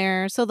link in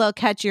there. So they'll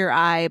catch your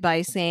eye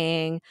by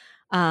saying,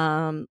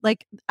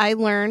 like I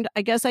learned,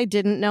 I guess I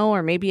didn't know,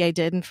 or maybe I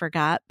did and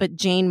forgot, but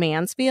Jane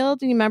Mansfield,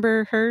 do you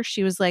remember her?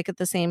 She was like at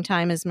the same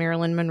time as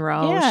Marilyn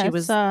Monroe. Yeah, she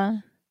was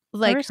like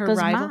Mariska's her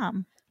rival.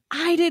 mom.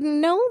 I didn't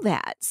know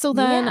that. So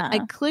then I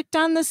clicked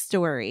on the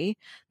story.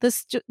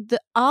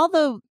 All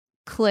the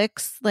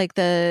clicks, like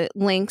the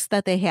links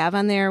that they have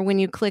on there, when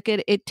you click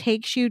it, it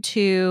takes you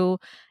to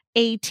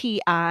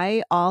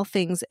ATI, All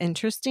Things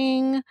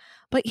Interesting.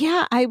 But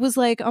yeah, I was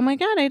like, oh my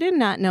God, I did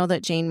not know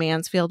that Jane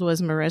Mansfield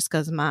was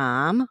Mariska's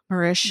mom.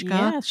 Mariska.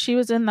 Yeah, she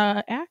was in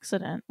the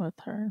accident with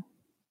her.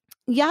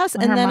 Yes,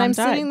 and then I'm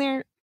sitting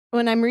there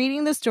when I'm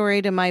reading the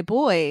story to my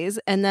boys,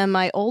 and then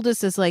my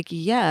oldest is like,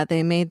 yeah,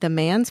 they made the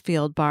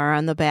Mansfield bar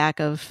on the back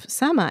of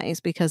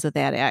semis because of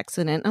that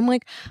accident. I'm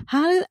like,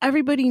 how did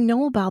everybody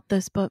know about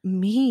this but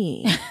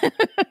me?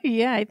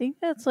 Yeah, I think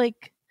that's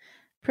like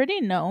pretty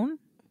known.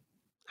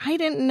 I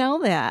didn't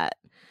know that.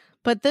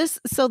 But this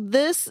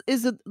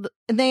is,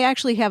 they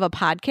actually have a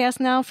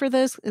podcast now for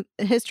this,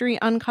 History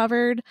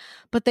Uncovered,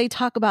 but they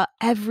talk about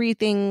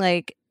everything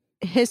like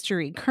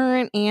history,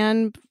 current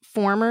and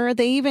former.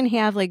 They even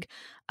have like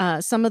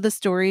some of the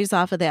stories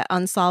off of that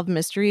Unsolved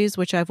Mysteries,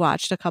 which I've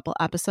watched a couple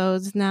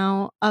episodes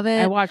now of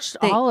it. I watched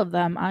all of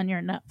them on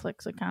your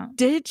Netflix account.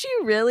 Did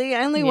you really?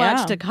 I only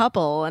watched a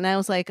couple, and I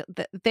was like,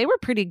 they were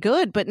pretty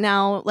good. But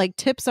now, like,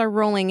 tips are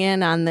rolling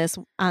in on this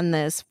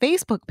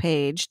Facebook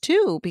page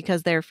too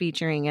because they're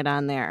featuring it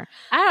on there.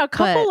 A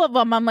couple of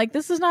them, I'm like,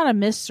 this is not a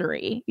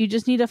mystery. You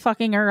just need to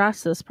fucking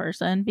arrest this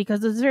person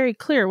because it's very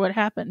clear what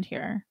happened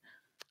here.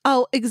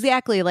 Oh,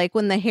 exactly. Like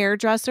when the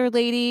hairdresser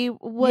lady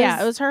was.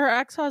 Yeah, it was her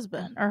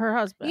ex-husband or her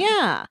husband.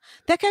 Yeah.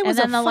 That guy was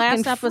and then a the last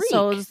fucking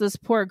episode freak. was this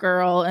poor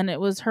girl, and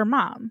it was her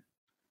mom.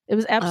 It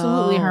was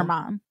absolutely her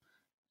mom.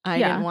 I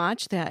didn't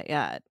watch that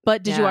yet.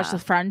 But did you watch the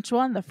French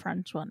one? The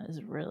French one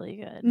is really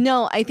good.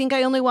 No, I think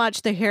I only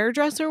watched the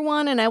hairdresser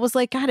one, and I was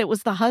like, God, it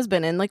was the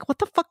husband. And like, what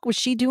the fuck was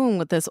she doing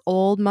with this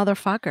old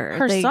motherfucker?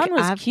 Her son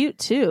was cute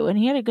too, and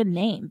he had a good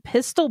name.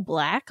 Pistol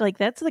Black. Like,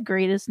 that's the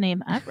greatest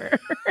name ever.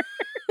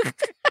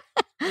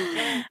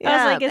 I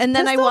was like, is and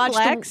then Pistol I watched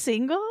Black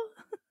single?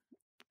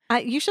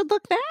 You should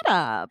look that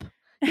up.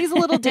 He's a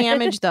little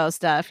damaged though,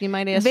 Steph. You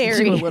might have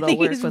to do a little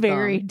work he's with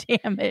very him.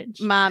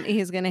 damaged. Mom,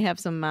 he's gonna have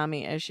some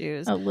mommy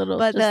issues. A little,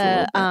 but just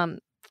a little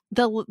bit.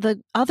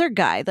 the other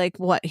guy, like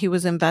what he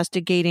was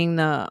investigating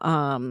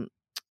the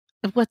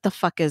what the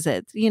fuck is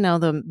it? You know,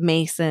 the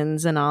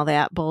Masons and all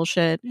that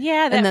bullshit.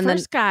 Yeah, that and then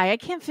first guy. I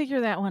can't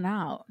figure that one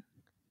out.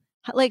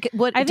 Like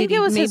what? I think it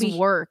was his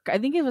work. I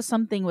think it was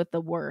something with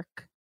the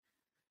work.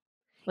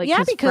 Like yeah,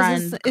 his because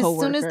friend, as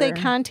soon as they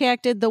coworker.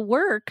 contacted the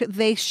work,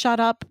 they shut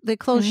up. They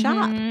closed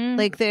shop.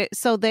 Like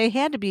so they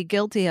had to be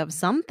guilty of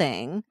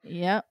something.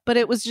 Yep. But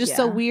it was just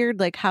so weird,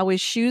 like how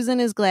his shoes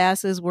and his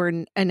glasses were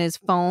and his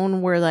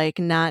phone were like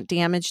not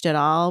damaged at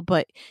all.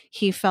 But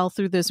he fell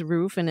through this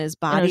roof and his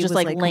body And it was just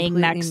like laying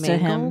completely next to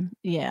mangled. him.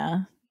 Yeah.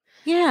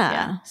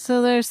 Yeah.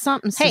 So there's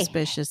something Hey.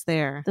 suspicious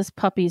there. This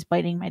puppy's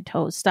biting my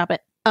toes. Stop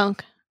it. Oh.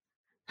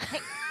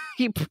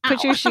 You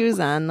put your shoes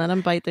on. Let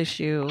him bite the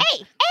shoe.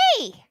 Hey.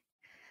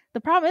 The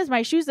problem is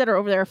my shoes that are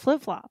over there are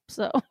flip flops.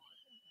 So.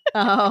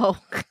 Oh.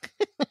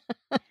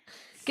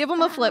 Give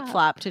him a flip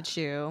flop to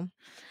chew.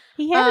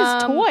 He had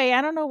his toy.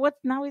 I don't know what.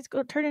 Now he's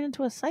turning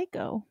into a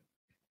psycho.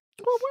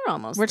 Well, we're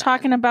almost. We're done.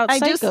 talking about I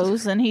just-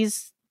 psychos, and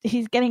he's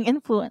getting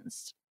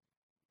influenced.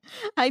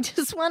 I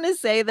just want to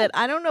say that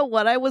I don't know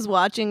what I was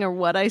watching or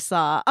what I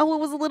saw. Oh, it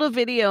was a little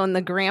video, and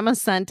the grandma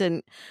sent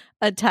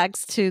a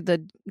text to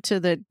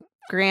the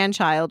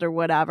grandchild or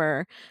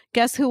whatever.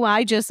 Guess who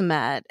I just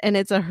met? And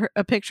it's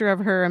a picture of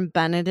her and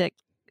Benedict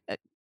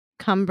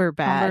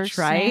Cumberbatch,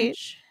 right?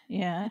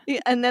 Yeah.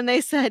 And then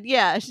they said,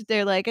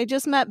 they're like, I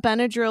just met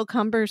Benadryl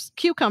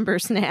cucumber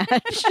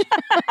snatch.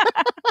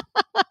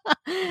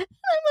 I'm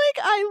like,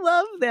 I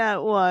love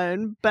that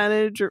one.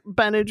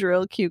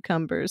 Benadryl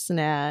cucumber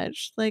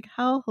snatch. Like,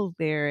 how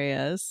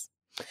hilarious.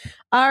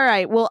 All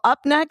right. Well,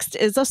 up next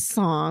is a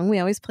song. We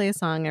always play a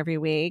song every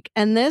week.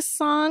 And this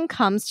song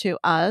comes to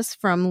us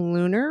from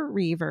Lunar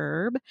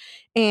Reverb.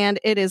 And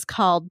it is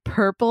called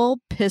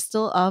Purple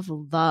Pistol of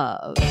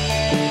Love.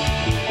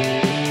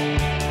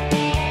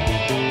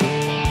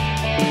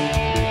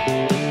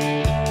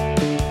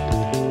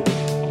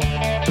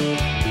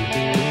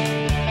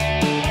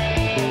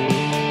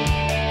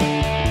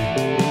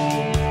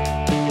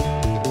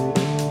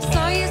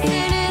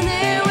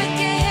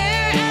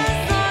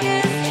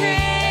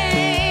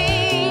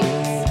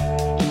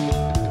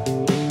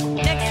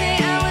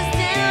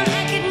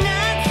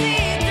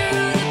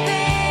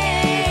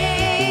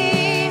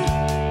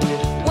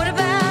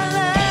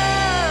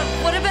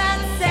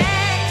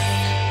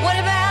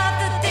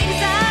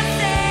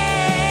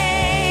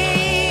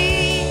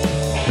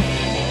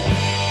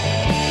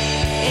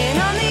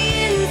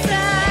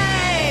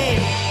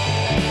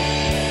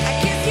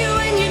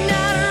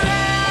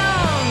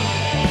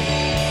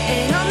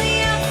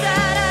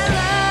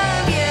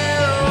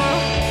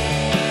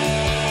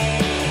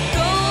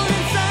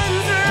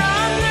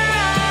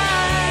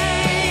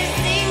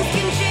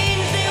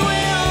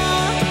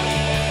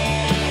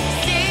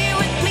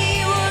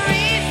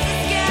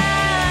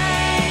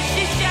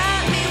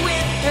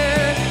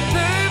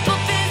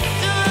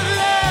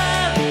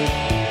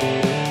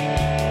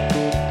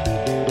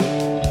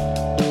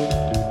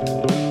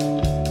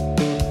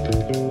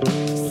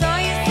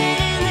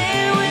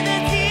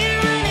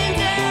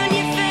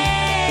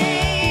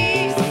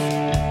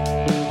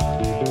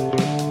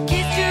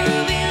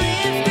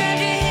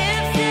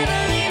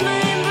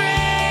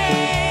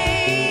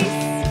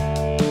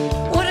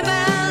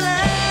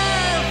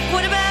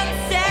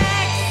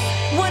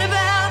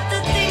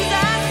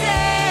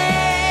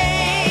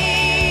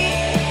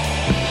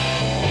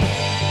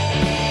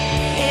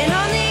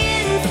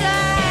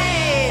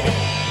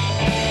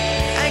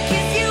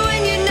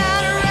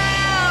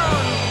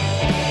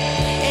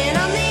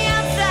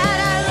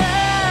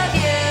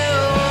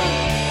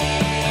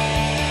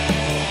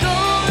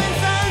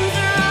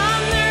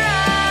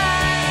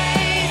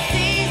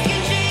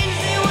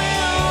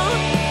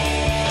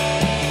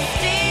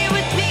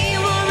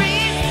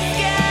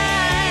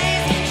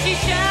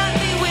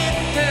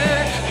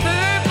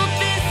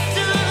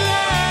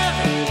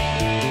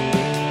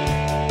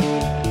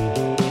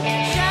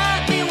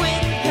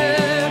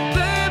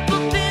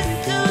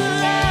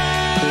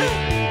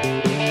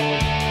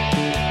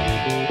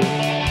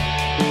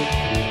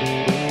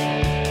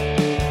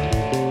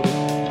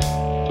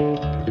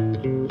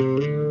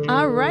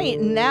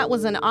 And that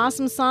was an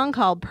awesome song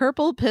called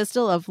Purple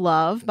Pistol of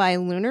Love by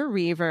Lunar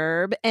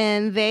Reverb.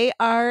 And they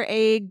are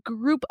a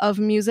group of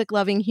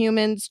music-loving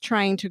humans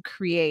trying to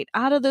create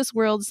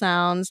out-of-this-world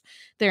sounds.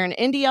 They're an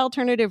indie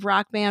alternative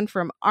rock band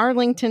from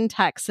Arlington,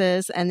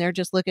 Texas, and they're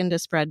just looking to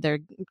spread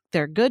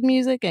their good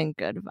music and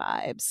good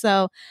vibes.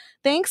 So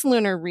thanks,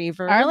 Lunar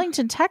Reverb.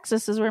 Arlington,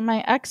 Texas is where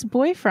my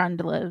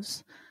ex-boyfriend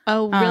lives.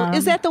 Oh, really?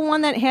 Is that the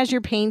one that has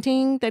your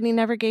painting that he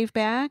never gave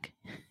back?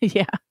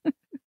 Yeah.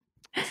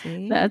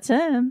 See? That's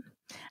him.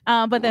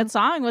 But that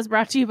song was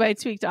brought to you by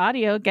Tweaked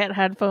Audio. Get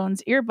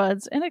headphones,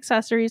 earbuds, and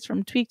accessories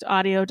from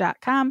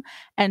tweakedaudio.com.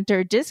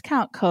 Enter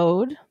discount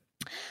code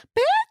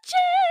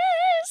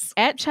BITCHES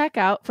at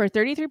checkout for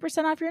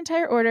 33% off your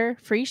entire order,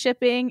 free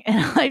shipping,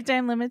 and a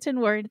lifetime limited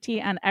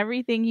warranty on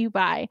everything you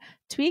buy.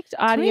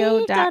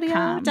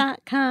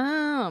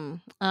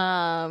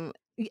 tweakedaudio.com.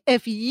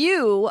 If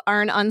you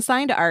are an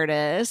unsigned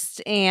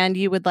artist and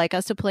you would like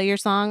us to play your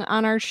song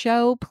on our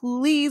show,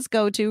 please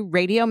go to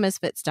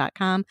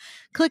radiomisfits.com,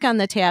 click on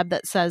the tab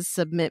that says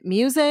Submit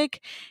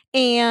Music,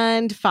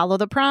 and follow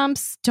the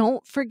prompts.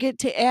 Don't forget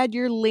to add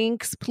your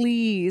links,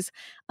 please,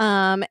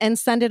 and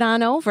send it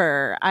on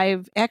over.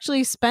 I've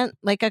actually spent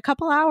like a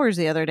couple hours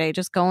the other day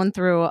just going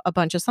through a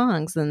bunch of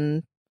songs,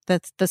 and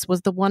this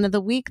was the one of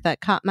the week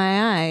that caught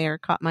my eye, or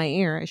caught my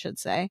ear, I should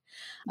say.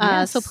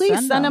 Yes, so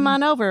please send them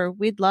on over.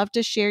 We'd love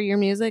to share your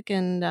music,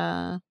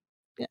 and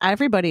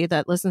everybody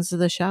that listens to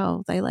the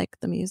show, they like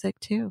the music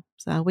too.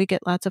 So we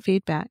get lots of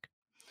feedback.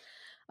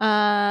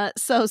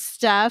 So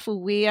Steph,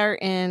 we are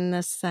in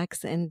the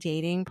sex and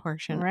dating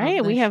portion. Right.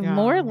 Of the We have show.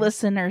 more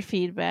listener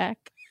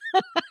feedback.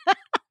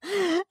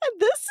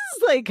 This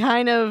is like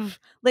kind of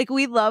like,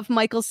 we love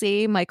Michael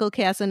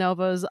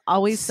Casanova's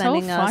always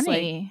sending us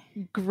like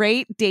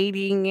great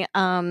dating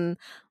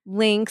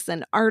links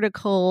and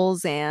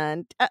articles,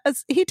 and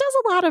he does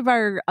a lot of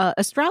our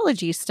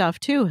astrology stuff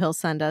too. He'll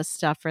send us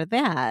stuff for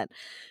that.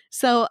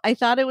 So I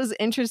thought it was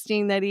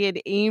interesting that he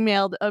had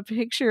emailed a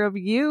picture of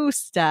you,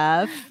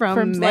 Steph,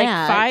 from like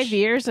Match. 5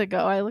 years ago.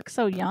 I look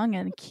so young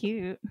and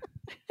cute.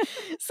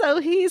 So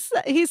he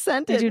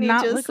sent it. You do and he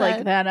not just look said,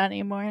 like that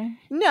anymore.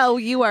 No,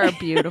 you are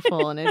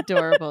beautiful and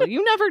adorable.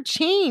 You never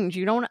change.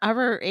 You don't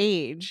ever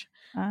age.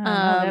 I don't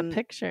know that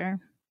picture.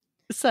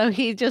 So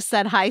he just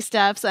said, "Hi,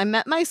 Stephs. I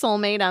met my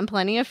soulmate on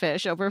Plenty of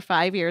Fish over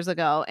 5 years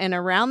ago. And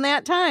around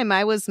that time,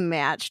 I was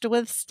matched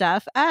with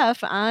Steph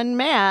F on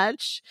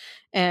Match."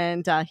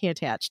 And he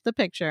attached the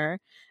picture.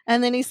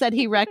 And then he said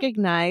he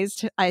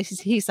recognized,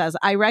 he says,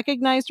 "I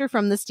recognized her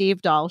from the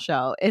Steve Dahl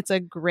show. It's a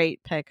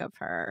great pic of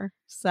her."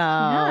 So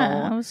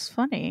yeah, it was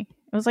funny.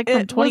 It was like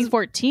from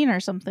 2014 or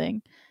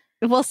something.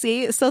 We'll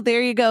see. So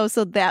there you go.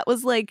 So that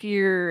was like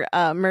your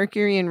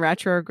Mercury in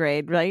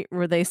retrograde, right?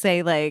 Where they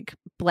say like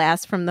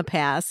blast from the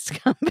past,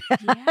 come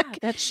back. Yeah,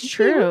 that's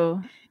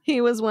true.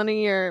 He was one of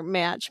your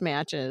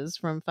matches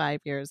from 5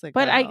 years ago.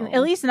 But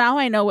at least now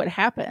I know what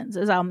happens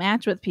is I'll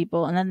match with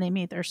people and then they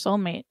meet their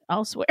soulmate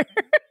elsewhere.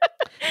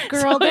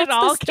 Girl, So that's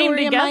all the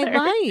story of my together.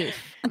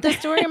 life. The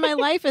story of my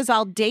life is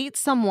I'll date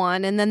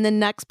someone and then the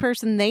next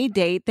person they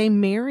date, they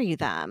marry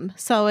them.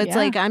 So it's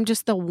like I'm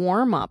just the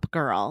warm-up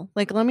girl.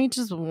 Like, let me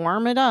just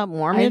warm it up,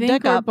 warm your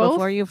dick up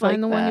before you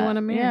find the one you want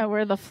to marry. Yeah,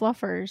 we're the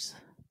fluffers.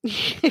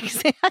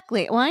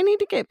 Exactly. Well, I need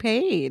to get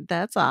paid.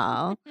 That's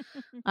all.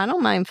 I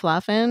don't mind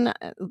fluffing.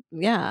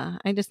 Yeah,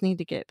 I just need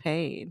to get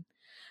paid.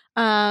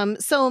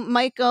 So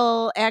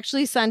Michael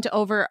actually sent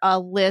over a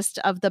list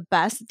of the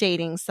best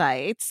dating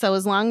sites. So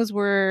as long as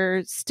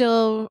we're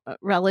still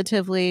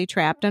relatively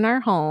trapped in our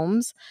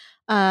homes,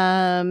 we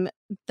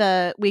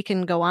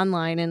can go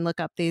online and look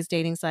up these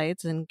dating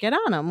sites and get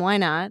on them. Why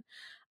not?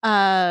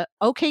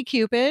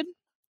 OkCupid,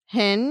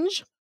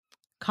 Hinge,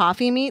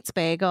 Coffee Meets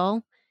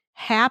Bagel,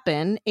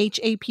 Happen,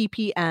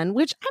 HAPPN,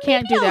 which I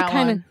Can't do that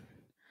one.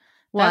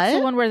 What? That's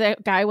the one where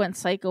that guy went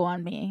psycho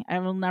on me. I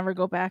will never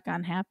go back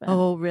on Happen.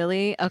 Oh,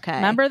 really? Okay.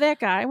 Remember that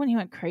guy when he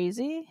went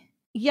crazy?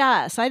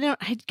 Yes, I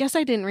guess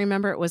I didn't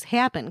remember it was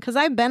Happen because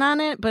I've been on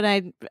it, but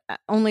I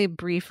only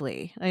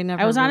briefly.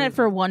 I was on it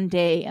for one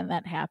day and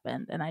that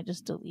happened, and I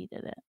just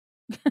deleted it.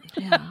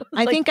 Yeah,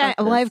 I think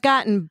I've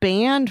gotten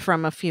banned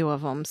from a few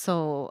of them.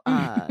 So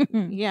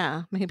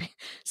yeah, maybe.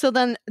 So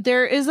then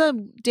there is a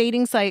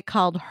dating site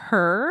called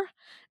Her,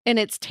 and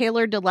it's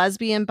tailored to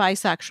lesbian,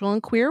 bisexual,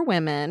 and queer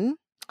women.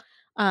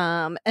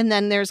 And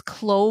then there's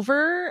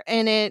Clover,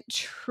 and it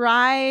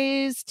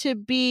tries to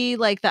be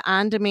like the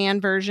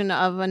on-demand version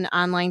of an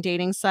online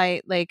dating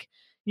site. Like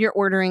you're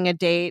ordering a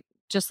date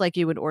just like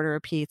you would order a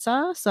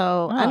pizza.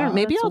 So I don't know.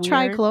 Maybe I'll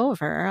try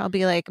Clover. I'll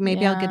be like,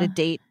 maybe I'll get a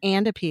date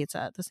and a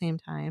pizza at the same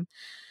time.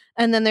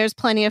 And then there's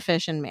Plenty of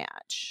Fish and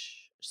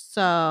Match.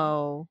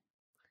 So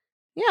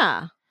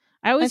yeah.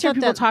 I always hear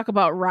people talk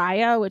about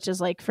Raya, which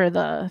is like for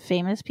the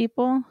famous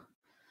people.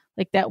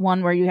 Like that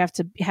one where you have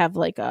to have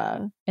like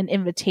an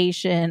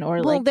invitation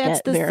or like that's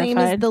get the verified. same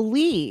as The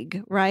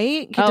League,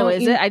 right?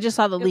 Is it? I just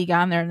saw The League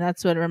on there, and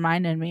that's what it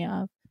reminded me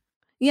of.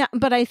 Yeah,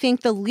 but I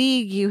think The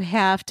League, you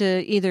have to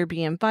either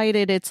be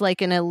invited. It's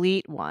like an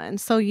elite one.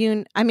 So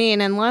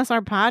unless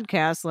our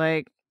podcast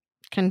like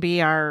can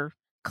be our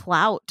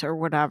clout or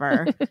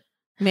whatever,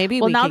 maybe.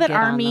 Well, we now could that get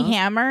on Army those.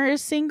 Hammer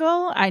is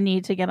single, I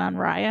need to get on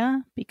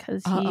Raya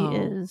because he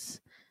is.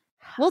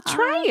 Well,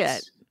 try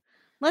it.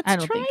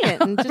 Let's try think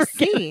it and just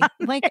see.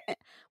 Like,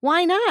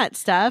 why not,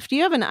 Steph? Do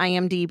you have an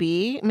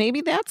IMDb? Maybe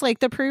that's like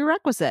the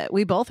prerequisite.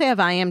 We both have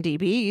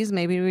IMDbs.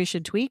 Maybe we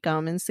should tweak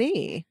them and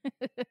see.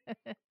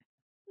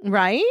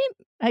 Right?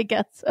 I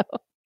guess so.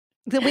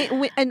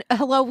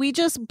 We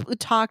just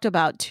talked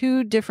about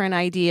 2 different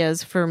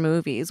ideas for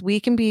movies. We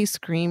can be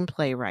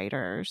screenplay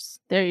writers.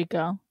 There you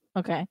go.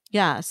 Okay.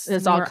 Yes.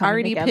 It's all we're coming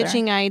already together.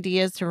 pitching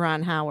ideas to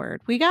Ron Howard.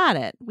 We got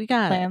it.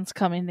 Plans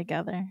coming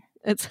together.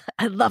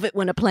 I love it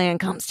when a plan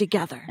comes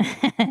together.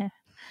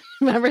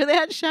 Remember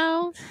that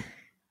show?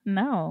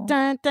 No.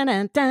 Dun, dun,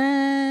 dun,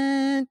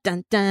 dun,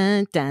 dun,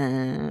 dun,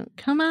 dun.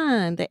 Come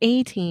on, the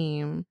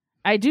A-Team.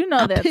 I do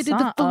know that pity the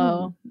song. fool.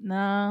 Oh, no.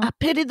 I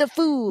pity the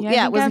fool. Yeah,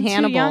 Yeah, it was I'm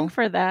Hannibal. too young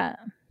for that.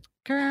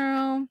 Girl.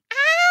 Ow,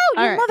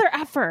 you All right. mother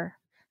effer.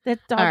 That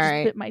dog All just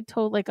right. bit my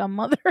toe like a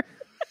mother.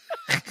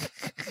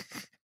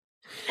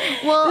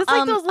 Well, it's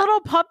like those little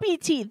puppy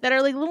teeth that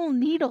are like little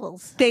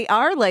needles. They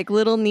are like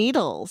little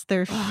needles.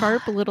 They're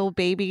sharp little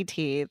baby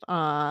teeth.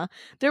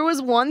 There was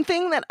one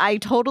thing that I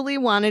totally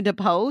wanted to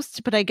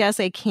post, but I guess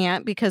I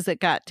can't because it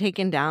got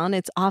taken down.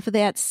 It's off of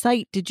that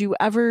site. Did you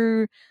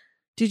ever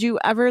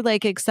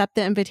like accept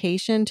the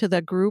invitation to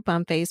the group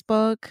on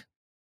Facebook?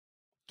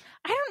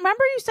 I don't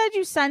remember. You said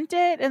you sent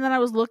it, and then I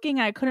was looking,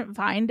 and I couldn't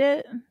find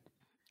it.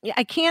 Yeah,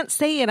 I can't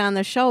say it on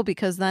the show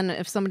because then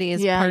if somebody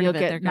is part you'll of it,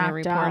 get they're going to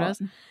knocked report out.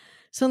 us.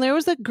 So there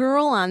was a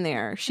girl on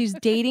there. She's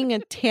dating a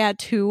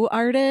tattoo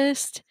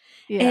artist.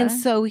 Yeah. And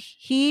so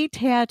he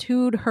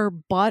tattooed her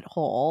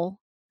butthole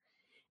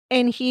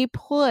and he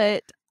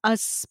put a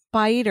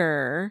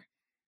spider,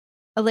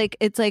 like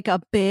it's like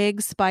a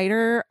big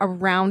spider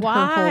around her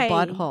whole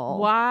butthole.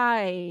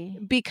 Why?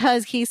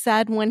 Because he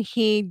said when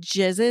he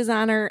jizzes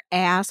on her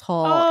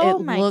asshole, Oh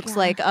it my looks God.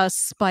 like a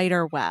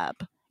spider web.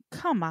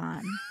 Come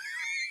on.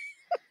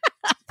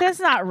 That's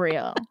not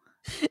real.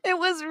 It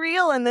was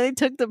real, and they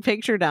took the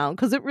picture down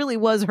because it really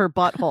was her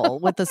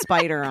butthole with the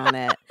spider on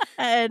it.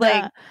 And,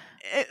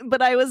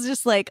 But I was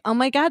just like, oh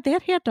my God,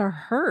 that had to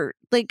hurt.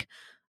 Like,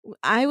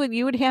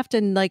 you would have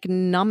to like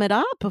numb it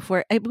up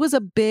before. It was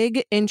a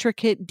big,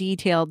 intricate,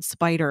 detailed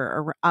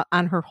spider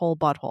on her whole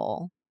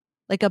butthole,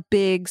 like a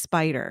big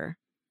spider.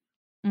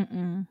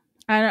 Mm-mm.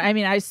 I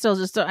mean, I still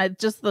just don't.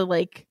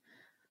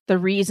 The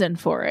reason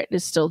for it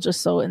is still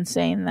just so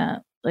insane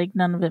that like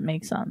none of it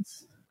makes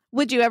sense.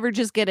 Would you ever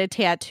just get a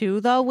tattoo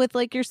though with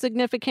like your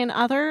significant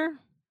other?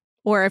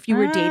 Or if you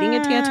were dating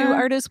a tattoo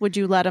artist, would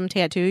you let him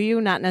tattoo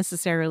you? Not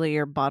necessarily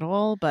your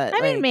butthole, but I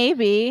mean,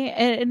 maybe.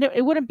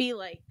 It wouldn't be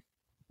like,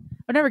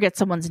 I'd never get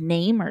someone's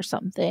name or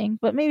something,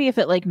 but maybe if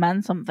it like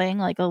meant something,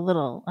 like a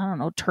little, I don't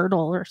know,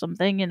 turtle or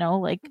something,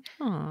 like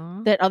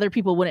that other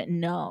people wouldn't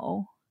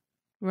know.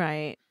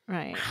 Right.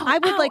 I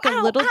would like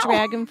a little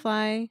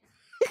dragonfly.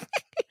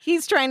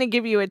 He's trying to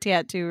give you a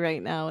tattoo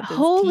right now. With his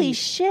Holy teeth.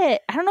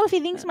 shit. I don't know if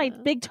he thinks my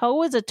big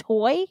toe is a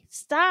toy.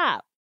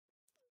 Stop.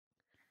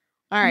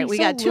 All right, we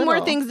got two more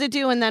things to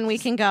do and then we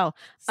can go.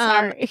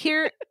 Sorry.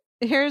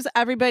 Here's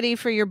everybody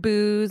for your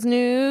booze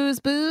news.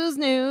 Booze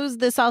news.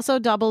 This also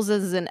doubles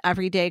as an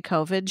everyday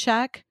COVID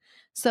check.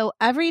 So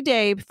every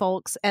day,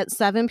 folks, at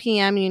 7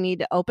 p.m., you need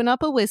to open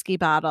up a whiskey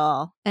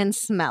bottle and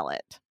smell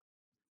it.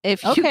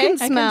 If you can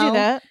smell, I can do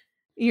that.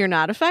 You're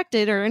not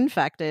affected or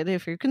infected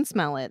if you can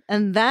smell it.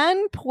 And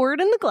then pour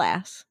it in the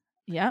glass.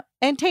 Yep.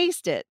 And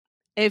taste it.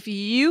 If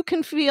you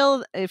can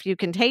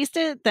taste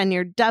it, then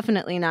you're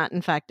definitely not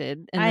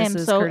infected. And I am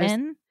so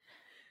in.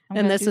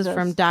 And this is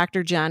from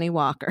Dr. Johnny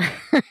Walker.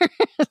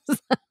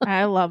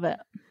 I love it.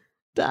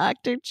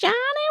 Dr. Johnny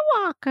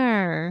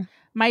Walker.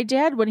 My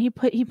dad, when he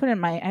put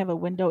in I have a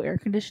window air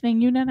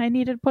conditioning unit I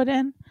needed to put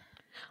in.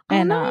 Oh,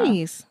 and,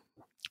 nice.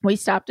 We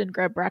stopped and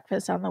grabbed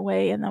breakfast on the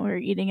way, and then we were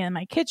eating in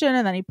my kitchen,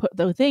 and then he put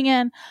the thing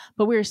in.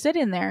 But we were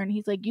sitting there, and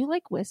he's like, "You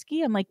like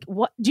whiskey?" I'm like,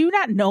 "What? Do you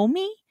not know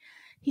me?"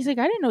 He's like,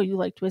 "I didn't know you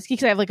liked whiskey,"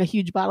 because I have like a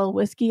huge bottle of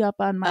whiskey up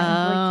on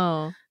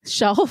my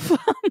shelf. I'm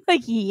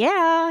like,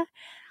 "Yeah,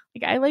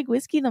 like I like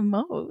whiskey the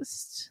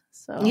most."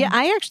 So yeah,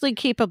 I actually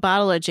keep a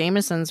bottle of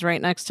Jameson's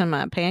right next to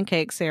my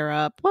pancake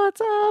syrup. What's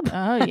up?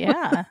 Oh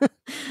yeah.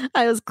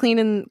 I was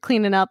cleaning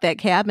out that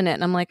cabinet,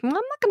 and I'm like, well, I'm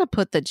not going to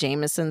put the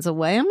Jameson's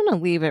away. I'm going to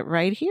leave it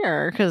right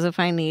here because if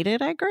I need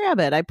it, I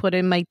grab it. I put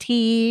in my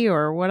tea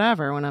or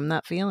whatever when I'm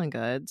not feeling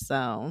good.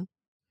 So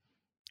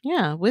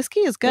yeah,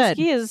 whiskey is good.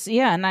 Whiskey is,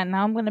 yeah. And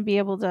now I'm going to be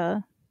able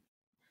to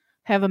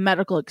have a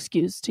medical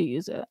excuse to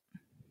use it.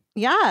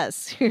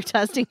 Yes, you're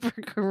testing for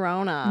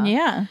corona.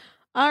 Yeah.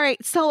 All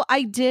right, so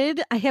I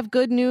have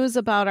good news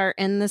about our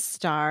In the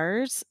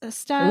Stars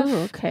stuff.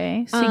 Ooh,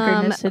 okay.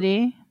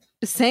 Synchronicity.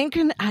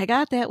 I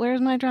got that.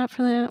 Where's my drop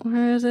for that?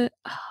 Where is it?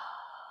 Oh,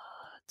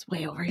 it's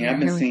way over here. Yeah,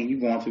 I've been seeing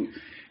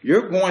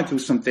you're going through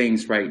some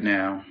things right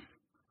now.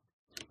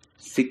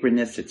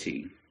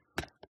 Synchronicity.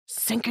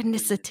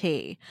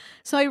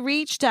 So I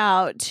reached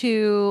out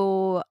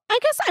to,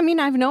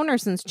 I've known her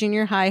since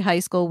junior high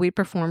school. We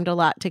performed a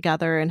lot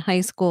together in high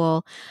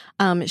school.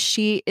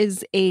 She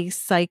is a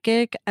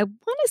psychic. I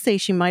want to say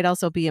she might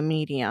also be a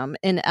medium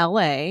in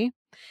LA.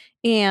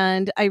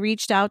 And I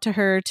reached out to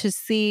her to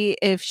see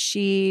if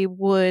she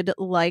would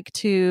like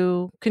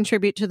to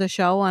contribute to the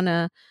show on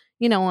a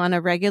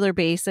regular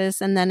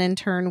basis. And then in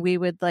turn, we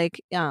would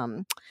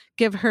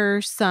give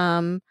her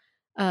some,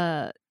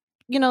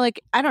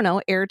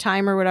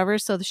 airtime or whatever,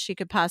 so that she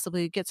could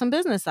possibly get some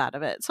business out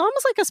of it. So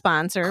almost like a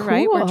sponsor, cool,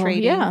 right? We're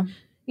trading.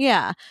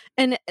 Yeah.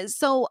 And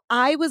so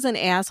I was an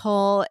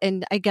asshole,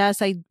 and I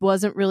guess I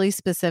wasn't really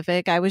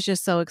specific. I was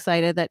just so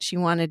excited that she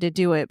wanted to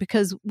do it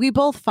because we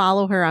both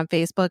follow her on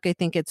Facebook. I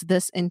think it's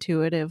This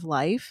Intuitive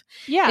Life.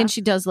 Yeah. And she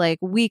does like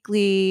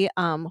weekly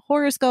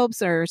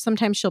horoscopes, or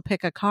sometimes she'll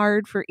pick a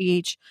card for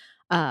each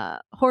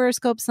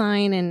horoscope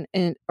sign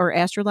and or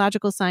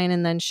astrological sign,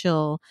 and then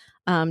she'll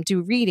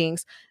do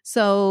readings.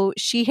 So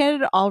she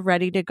had it all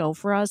ready to go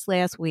for us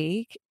last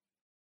week,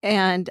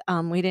 and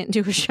we didn't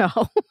do a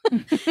show.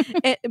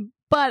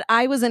 But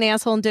I was an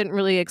asshole and didn't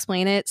really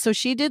explain it. So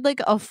she did like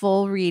a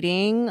full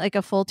reading, like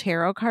a full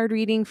tarot card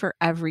reading for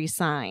every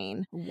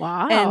sign.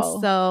 Wow. And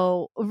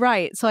so,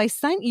 right. So I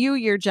sent you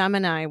your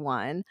Gemini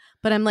one,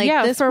 but I'm like,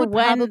 this for would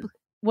when,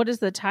 what is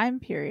the time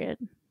period?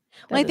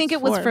 Well, I think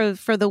it was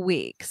for the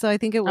week. So I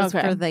think it was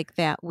for like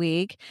that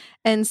week.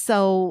 And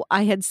so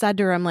I had said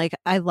to her, I'm like,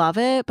 I love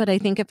it, but I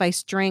think if I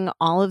string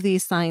all of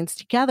these signs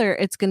together,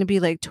 it's going to be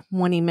like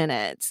 20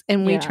 minutes.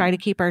 And we try to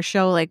keep our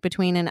show like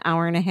between an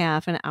hour and a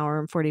half, an hour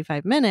and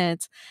 45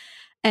 minutes.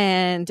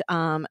 And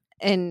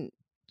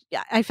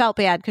I felt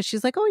bad because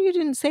she's like, oh, you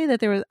didn't say that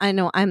there was, I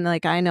know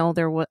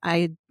there was,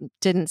 I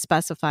didn't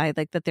specify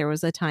like that there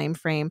was a time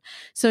frame.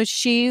 So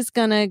she's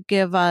going to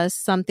give us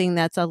something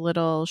that's a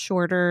little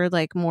shorter,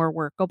 like more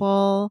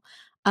workable.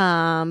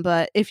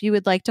 But if you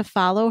would like to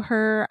follow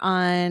her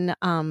on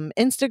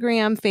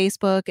Instagram,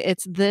 Facebook,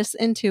 it's This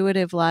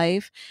Intuitive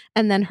Life.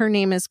 And then her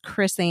name is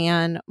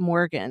Chris-Anne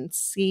Morgan,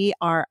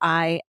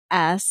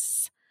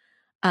 CRIS,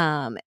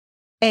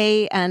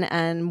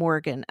 ANN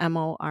Morgan,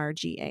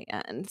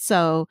 MORGAN.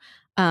 So,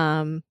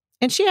 and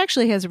she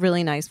actually has a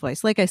really nice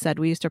voice. Like I said,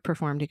 we used to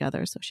perform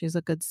together. So she's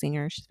a good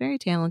singer. She's very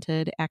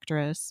talented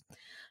actress.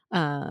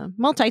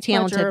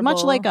 multi-talented,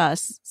 much like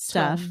us,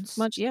 Steph. Twins.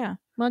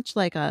 Much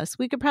like us.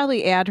 We could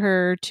probably add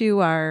her to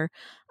our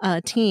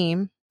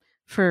team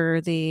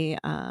for the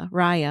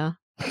Raya.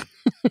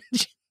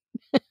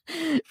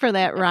 For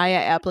that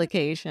Raya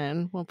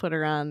application. We'll put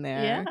her on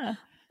there. Yeah.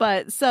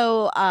 But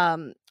so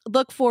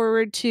look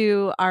forward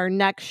to our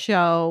next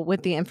show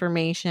with the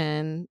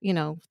information,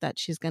 that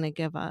she's going to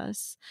give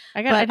us.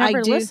 I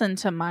never listened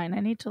to mine. I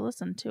need to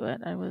listen to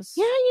it.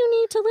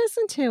 You need to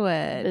listen to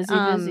it.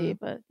 Busy,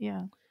 but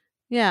yeah.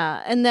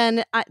 Yeah. And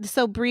then,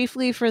 so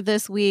briefly for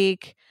this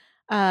week,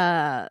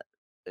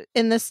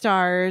 in the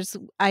stars,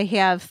 I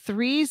have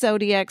 3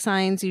 zodiac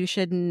signs you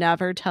should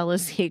never tell a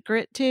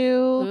secret to.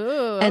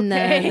 Ooh, and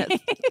then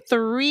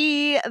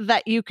 3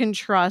 that you can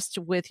trust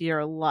with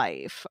your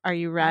life. Are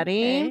you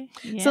ready?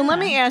 Okay. So let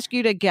me Yeah. ask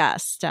you to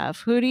guess,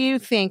 Steph. Who do you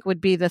think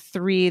would be the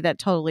 3 that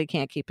totally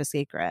can't keep a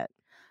secret?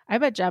 I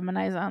bet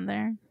Gemini's on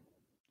there.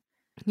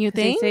 You 'Cause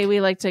they think? say we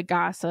like to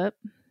gossip.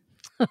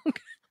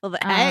 Well,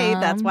 hey,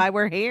 that's why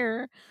we're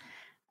here.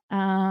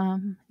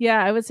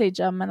 Yeah, I would say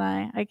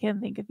Gemini. I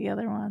can't think of the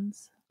other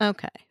ones.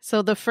 Okay.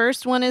 So the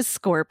first one is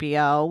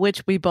Scorpio,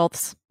 which we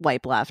both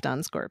swipe left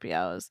on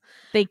Scorpios.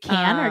 They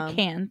can or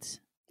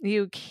can't?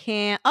 You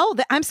can't. Oh,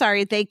 I'm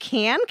sorry. They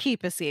can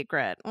keep a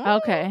secret.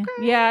 Okay.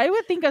 Yeah, I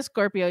would think a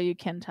Scorpio you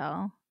can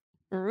tell.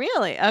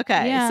 Really?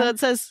 Okay. Yeah. So it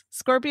says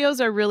Scorpios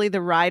are really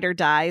the ride or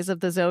dies of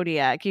the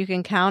zodiac. You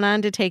can count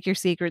on to take your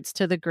secrets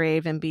to the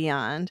grave and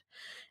beyond.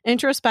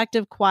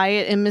 Introspective,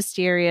 quiet, and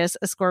mysterious,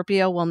 a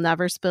Scorpio will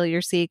never spill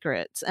your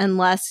secrets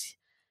unless,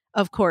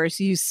 of course,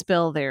 you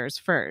spill theirs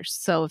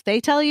first. So if they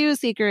tell you a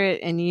secret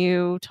and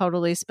you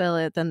totally spill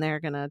it, then they're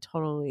going to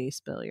totally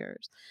spill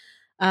yours.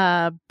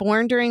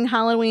 Born during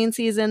Halloween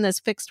season, this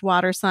fixed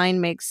water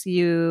sign makes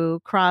you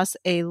cross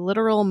a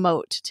literal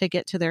moat to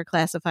get to their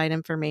classified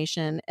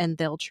information, and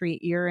they'll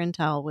treat your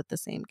intel with the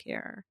same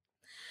care.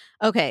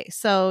 Okay,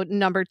 so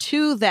number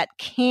 2 that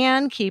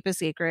can keep a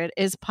secret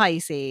is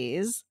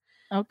Pisces.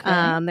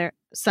 Okay. They're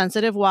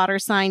sensitive water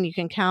sign. You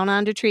can count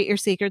on to treat your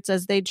secrets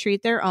as they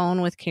treat their own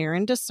with care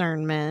and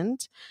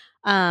discernment.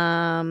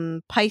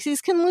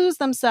 Pisces can lose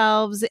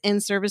themselves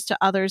in service to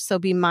others, so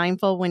be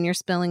mindful when you're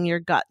spilling your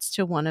guts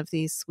to one of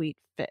these sweet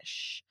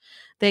fish.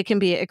 They can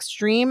be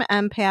extreme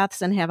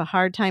empaths and have a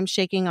hard time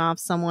shaking off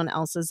someone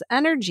else's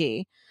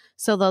energy.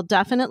 So they'll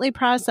definitely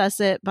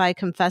process it by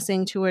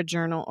confessing to a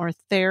journal or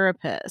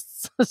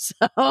therapist.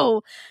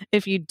 So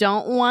if you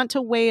don't want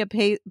to weigh a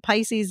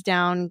Pisces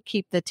down,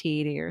 keep the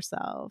tea to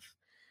yourself.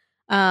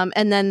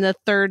 And then the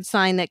third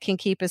sign that can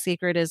keep a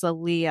secret is a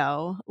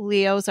Leo.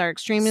 Leos are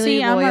extremely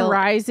loyal. I'm a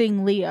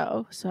rising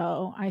Leo,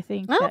 so I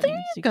think that there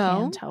means you you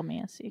go. can tell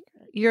me a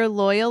secret. You're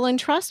loyal and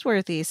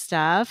trustworthy,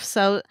 Steph.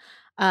 So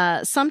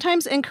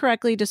sometimes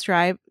incorrectly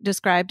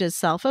described as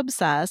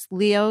self-obsessed,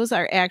 Leos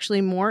are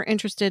actually more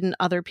interested in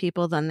other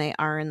people than they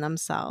are in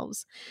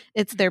themselves.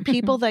 It's their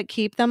people that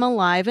keep them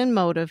alive and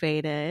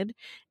motivated.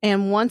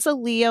 And once a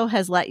Leo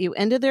has let you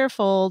into their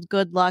fold,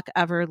 good luck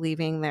ever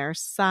leaving their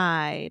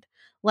side.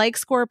 Like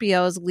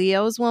Scorpios,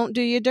 Leos won't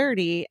do you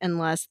dirty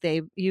unless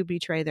you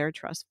betray their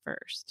trust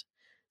first.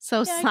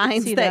 So Yeah, I can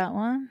signs see that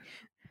one.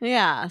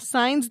 Yeah,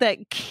 signs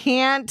that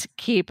can't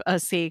keep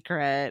a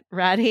secret.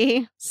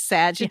 Ready?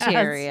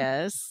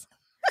 Sagittarius.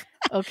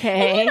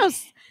 Okay. And,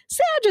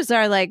 Sagittarius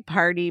are like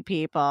party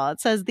people. It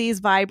says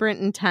these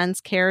vibrant, intense,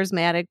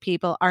 charismatic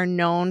people are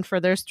known for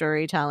their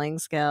storytelling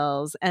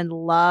skills and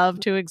love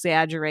to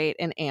exaggerate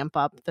and amp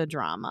up the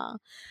drama.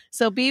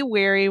 So be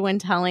wary when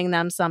telling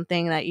them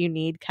something that you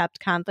need kept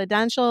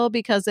confidential,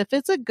 because if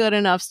it's a good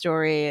enough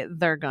story,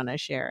 they're going to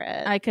share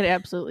it. I could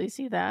absolutely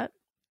see that.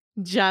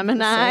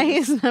 Gemini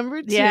is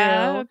number 2.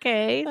 Yeah,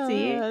 okay.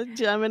 See?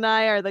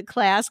 Gemini are the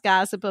class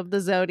gossip of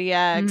the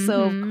zodiac.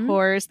 So, of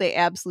course, they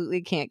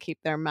absolutely can't keep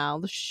their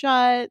mouths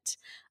shut.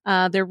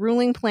 Their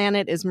ruling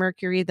planet is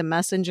Mercury, the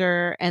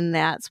messenger, and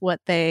that's what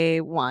they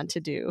want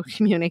to do,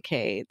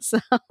 communicate. So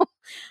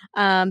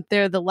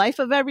they're the life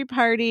of every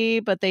party,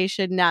 but they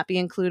should not be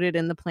included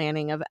in the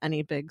planning of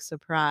any big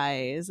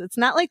surprise. It's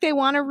not like they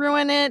want to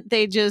ruin it.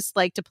 They just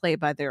like to play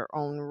by their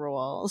own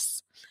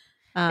rules.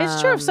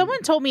 It's true. If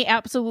someone told me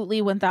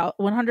absolutely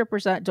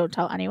 100% don't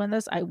tell anyone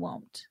this, I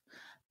won't.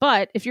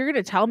 But if you're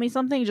going to tell me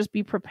something, just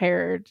be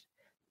prepared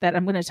that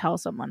I'm going to tell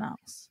someone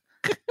else.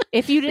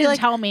 If you didn't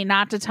tell me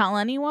not to tell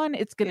anyone,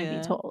 it's going to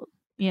be told.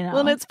 Well,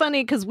 and it's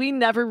funny because we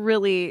never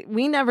really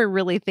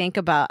think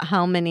about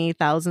how many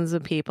thousands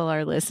of people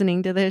are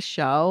listening to this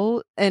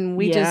show, and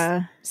we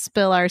just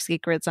spill our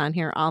secrets on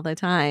here all the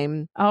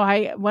time.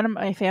 One of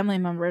my family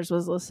members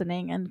was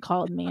listening and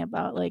called me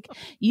about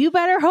you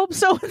better hope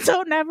so and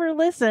so never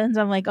listens.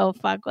 I'm like, oh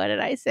fuck, what did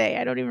I say?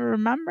 I don't even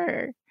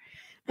remember.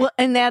 Well,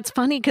 and that's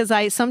funny because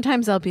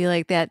sometimes I'll be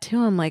like that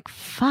too. I'm like,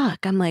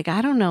 fuck. I'm like,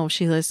 I don't know if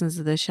she listens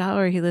to the show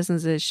or he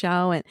listens to the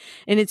show. And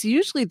it's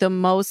usually the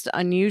most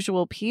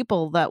unusual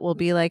people that will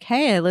be like,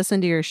 hey, I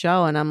listened to your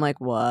show. And I'm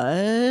like,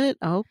 what?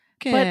 Okay.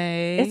 But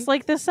it's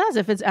like this says,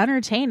 if it's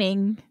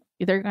entertaining,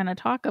 they're going to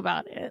talk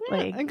about it.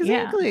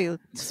 Exactly. Yeah,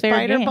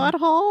 Spider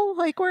butthole.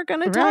 We're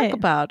going to talk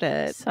about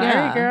it.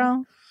 Sorry,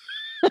 girl.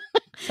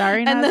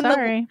 Sorry, And not then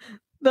sorry.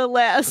 The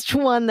last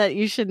one that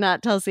you should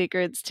not tell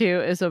secrets to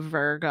is a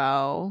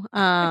Virgo.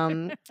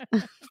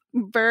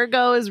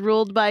 Virgo is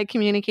ruled by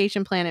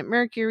communication planet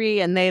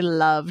Mercury, and they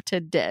love to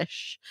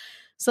dish.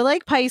 So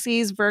like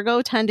Pisces,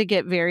 Virgo tend to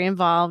get very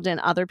involved in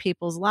other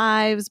people's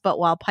lives, but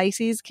while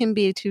Pisces can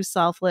be too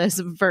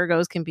selfless,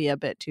 Virgos can be a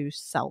bit too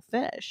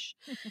selfish.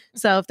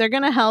 So if they're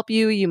going to help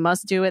you, you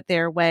must do it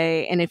their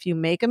way. And if you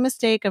make a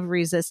mistake of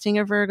resisting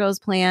a Virgo's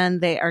plan,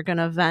 they are going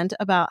to vent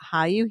about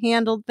how you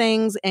handled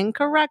things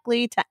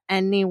incorrectly to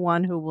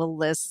anyone who will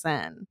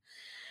listen.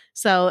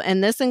 So,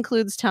 and this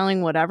includes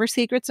telling whatever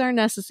secrets are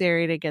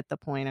necessary to get the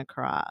point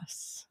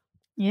across.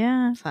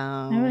 Yeah. So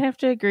I would have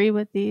to agree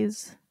with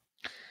these.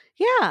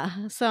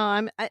 Yeah. So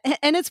and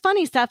it's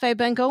funny stuff. I've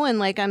been going,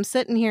 like, I'm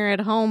sitting here at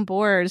home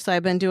bored. So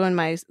I've been doing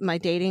my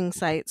dating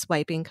site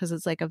swiping because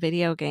it's like a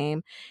video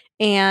game.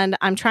 And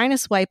I'm trying to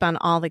swipe on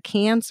all the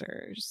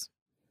Cancers.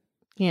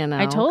 You know,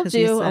 I told 'cause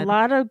you said, a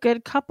lot of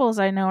good couples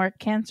I know are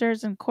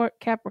Cancers and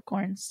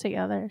Capricorns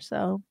together.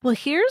 So, well,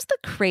 here's the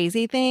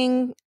crazy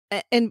thing.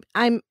 And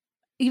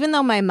even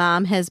though my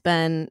mom has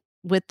been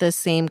with the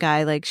same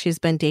guy, like she's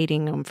been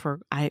dating him for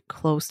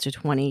close to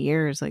 20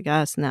 years, I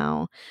guess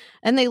now.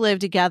 And they live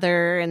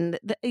together and,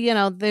 you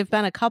know, they've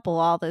been a couple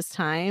all this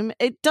time.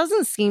 It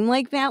doesn't seem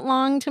like that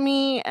long to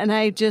me. And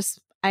I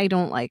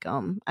don't like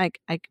them.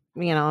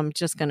 I'm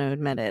just going to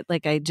admit it.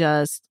 Like, I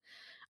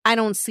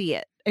don't see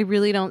it. I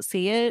really don't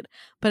see it.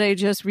 But I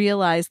just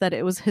realized that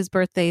it was his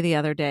birthday the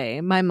other day.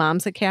 My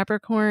mom's a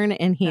Capricorn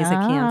and he's a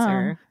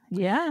Cancer.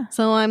 Yeah.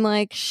 So I'm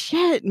like,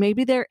 shit,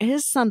 maybe there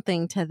is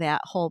something to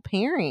that whole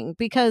pairing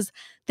because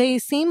they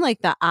seem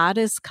like the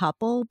oddest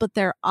couple, but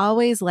they're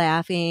always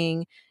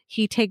laughing.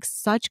 He takes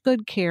such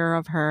good care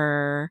of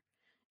her,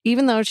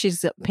 even though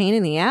she's a pain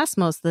in the ass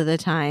most of the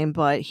time,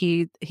 but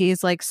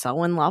he's like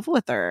so in love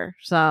with her.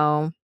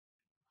 So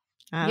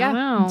I don't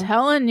know. I'm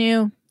telling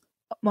you.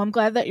 Well, I'm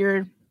glad that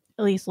you're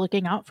at least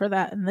looking out for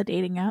that in the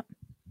dating app.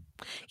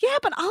 Yeah,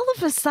 but all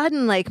of a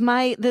sudden, like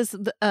this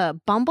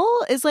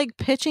Bumble is like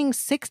pitching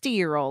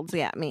 60-year-olds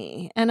at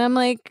me. And I'm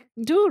like,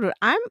 dude,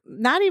 I'm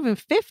not even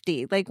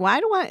 50. Like,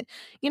 why do I,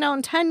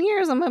 in 10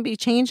 years, I'm going to be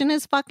changing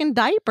his fucking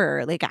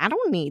diaper. Like, I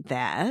don't need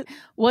that.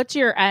 What's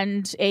your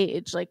end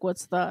age? Like,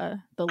 what's the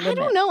limit? I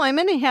don't know. I'm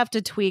going to have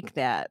to tweak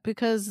that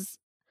because,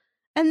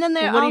 and then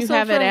what do you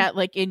have it at,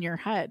 like, in your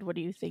head? What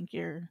do you think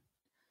you're...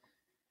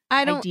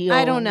 I don't know.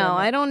 Limit.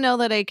 I don't know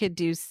that I could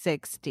do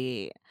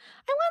 60.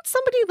 I want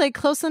somebody like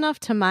close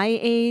enough to my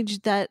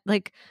age that,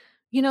 like,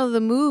 the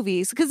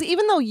movies, because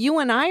even though you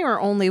and I are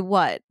only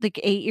like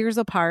 8 years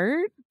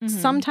apart,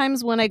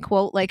 sometimes when I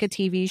quote like a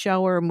TV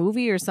show or a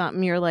movie or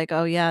something, you're like,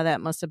 oh yeah, that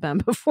must have been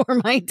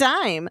before my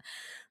time.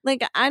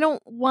 Like, I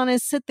don't want to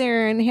sit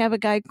there and have a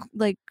guy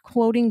like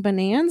quoting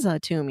Bonanza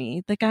to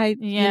me. The guy,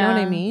 you know what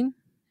I mean?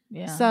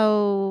 Yeah.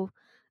 So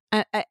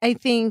I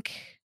think,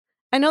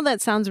 I know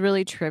that sounds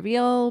really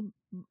trivial,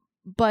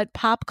 but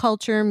pop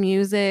culture,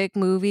 music,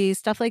 movies,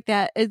 stuff like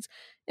that, it's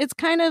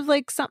kind of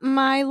like something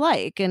I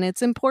like and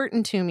it's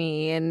important to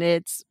me and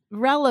it's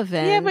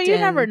relevant. Yeah, but you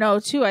never know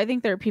too. I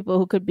think there are people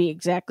who could be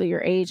exactly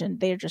your age and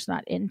they're just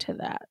not into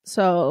that.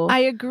 So I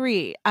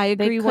agree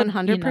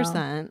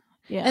 100%.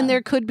 Yeah. And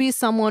there could be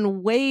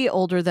someone way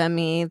older than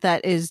me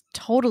that is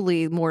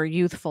totally more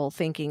youthful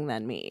thinking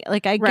than me.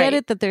 Like, I get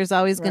it that there's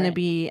always going to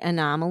be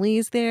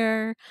anomalies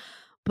there,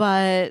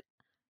 but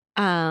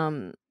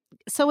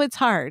so it's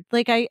hard.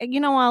 Like,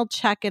 I'll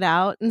check it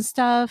out and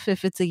stuff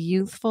if it's a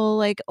youthful,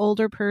 like,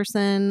 older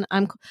person.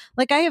 I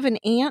have an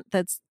aunt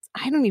that's,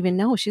 I don't even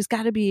know, she's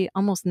got to be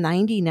almost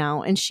 90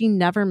 now and she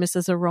never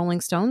misses a Rolling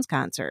Stones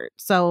concert.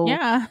 So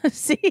yeah,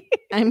 see,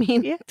 I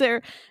mean,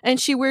 and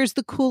she wears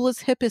the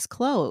coolest, hippest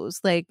clothes.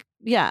 Like,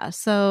 yeah.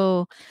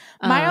 So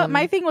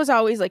my thing was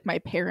always like my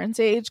parents'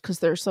 age because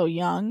they're so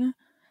young.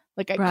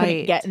 Like, I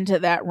couldn't get into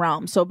that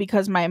realm. So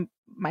because my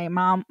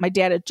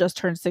dad had just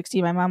turned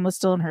 60, my mom was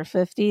still in her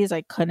 50s,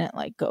 I couldn't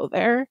like go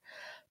there.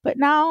 But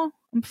now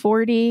I'm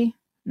 40.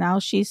 Now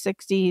she's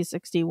 60,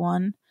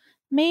 61,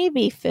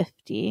 maybe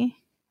 50.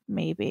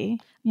 Maybe,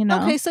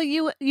 Okay, so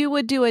you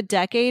would do a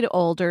decade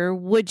older.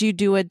 Would you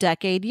do a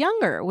decade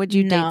younger? Would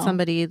you date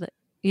somebody that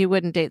you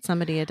wouldn't date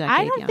somebody a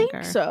decade younger? I don't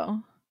think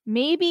so.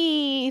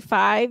 Maybe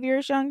 5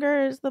 years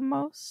younger is the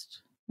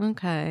most.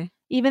 Okay.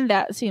 Even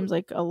that seems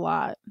like a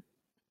lot.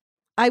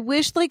 I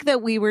wish like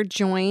that we were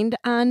joined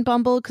on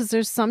Bumble because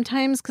there's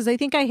sometimes, because I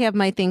think I have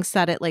my thing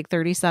set at like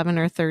 37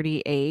 or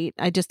 38.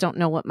 I just don't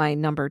know what my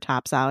number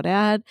tops out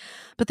at.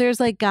 But there's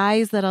like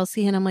guys that I'll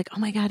see and I'm like, oh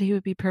my God, he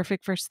would be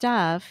perfect for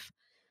Steph.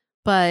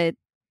 But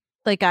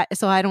like, I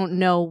don't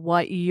know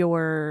what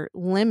your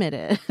limit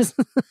is.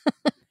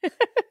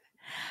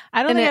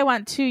 I don't think I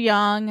want too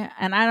young,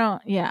 and I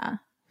don't,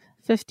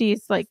 50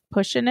 is like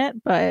pushing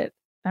it, but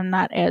I'm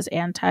not as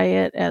anti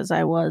it as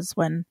I was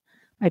when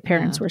my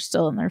parents were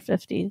still in their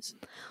 50s.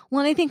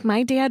 Well, and I think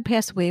my dad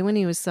passed away when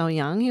he was so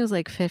young. He was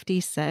like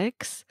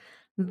 56,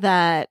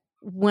 that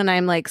when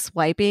I'm like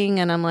swiping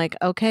and I'm like,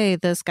 okay,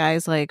 this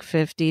guy's like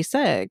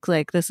 56.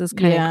 Like, this is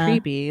kind of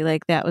creepy.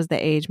 Like, that was the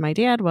age my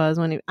dad was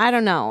when I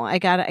don't know. I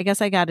guess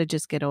I got to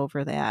just get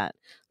over that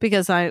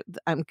because I'm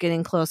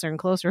getting closer and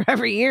closer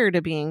every year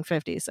to being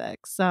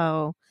 56.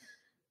 So,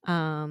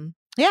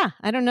 yeah,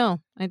 I don't know.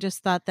 I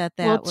just thought that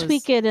we'll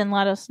tweak it and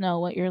let us know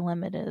what your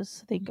limit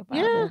is. Think about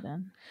it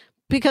then.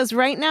 Because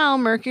right now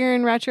Mercury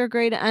in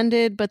retrograde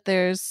ended, but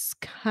there's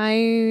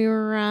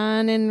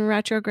Chiron in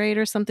retrograde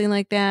or something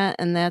like that.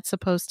 And that's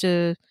supposed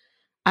to,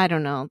 I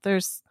don't know,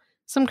 there's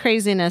some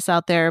craziness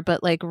out there.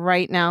 But like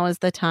right now is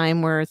the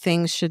time where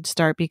things should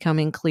start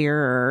becoming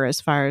clearer as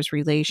far as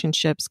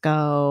relationships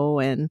go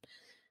and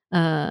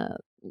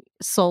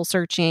soul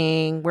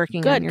searching,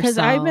 working on yourself. Good, because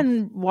I've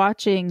been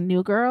watching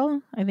New Girl.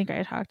 I think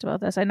I talked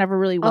about this. I never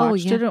really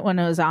watched it when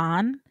it was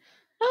on.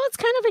 Oh, it's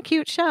kind of a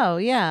cute show.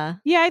 Yeah.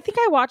 Yeah, I think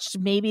I watched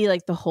maybe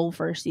like the whole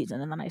first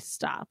season and then I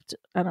stopped.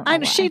 I don't know.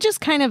 Why. She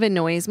just kind of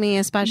annoys me,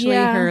 especially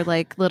her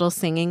like little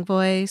singing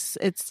voice.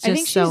 It's just I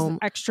think so she's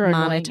extra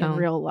monotone annoying in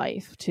real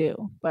life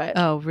too. But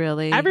oh,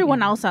 really?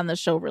 Everyone else on the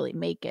show really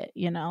make it,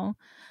 you know?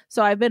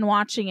 So I've been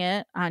watching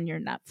it on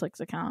your Netflix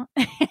account.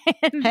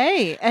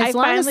 Hey, as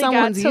long as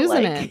someone's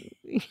using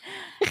it.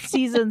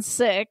 Season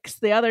 6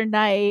 the other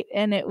night,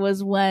 and it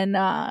was when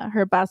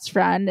her best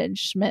friend and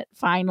Schmidt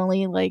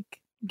finally like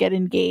get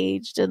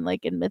engaged and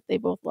like admit they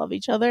both love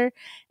each other.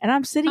 And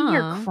I'm sitting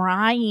here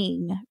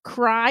crying.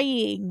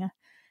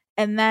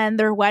 And then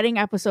their wedding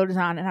episode is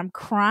on and I'm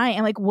crying.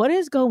 I'm like, what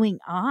is going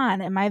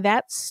on? Am I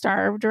that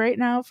starved right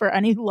now for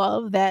any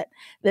love that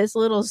this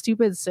little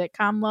stupid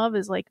sitcom love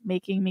is like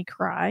making me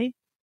cry?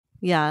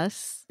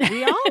 Yes,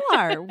 we all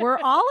are. We're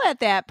all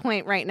at that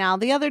point right now.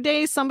 The other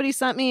day, somebody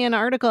sent me an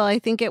article. I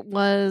think it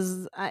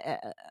was,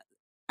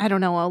 I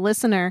don't know, a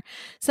listener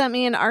sent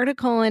me an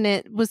article and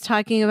it was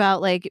talking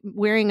about like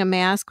wearing a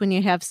mask when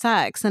you have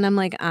sex. And I'm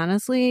like,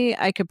 honestly,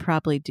 I could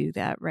probably do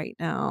that right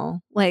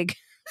now. Like,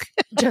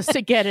 just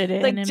to get it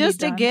in, like and just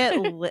to get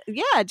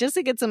just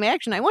to get some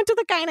action. I went to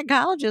the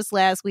gynecologist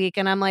last week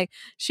and I'm like,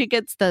 she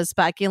gets the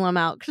speculum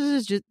out because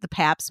it's just the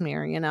pap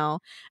smear, you know,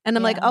 and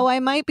I'm like, oh,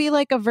 I might be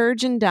like a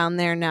virgin down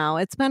there now.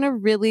 It's been a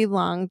really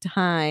long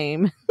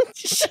time.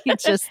 She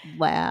just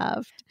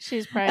laughed.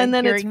 She's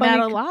probably hearing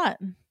that a lot.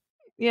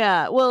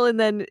 Yeah. Well,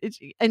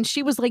 and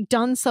she was like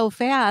done so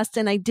fast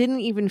and I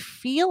didn't even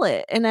feel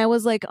it. And I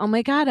was like, oh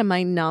my God, am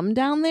I numb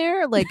down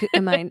there? Like,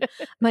 am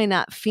I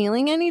not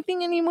feeling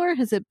anything anymore?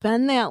 Has it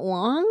been that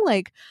long?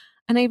 Like,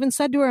 and I even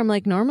said to her, I'm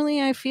like, normally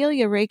I feel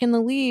you raking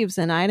the leaves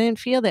and I didn't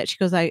feel that. She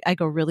goes, I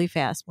go really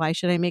fast. Why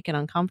should I make it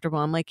uncomfortable?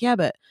 I'm like, yeah,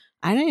 but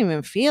I didn't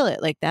even feel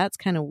it. Like, that's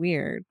kind of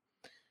weird.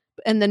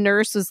 And the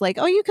nurse was like,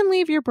 oh, you can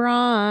leave your bra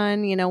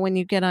on, you know, when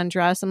you get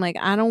undressed. I'm like,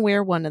 I don't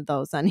wear one of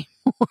those anymore.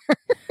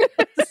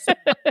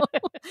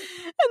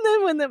 And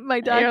then when my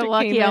doctor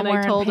came in,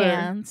 I told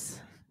her.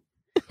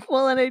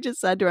 Well, and I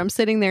just said to her, I'm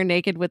sitting there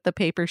naked with the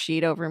paper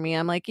sheet over me.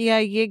 I'm like, yeah,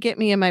 you get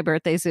me in my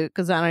birthday suit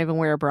because I don't even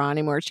wear a bra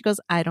anymore. She goes,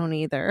 I don't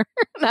either.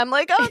 And I'm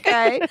like,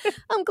 okay,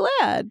 I'm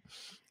glad.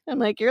 I'm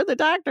like, you're the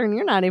doctor and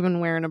you're not even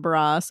wearing a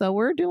bra. So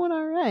we're doing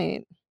all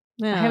right.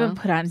 Yeah. I haven't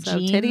put on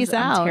jeans. Titties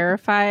I'm out.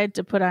 terrified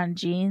to put on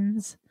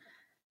jeans.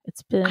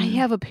 It's been. I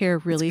have a pair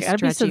of really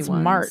stretchy be since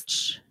ones.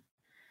 March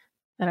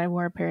that I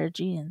wore a pair of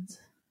jeans.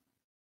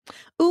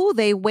 Ooh,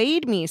 they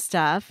weighed me,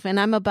 Steph, and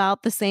I'm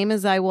about the same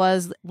as I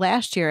was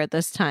last year at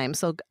this time.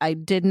 So I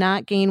did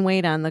not gain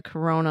weight on the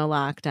Corona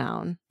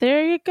lockdown.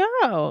 There you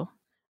go.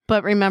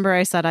 But remember,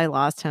 I said I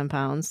lost 10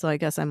 pounds, so I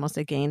guess I must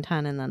have gained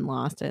 10 and then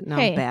lost it. Now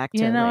I'm back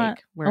to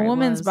like where a I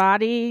woman's was.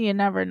 body, you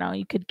never know.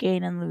 You could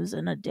gain and lose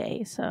in a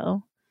day.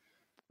 So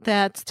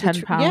that's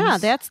 10 pounds. Yeah,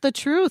 that's the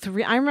truth.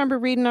 I remember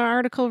reading an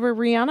article where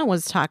Rihanna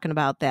was talking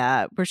about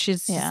that, where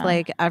she's just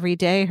like every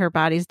day her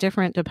body's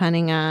different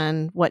depending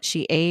on what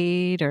she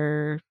ate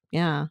or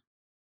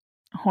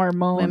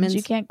hormones.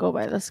 You can't go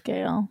by the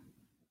scale.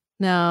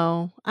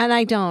 No, and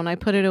I don't. I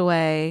put it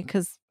away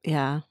because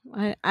I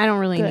don't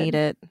really need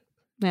it.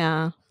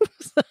 Yeah.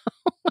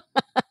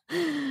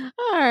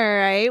 All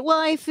right. Well,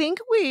 I think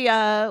we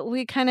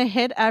kind of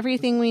hit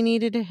everything we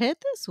needed to hit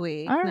this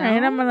week. All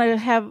right. I'm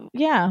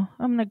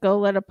gonna go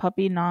let a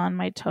puppy gnaw on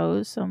my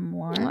toes some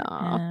more.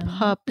 Oh,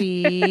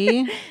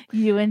 puppy.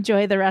 You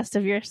enjoy the rest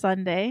of your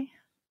Sunday.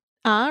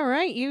 All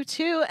right, you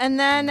too. And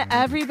then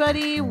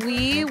everybody,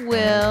 we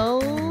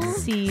will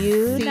see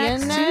you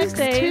next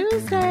Tuesday.